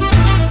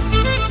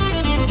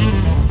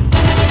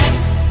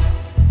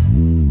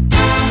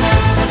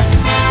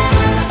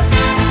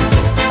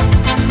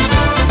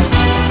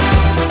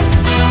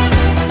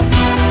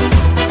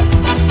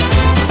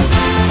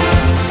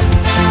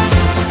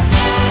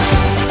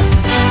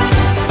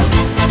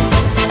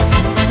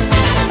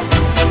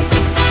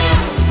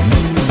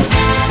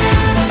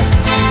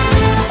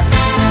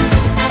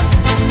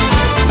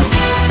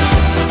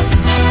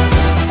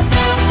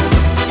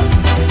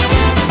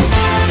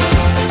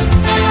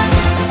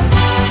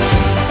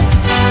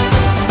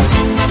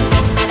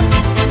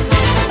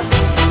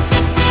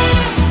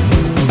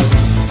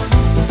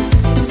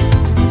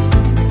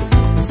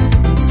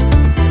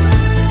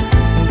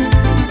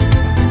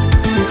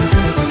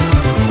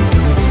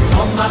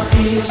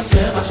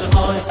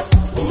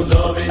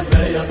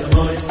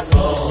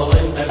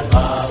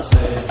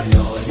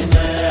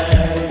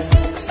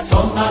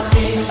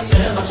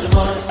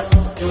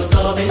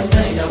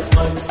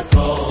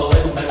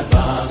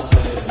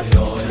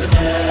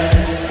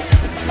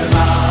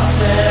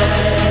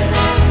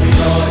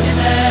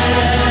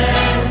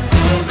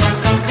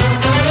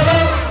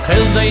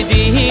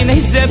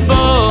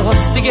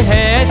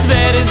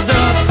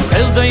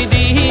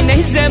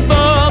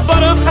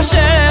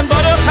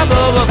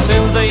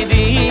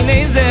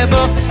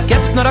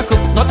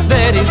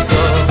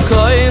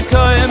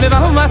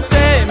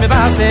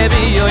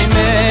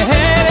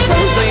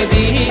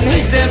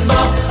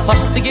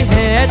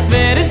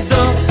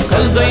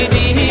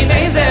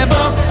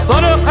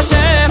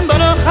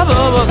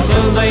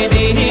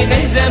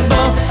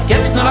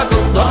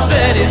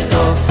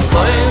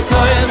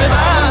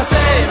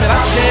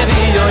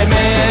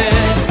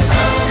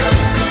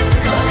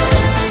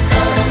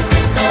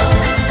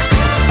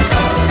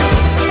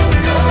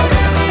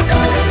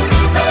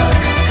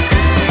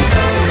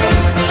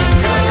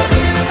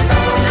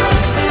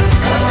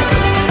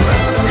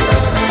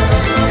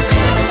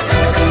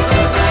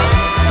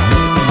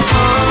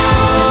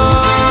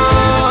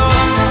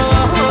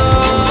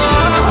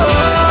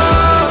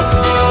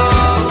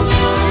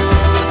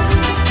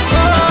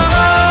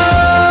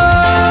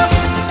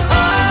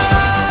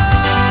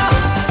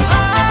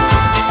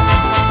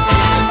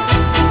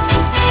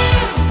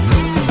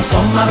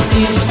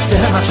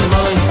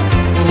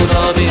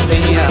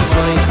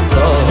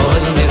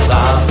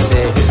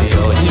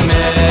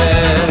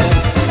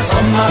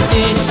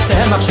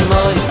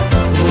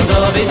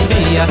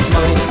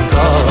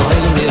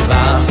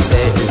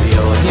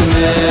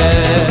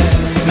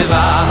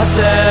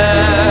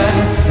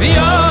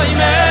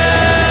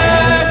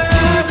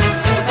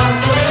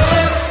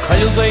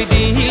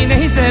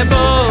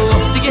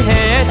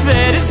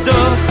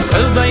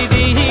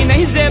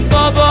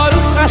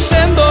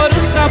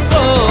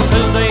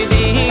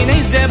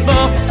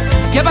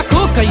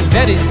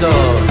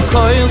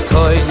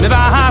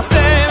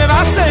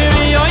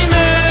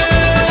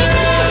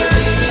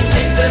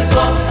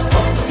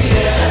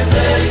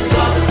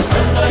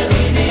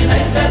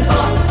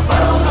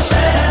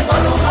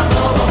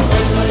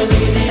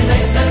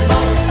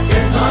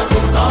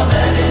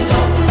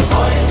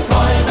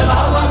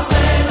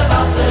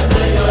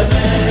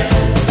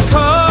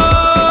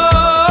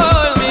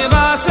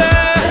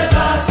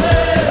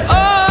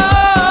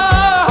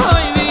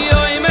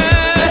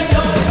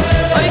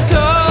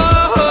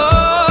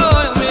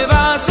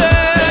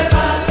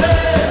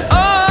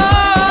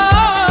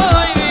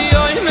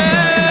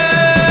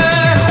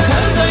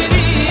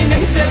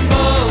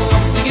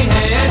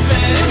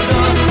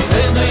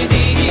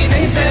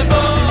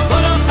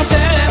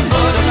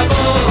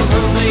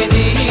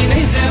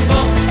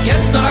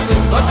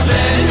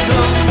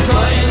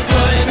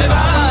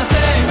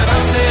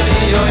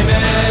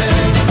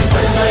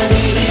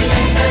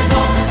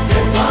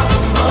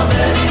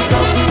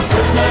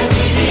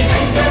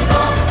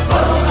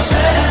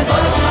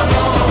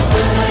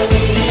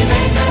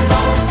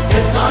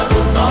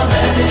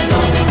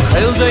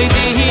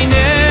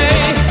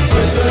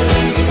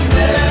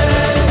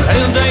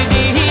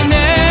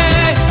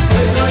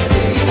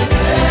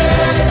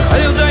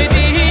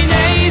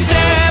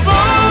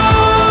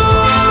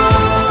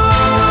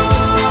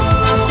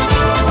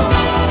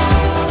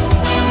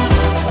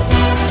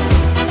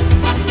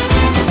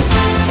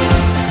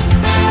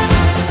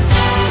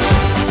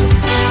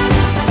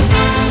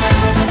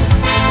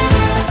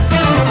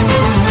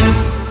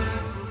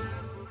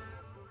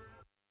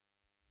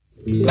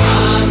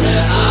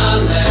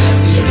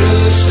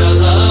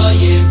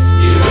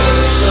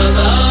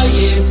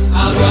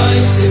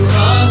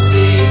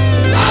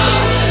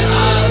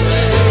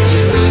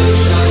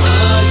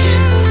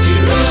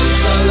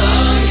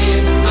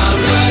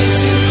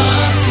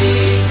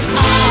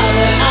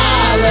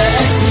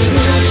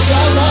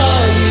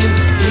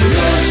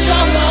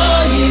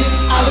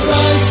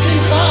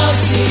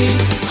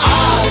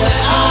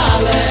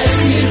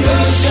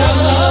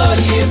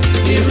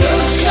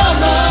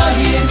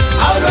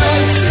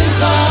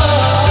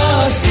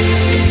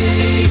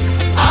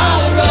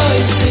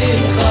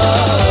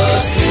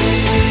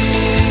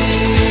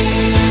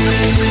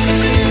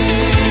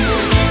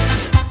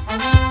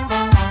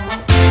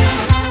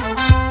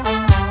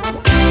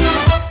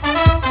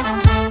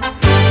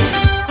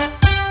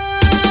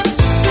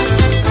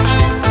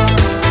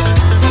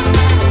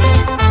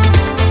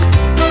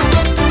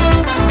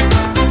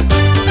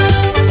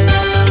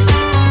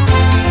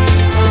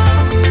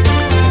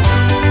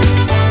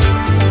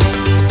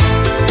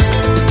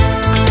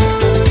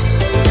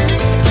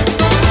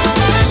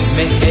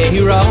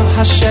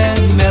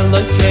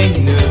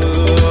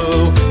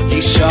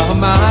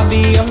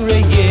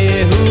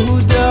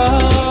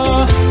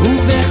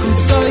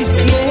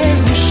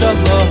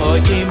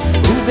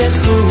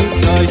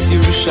Tzois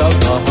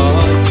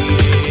Yerushalayim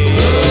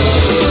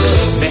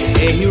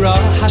Me'era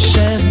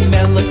Hashem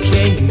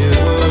Elokeinu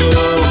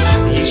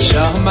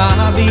Yishama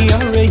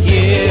b'yarei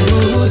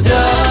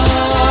Yehuda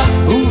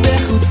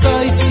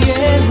Uvechutzos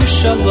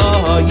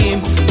Yerushalayim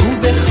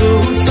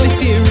Uvechutzos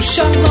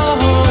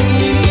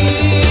Yerushalayim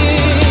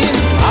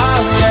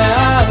Ale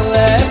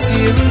ales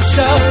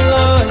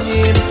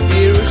Yerushalayim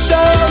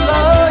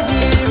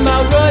Yerushalayim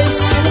Aroi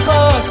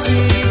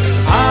Simchasi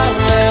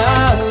Ale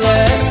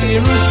ales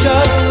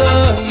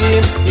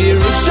Yerushalayim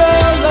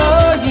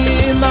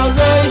Yerushalayim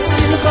Aroi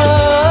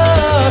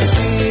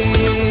Simchasi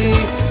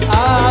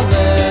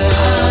Ale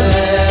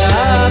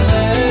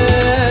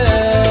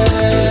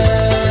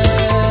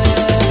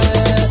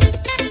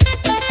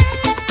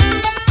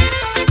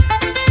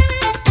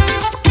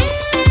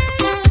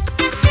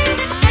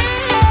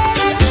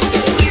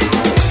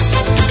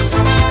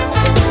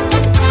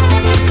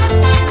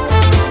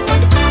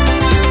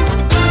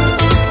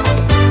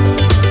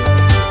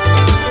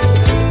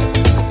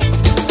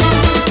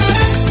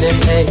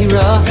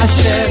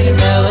Hashem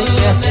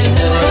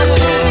Elokeinu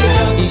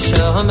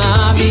Yishama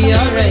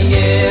b'yarei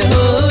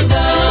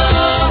Yehuda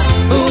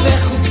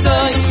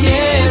Uvechutzos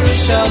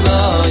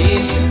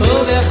Yerushalayim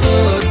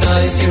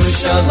Uvechutzos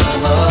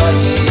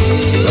Yerushalayim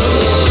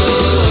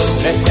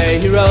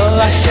Me'era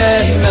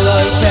Hashem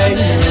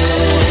Elokeinu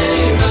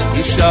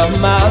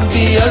Yishama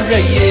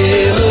b'yarei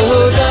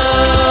Yehuda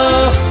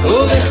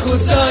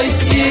Uvechutzos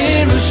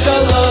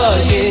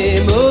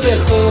Yerushalayim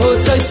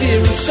Uvechutzos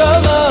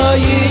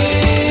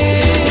Yerushalayim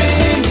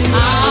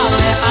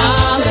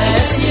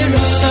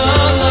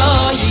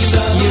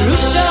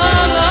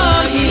Yerushalayim,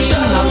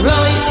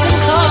 Aroi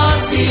Simchasi.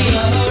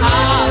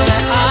 Ale,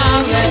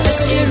 ale,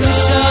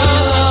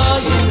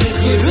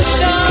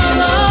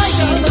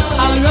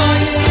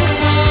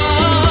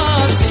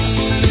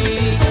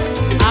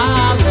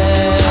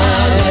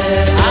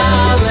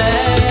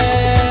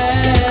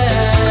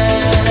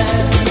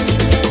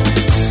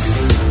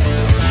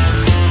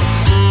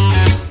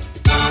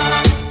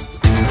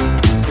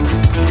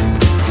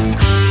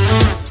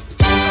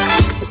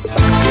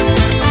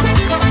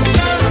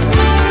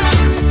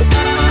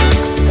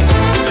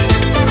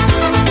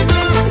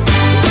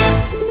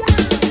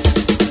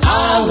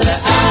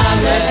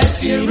 es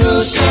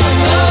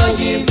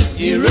Yerushalayim,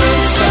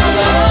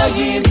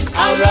 Yerushalayim,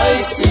 Aroi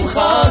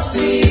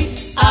Simchasi.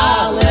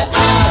 Ale,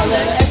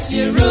 ale, es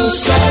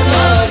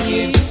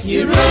Yerushalayim,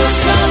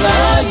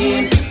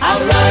 Yerushalayim,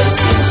 Aroi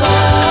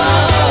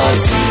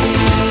Simchasi.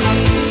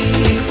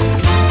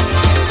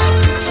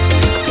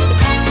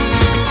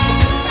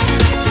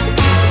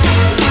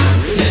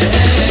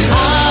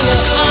 Ale,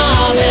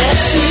 ale,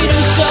 es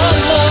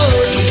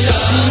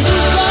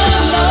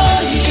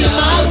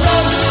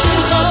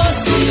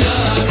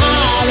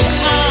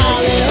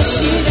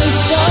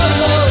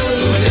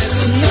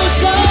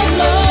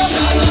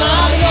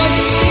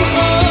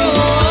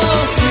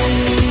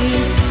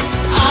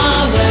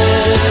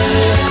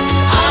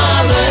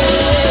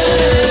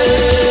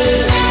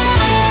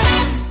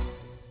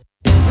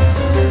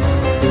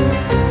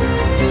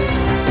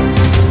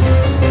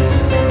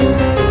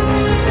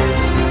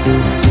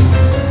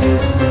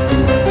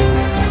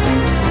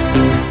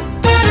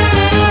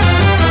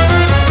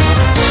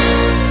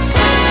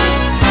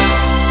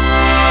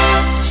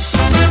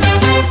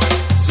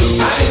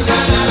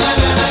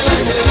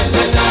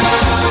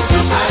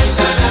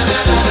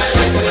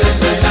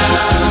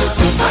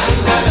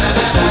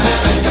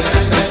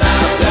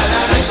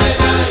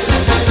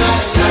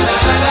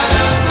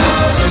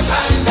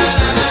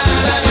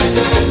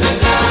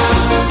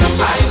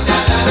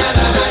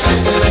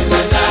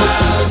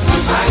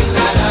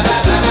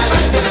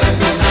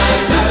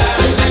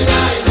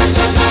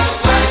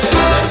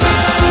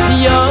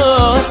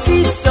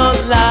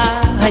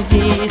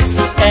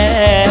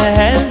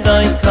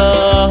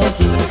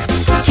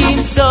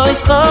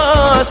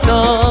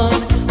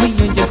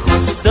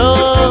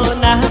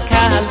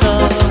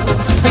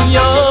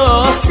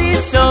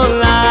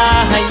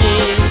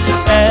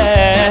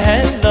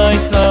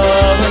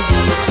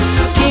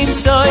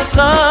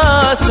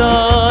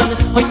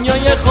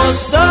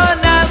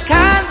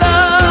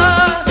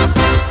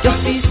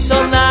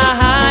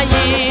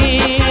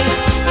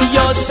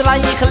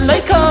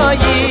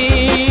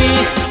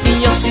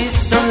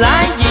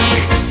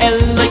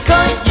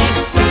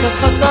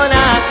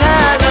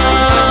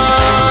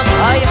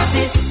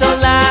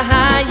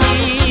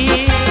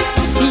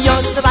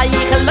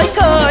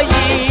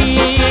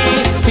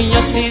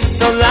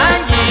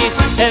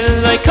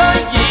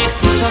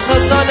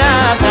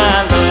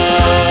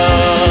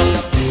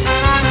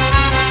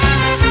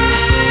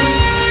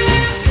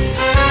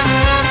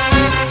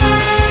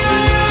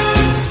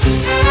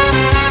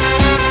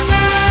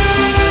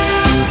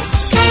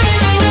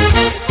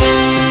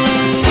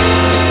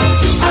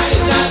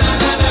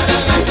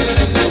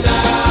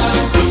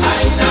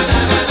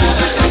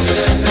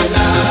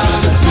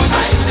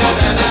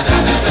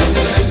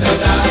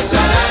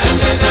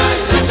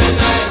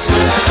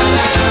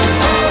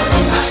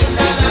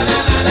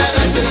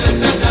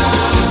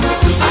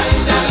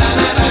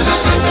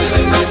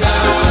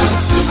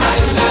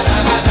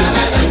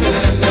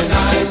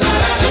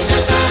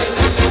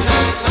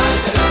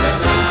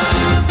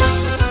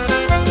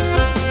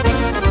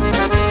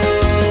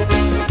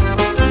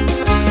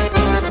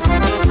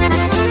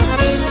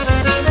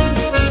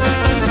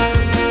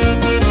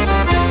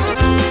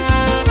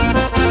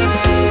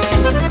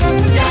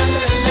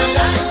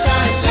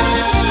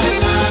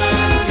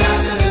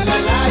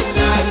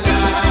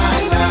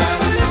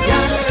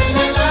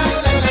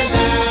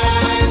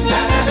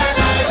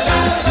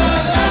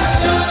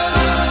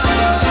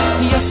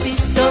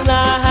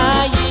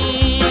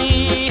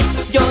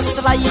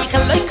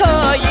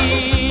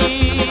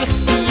koyich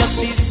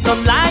Yossi son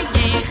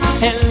layich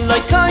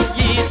Eloi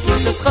koyich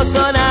Jesus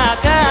choson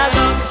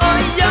akalo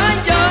Oy oy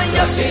oy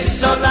Yossi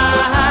son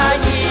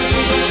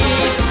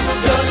layich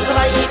Yos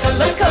layich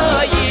Eloi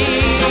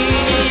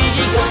koyich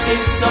Yossi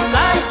son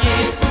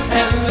layich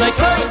Eloi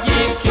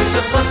koyich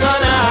Jesus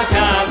choson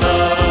akalo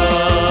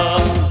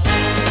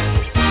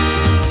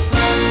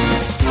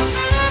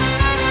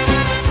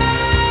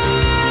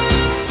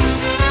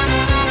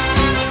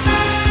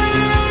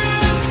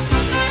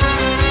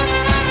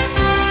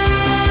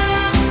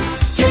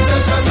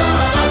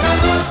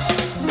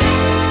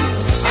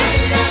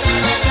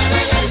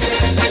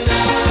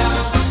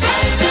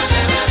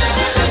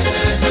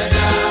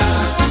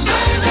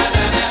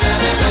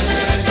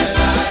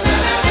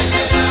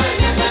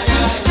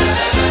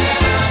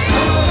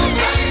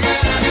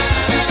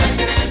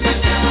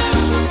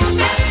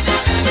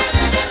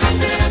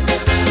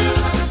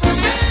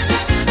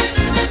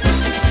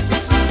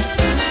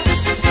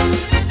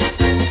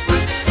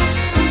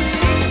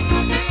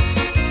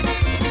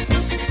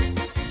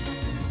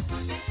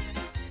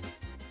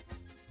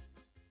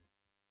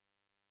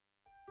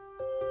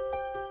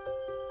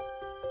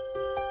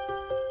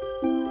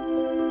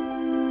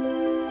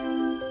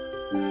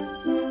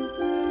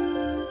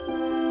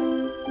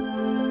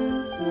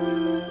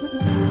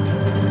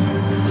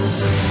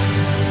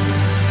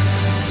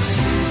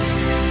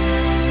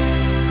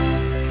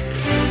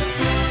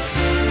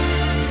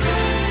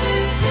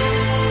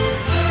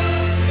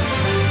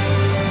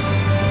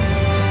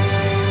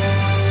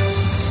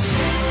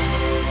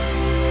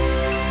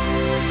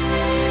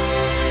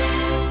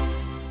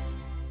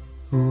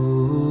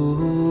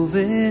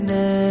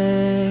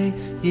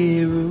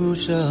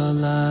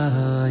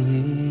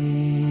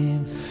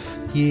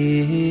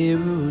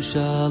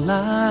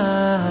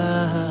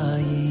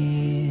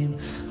Yerushalayim,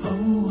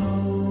 oh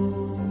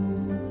oh,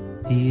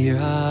 Ir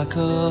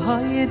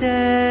HaKodesh,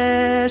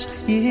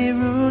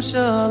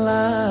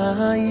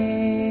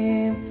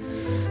 Yerushalayim,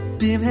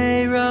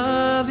 Bimheira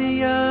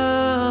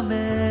v'yameinu,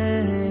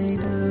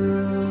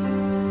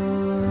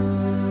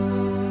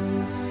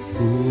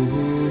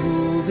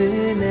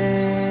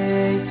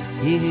 Uvinei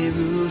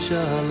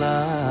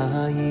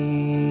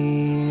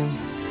Yerushalayim,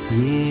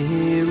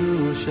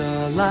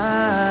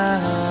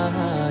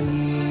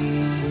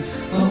 Yerushalayim,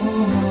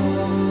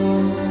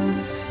 oh,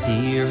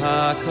 Ir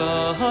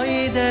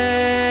HaKodesh,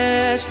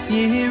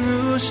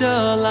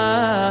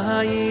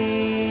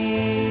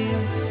 Yerushalayim,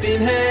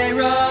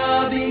 Bimheira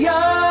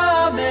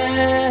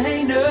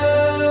v'yameinu,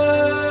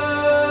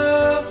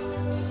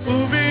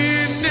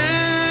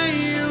 Uvinei,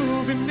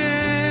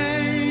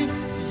 Uvinei,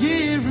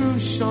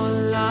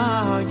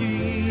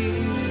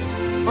 Yerushalayim,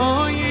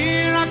 oh,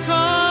 Ir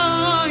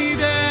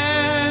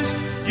HaKodesh,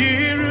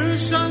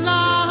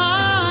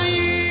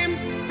 Yerushalayim,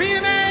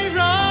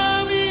 Bimheira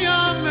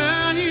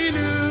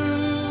v'yameinu,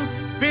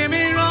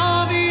 Bimheira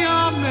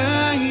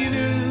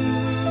v'yameinu,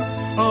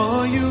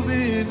 oh,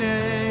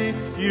 Uvinei,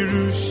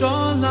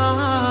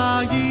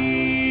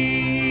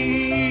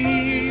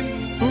 Yerushalayim,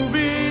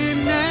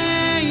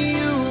 Uvinei,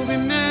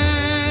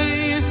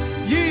 Uvinei,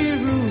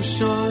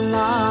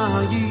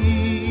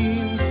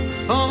 Yerushalayim,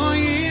 oh,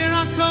 Ir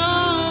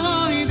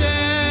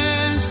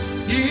HaKodesh,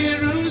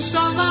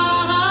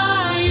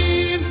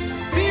 Yerushalayim,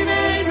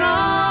 Bimheira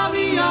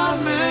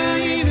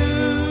v'yameinu,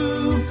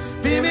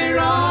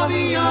 Bimheira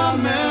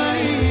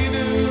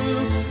v'yameinu,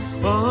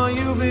 oh,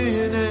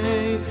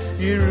 Uvinei,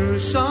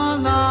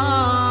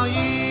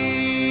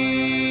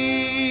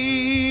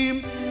 Yerushalayim.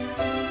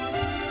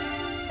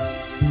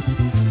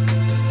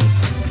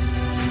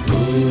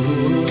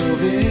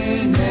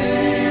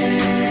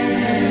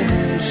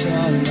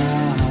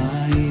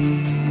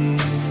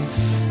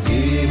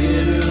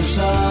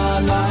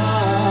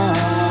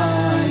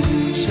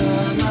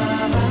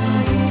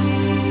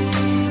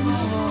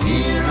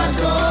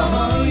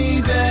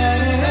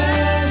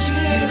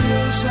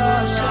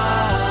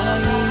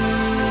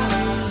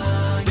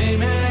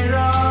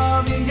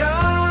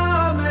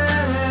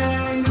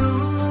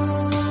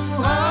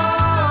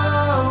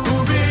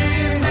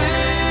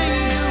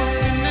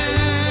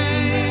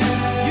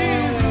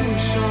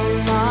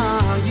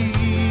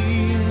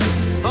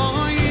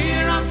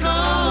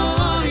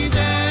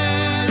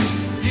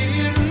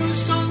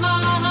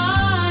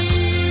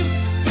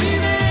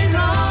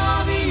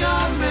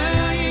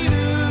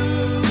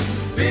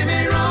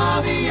 Bimheira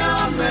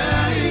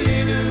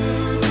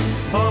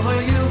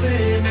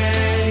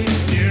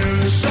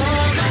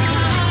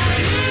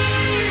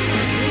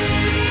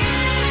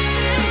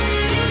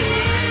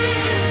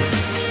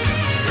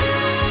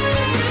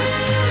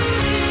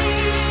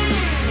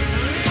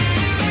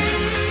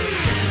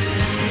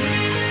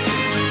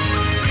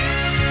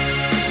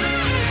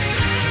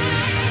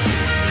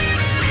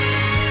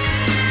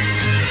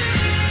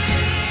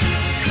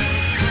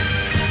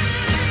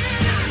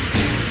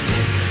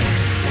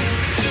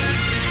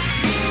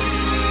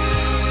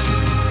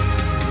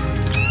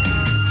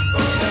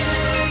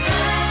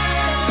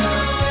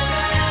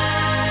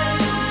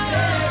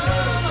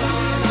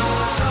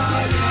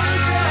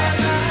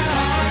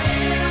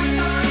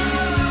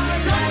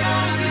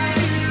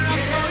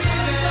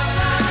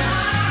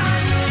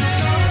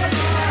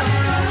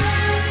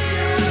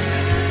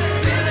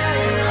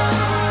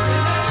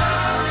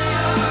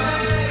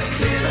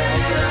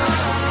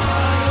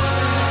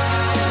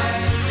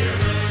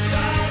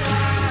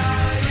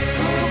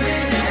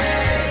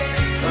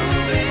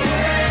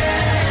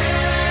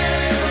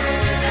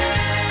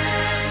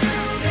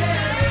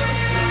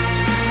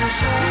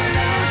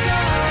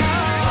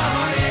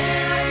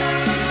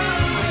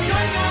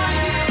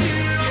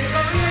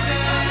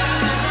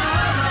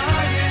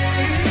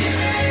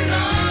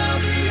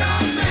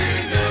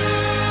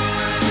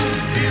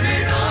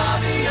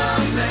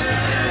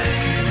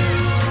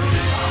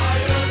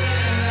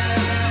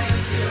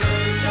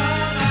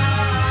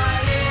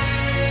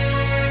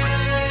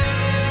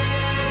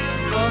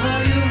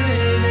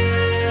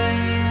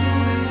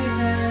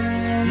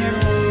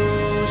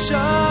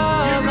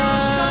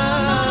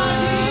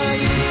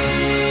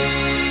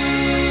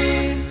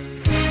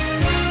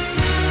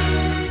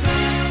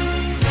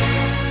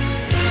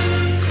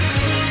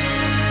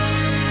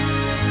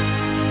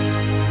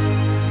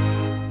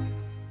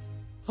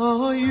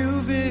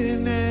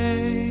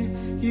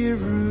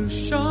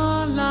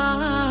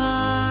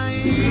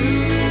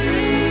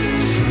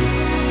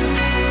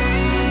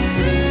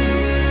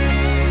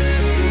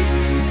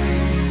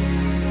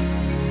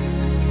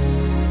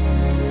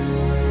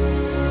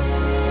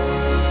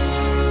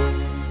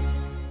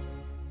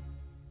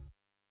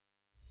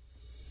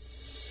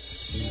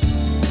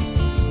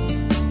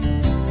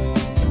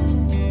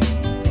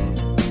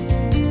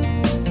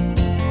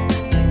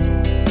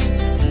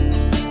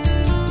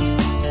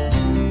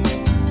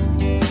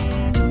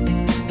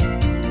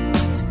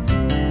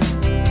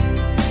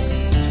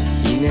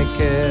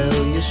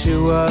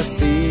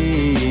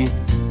ישועתי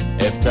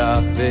אפתח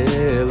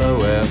ולא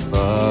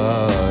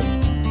אחד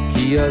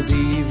כי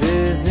עזי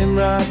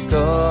וזמרת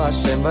כה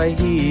השם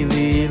ויהי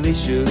לי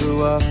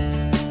לישוע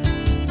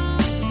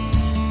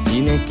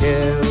הנה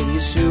כל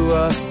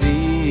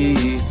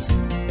ישועתי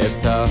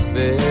אפתח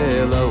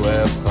ולא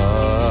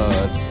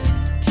אחד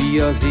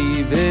כי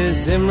עזי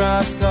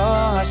וזמרת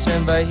כה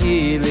השם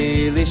ויהי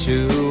לי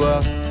לישוע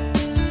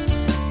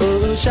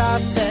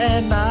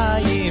ושאבתם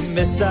מים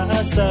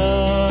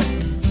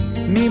בששון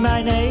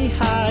ממעייני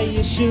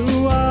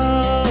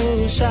הישועה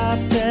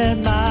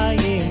ושאבתם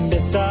מים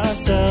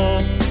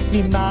בששון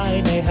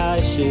ממעייני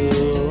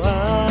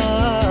הישועה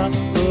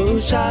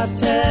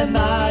ושאבתם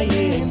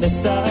מים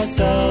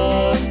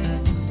בששון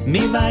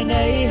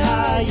ממעייני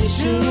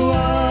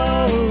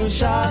הישועה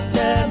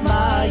ושאבתם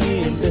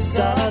מים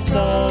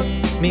בששון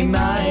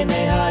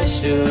ממעייני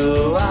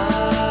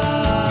הישועה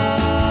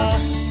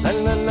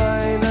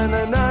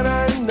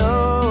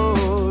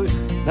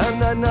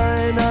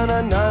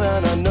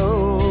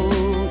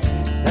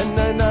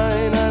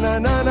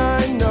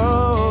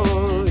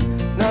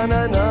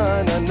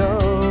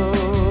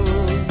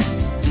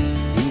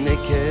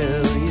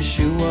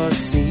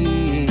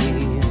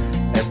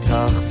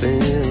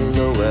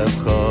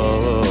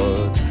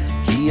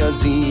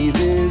Aziv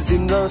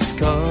zimras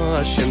ka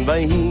Hashem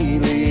vayhi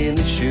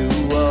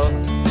Yeshua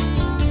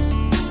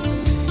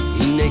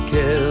Hine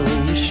kel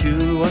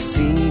Yeshua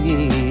si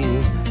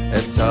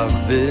etach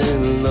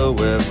v'lo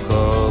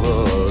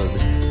echad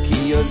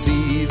Ki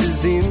aziv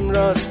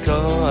zimras ka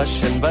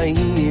Hashem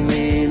vayhi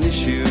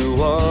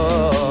Yeshua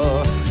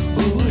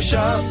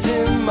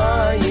U'shavtem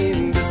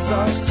mayim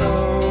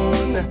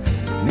b'sason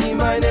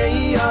Mimaynei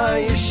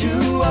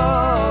Yeshua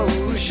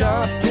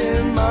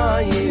U'shavtem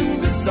mayim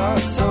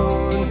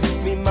b'sason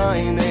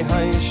Mimaynei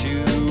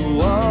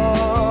Yeshua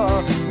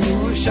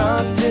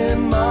U'shavtem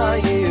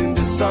mayim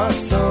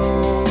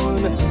b'sason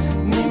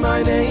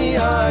Mimaynei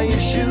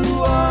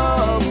Yeshua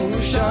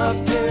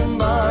U'shavtem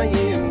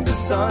mayim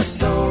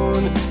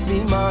b'sason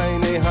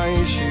Mimaynei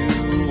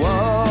Yeshua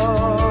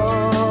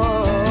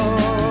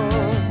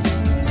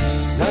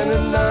Na na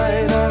na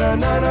na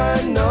na na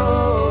no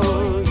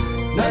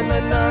Na na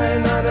na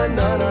na na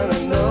na na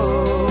no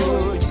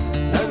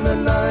Na na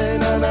na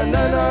na na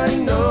na na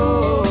no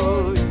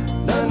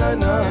Na na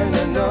na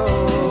na no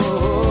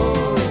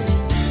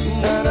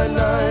Na na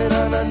na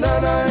na na na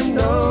na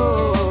no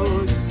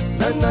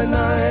Na na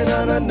na na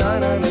na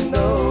na na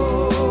no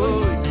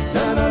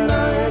Na na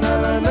na na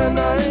na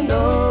na na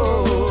no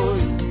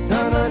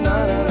Na na na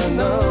na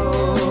no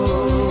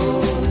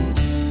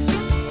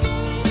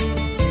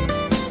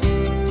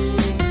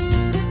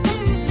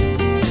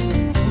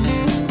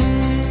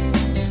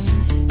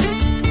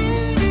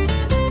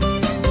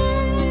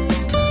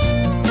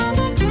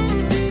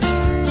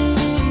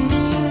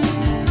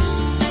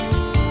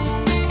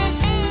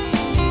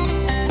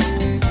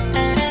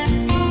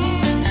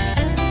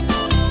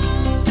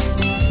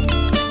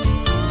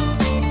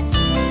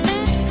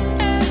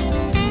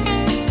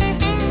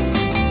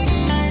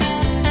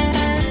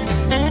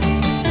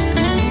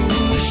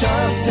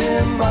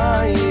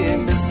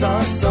mayim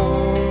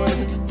b'sason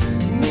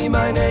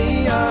mimaynei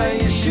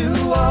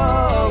Yeshua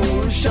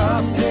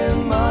u'shavtem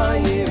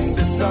mayim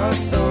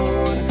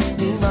b'sason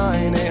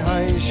mimaynei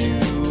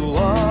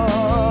Yeshua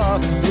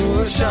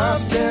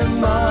u'shavtem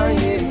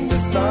mayim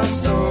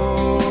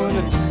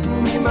b'sason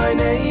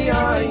mimaynei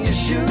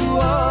Yeshua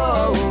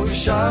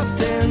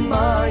u'shavtem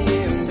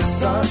mayim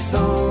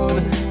b'sason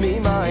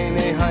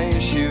mimaynei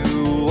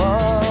Yeshua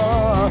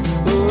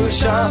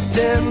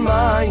u'shavtem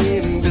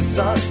mayim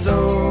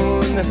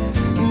b'sason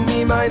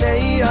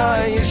mimaynei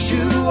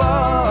Yeshua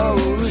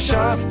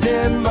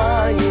u'shavtem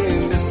mayim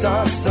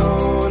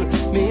b'sason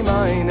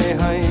mimaynei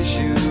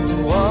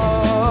Yeshua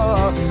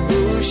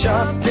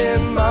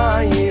u'shavtem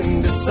mayim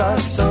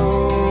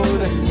b'sason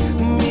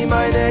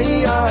mimaynei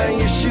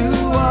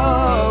Yeshua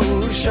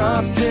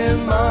u'shavtem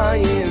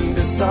mayim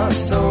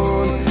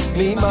b'sason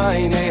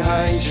mimaynei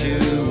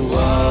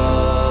Yeshua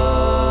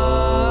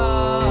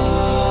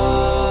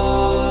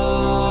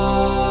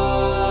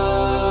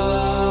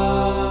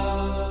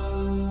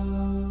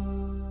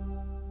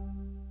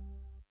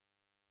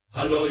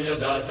הלא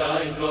ידעת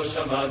אם לא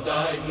שמעת,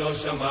 אם לא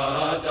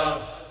שמעת,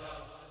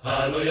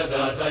 הלא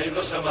ידעת אם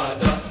לא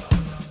שמעת.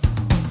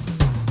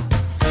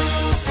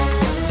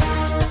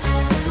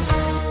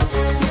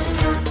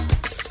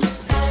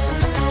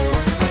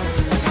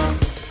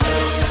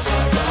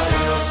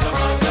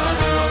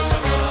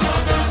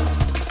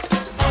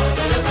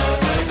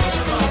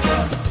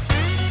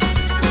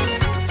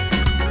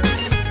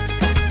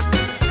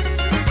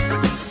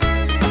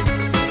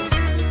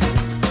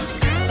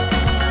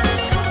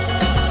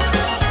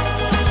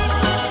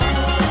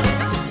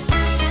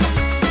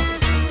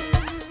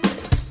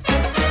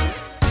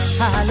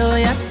 לא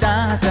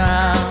ידעת,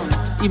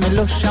 אם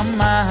לא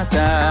שמעת,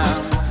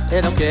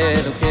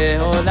 אלוקי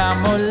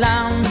עולם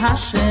עולם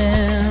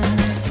השם.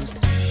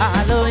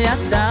 לא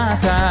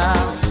ידעת,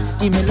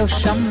 אם לא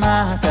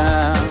שמעת,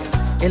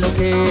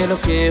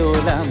 אלוקי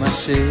עולם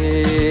השם.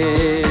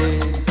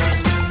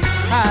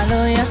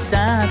 הלא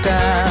ידעת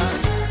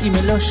אם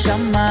לא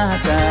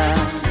שמעת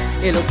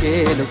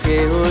אלוקי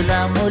אלוקי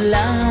עולם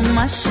עולם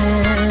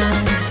השם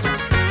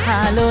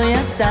הלא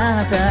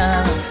ידעת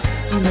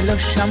אם לא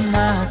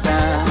שמעת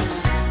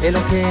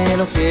אלוקי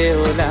אלוקי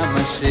עולם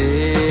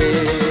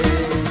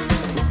השם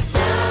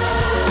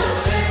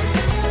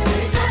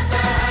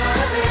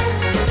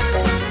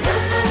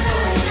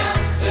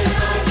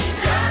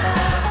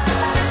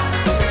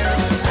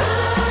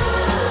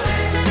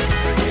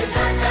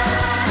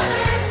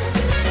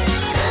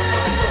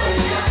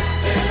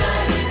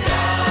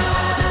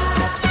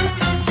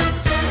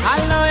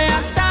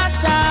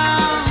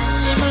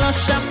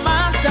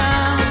שמעת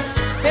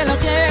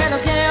אלוקי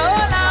אלוקי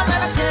עולם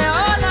אלוקי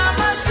עולם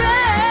השם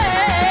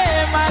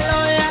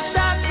הלא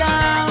ידעת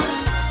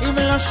אם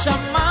לא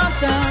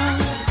שמעת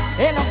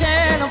אלוקי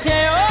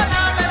אלוקי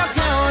עולם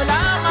אלוקי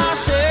עולם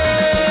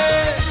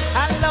השם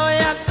הלא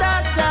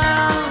ידעת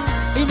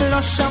אם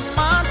לא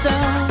שמעת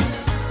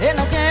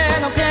אלוקי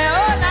אלוקי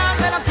עולם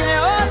אלוקי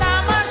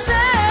עולם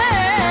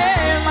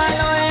השם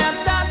הלא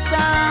ידעת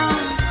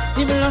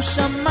אם לא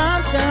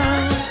שמעת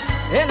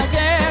אלוקי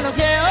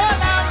אלוקי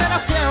עולם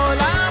אלוקי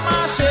עולם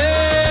השם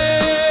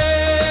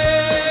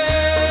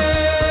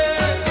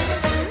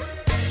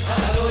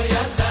הלא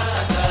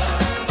ידעת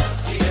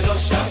אם לא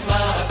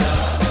שמעת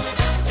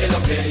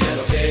אלוקי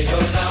אלוקי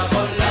עולם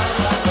עולם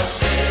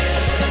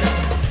השם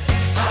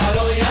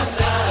הלא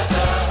ידעת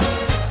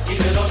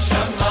אם לא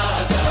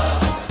שמעת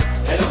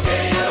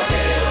אלוקי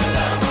אלוקי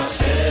עולם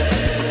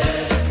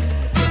השם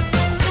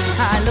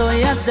הלא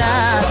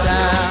ידעת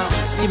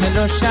אם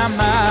לא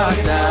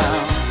שמעת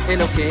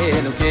אלוקי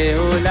אלוקי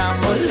עולם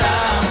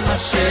עולם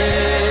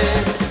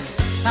השם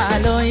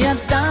הלא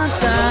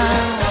ידעת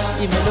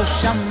אם לא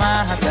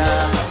שמעת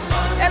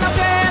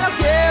אלוקי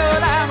אלוקי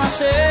עולם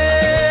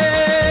השם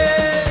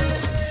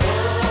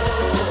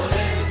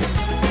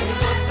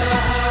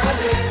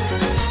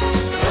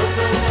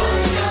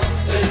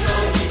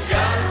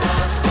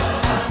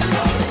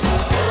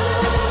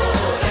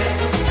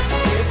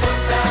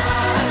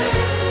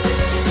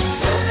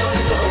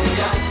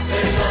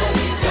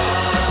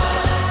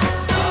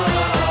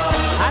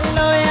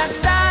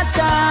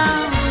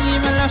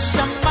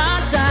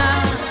שמעת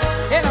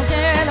אלוקי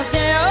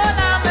אלוקי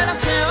עולם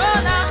אלוקי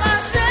עולם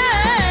השם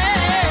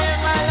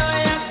הלא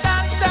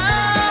ידעת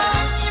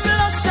אם לא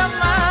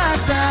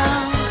שמעת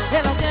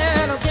אלוקי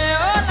אלוקי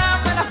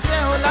עולם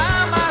אלוקי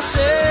עולם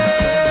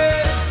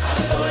השם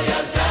הלא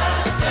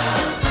ידעת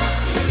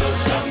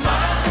אם לא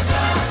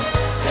שמעת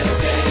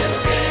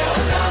אלוקי אלוקי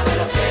עולם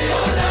אלוקי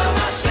עולם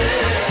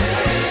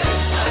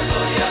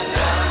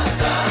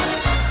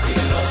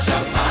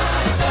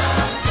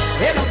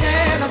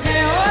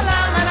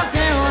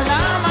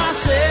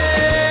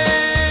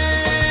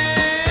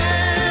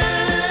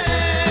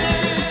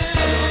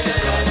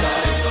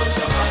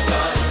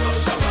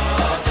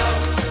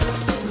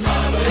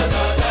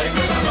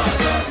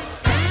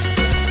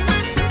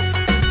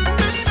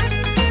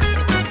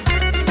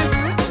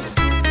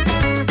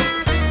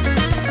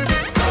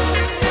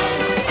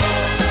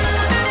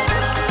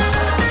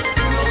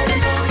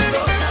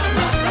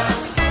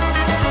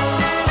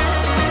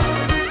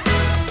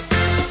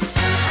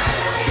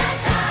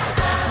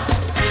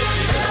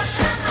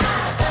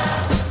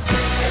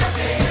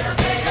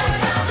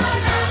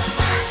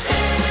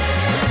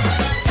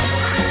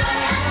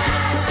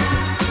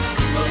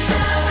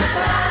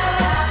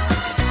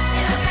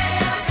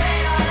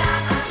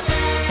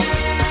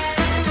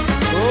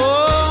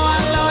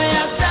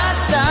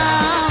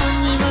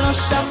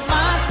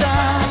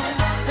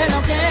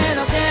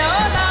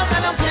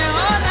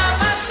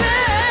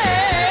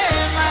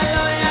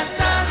הלא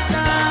ידעת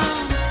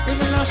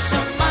אם לא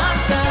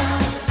שמעת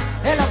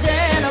אלוקי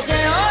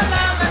אלוקי עולם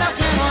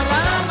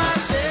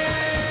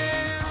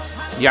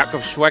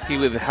Yaakov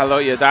Shweki with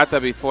Halo Yadata.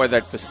 Before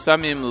that,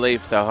 Besamim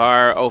Leif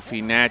Tahar,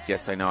 Ofi Nat.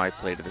 Yes, I know I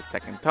played it a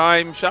second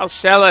time. Shal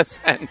Sheles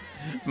and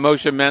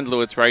Moshe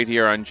Mendlowitz right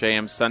here on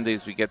JM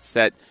Sundays. We get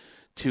set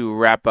to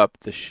wrap up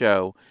the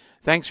show.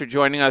 Thanks for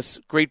joining us.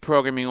 Great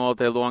programming all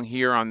day long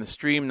here on the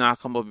stream.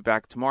 Nachum will be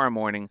back tomorrow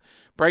morning,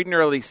 bright and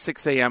early,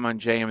 6 a.m. on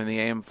JM and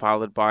the AM,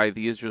 followed by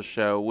the Israel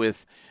Show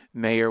with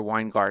Meir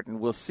Weingarten.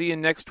 We'll see you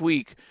next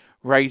week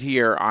right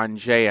here on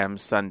JM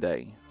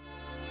Sunday.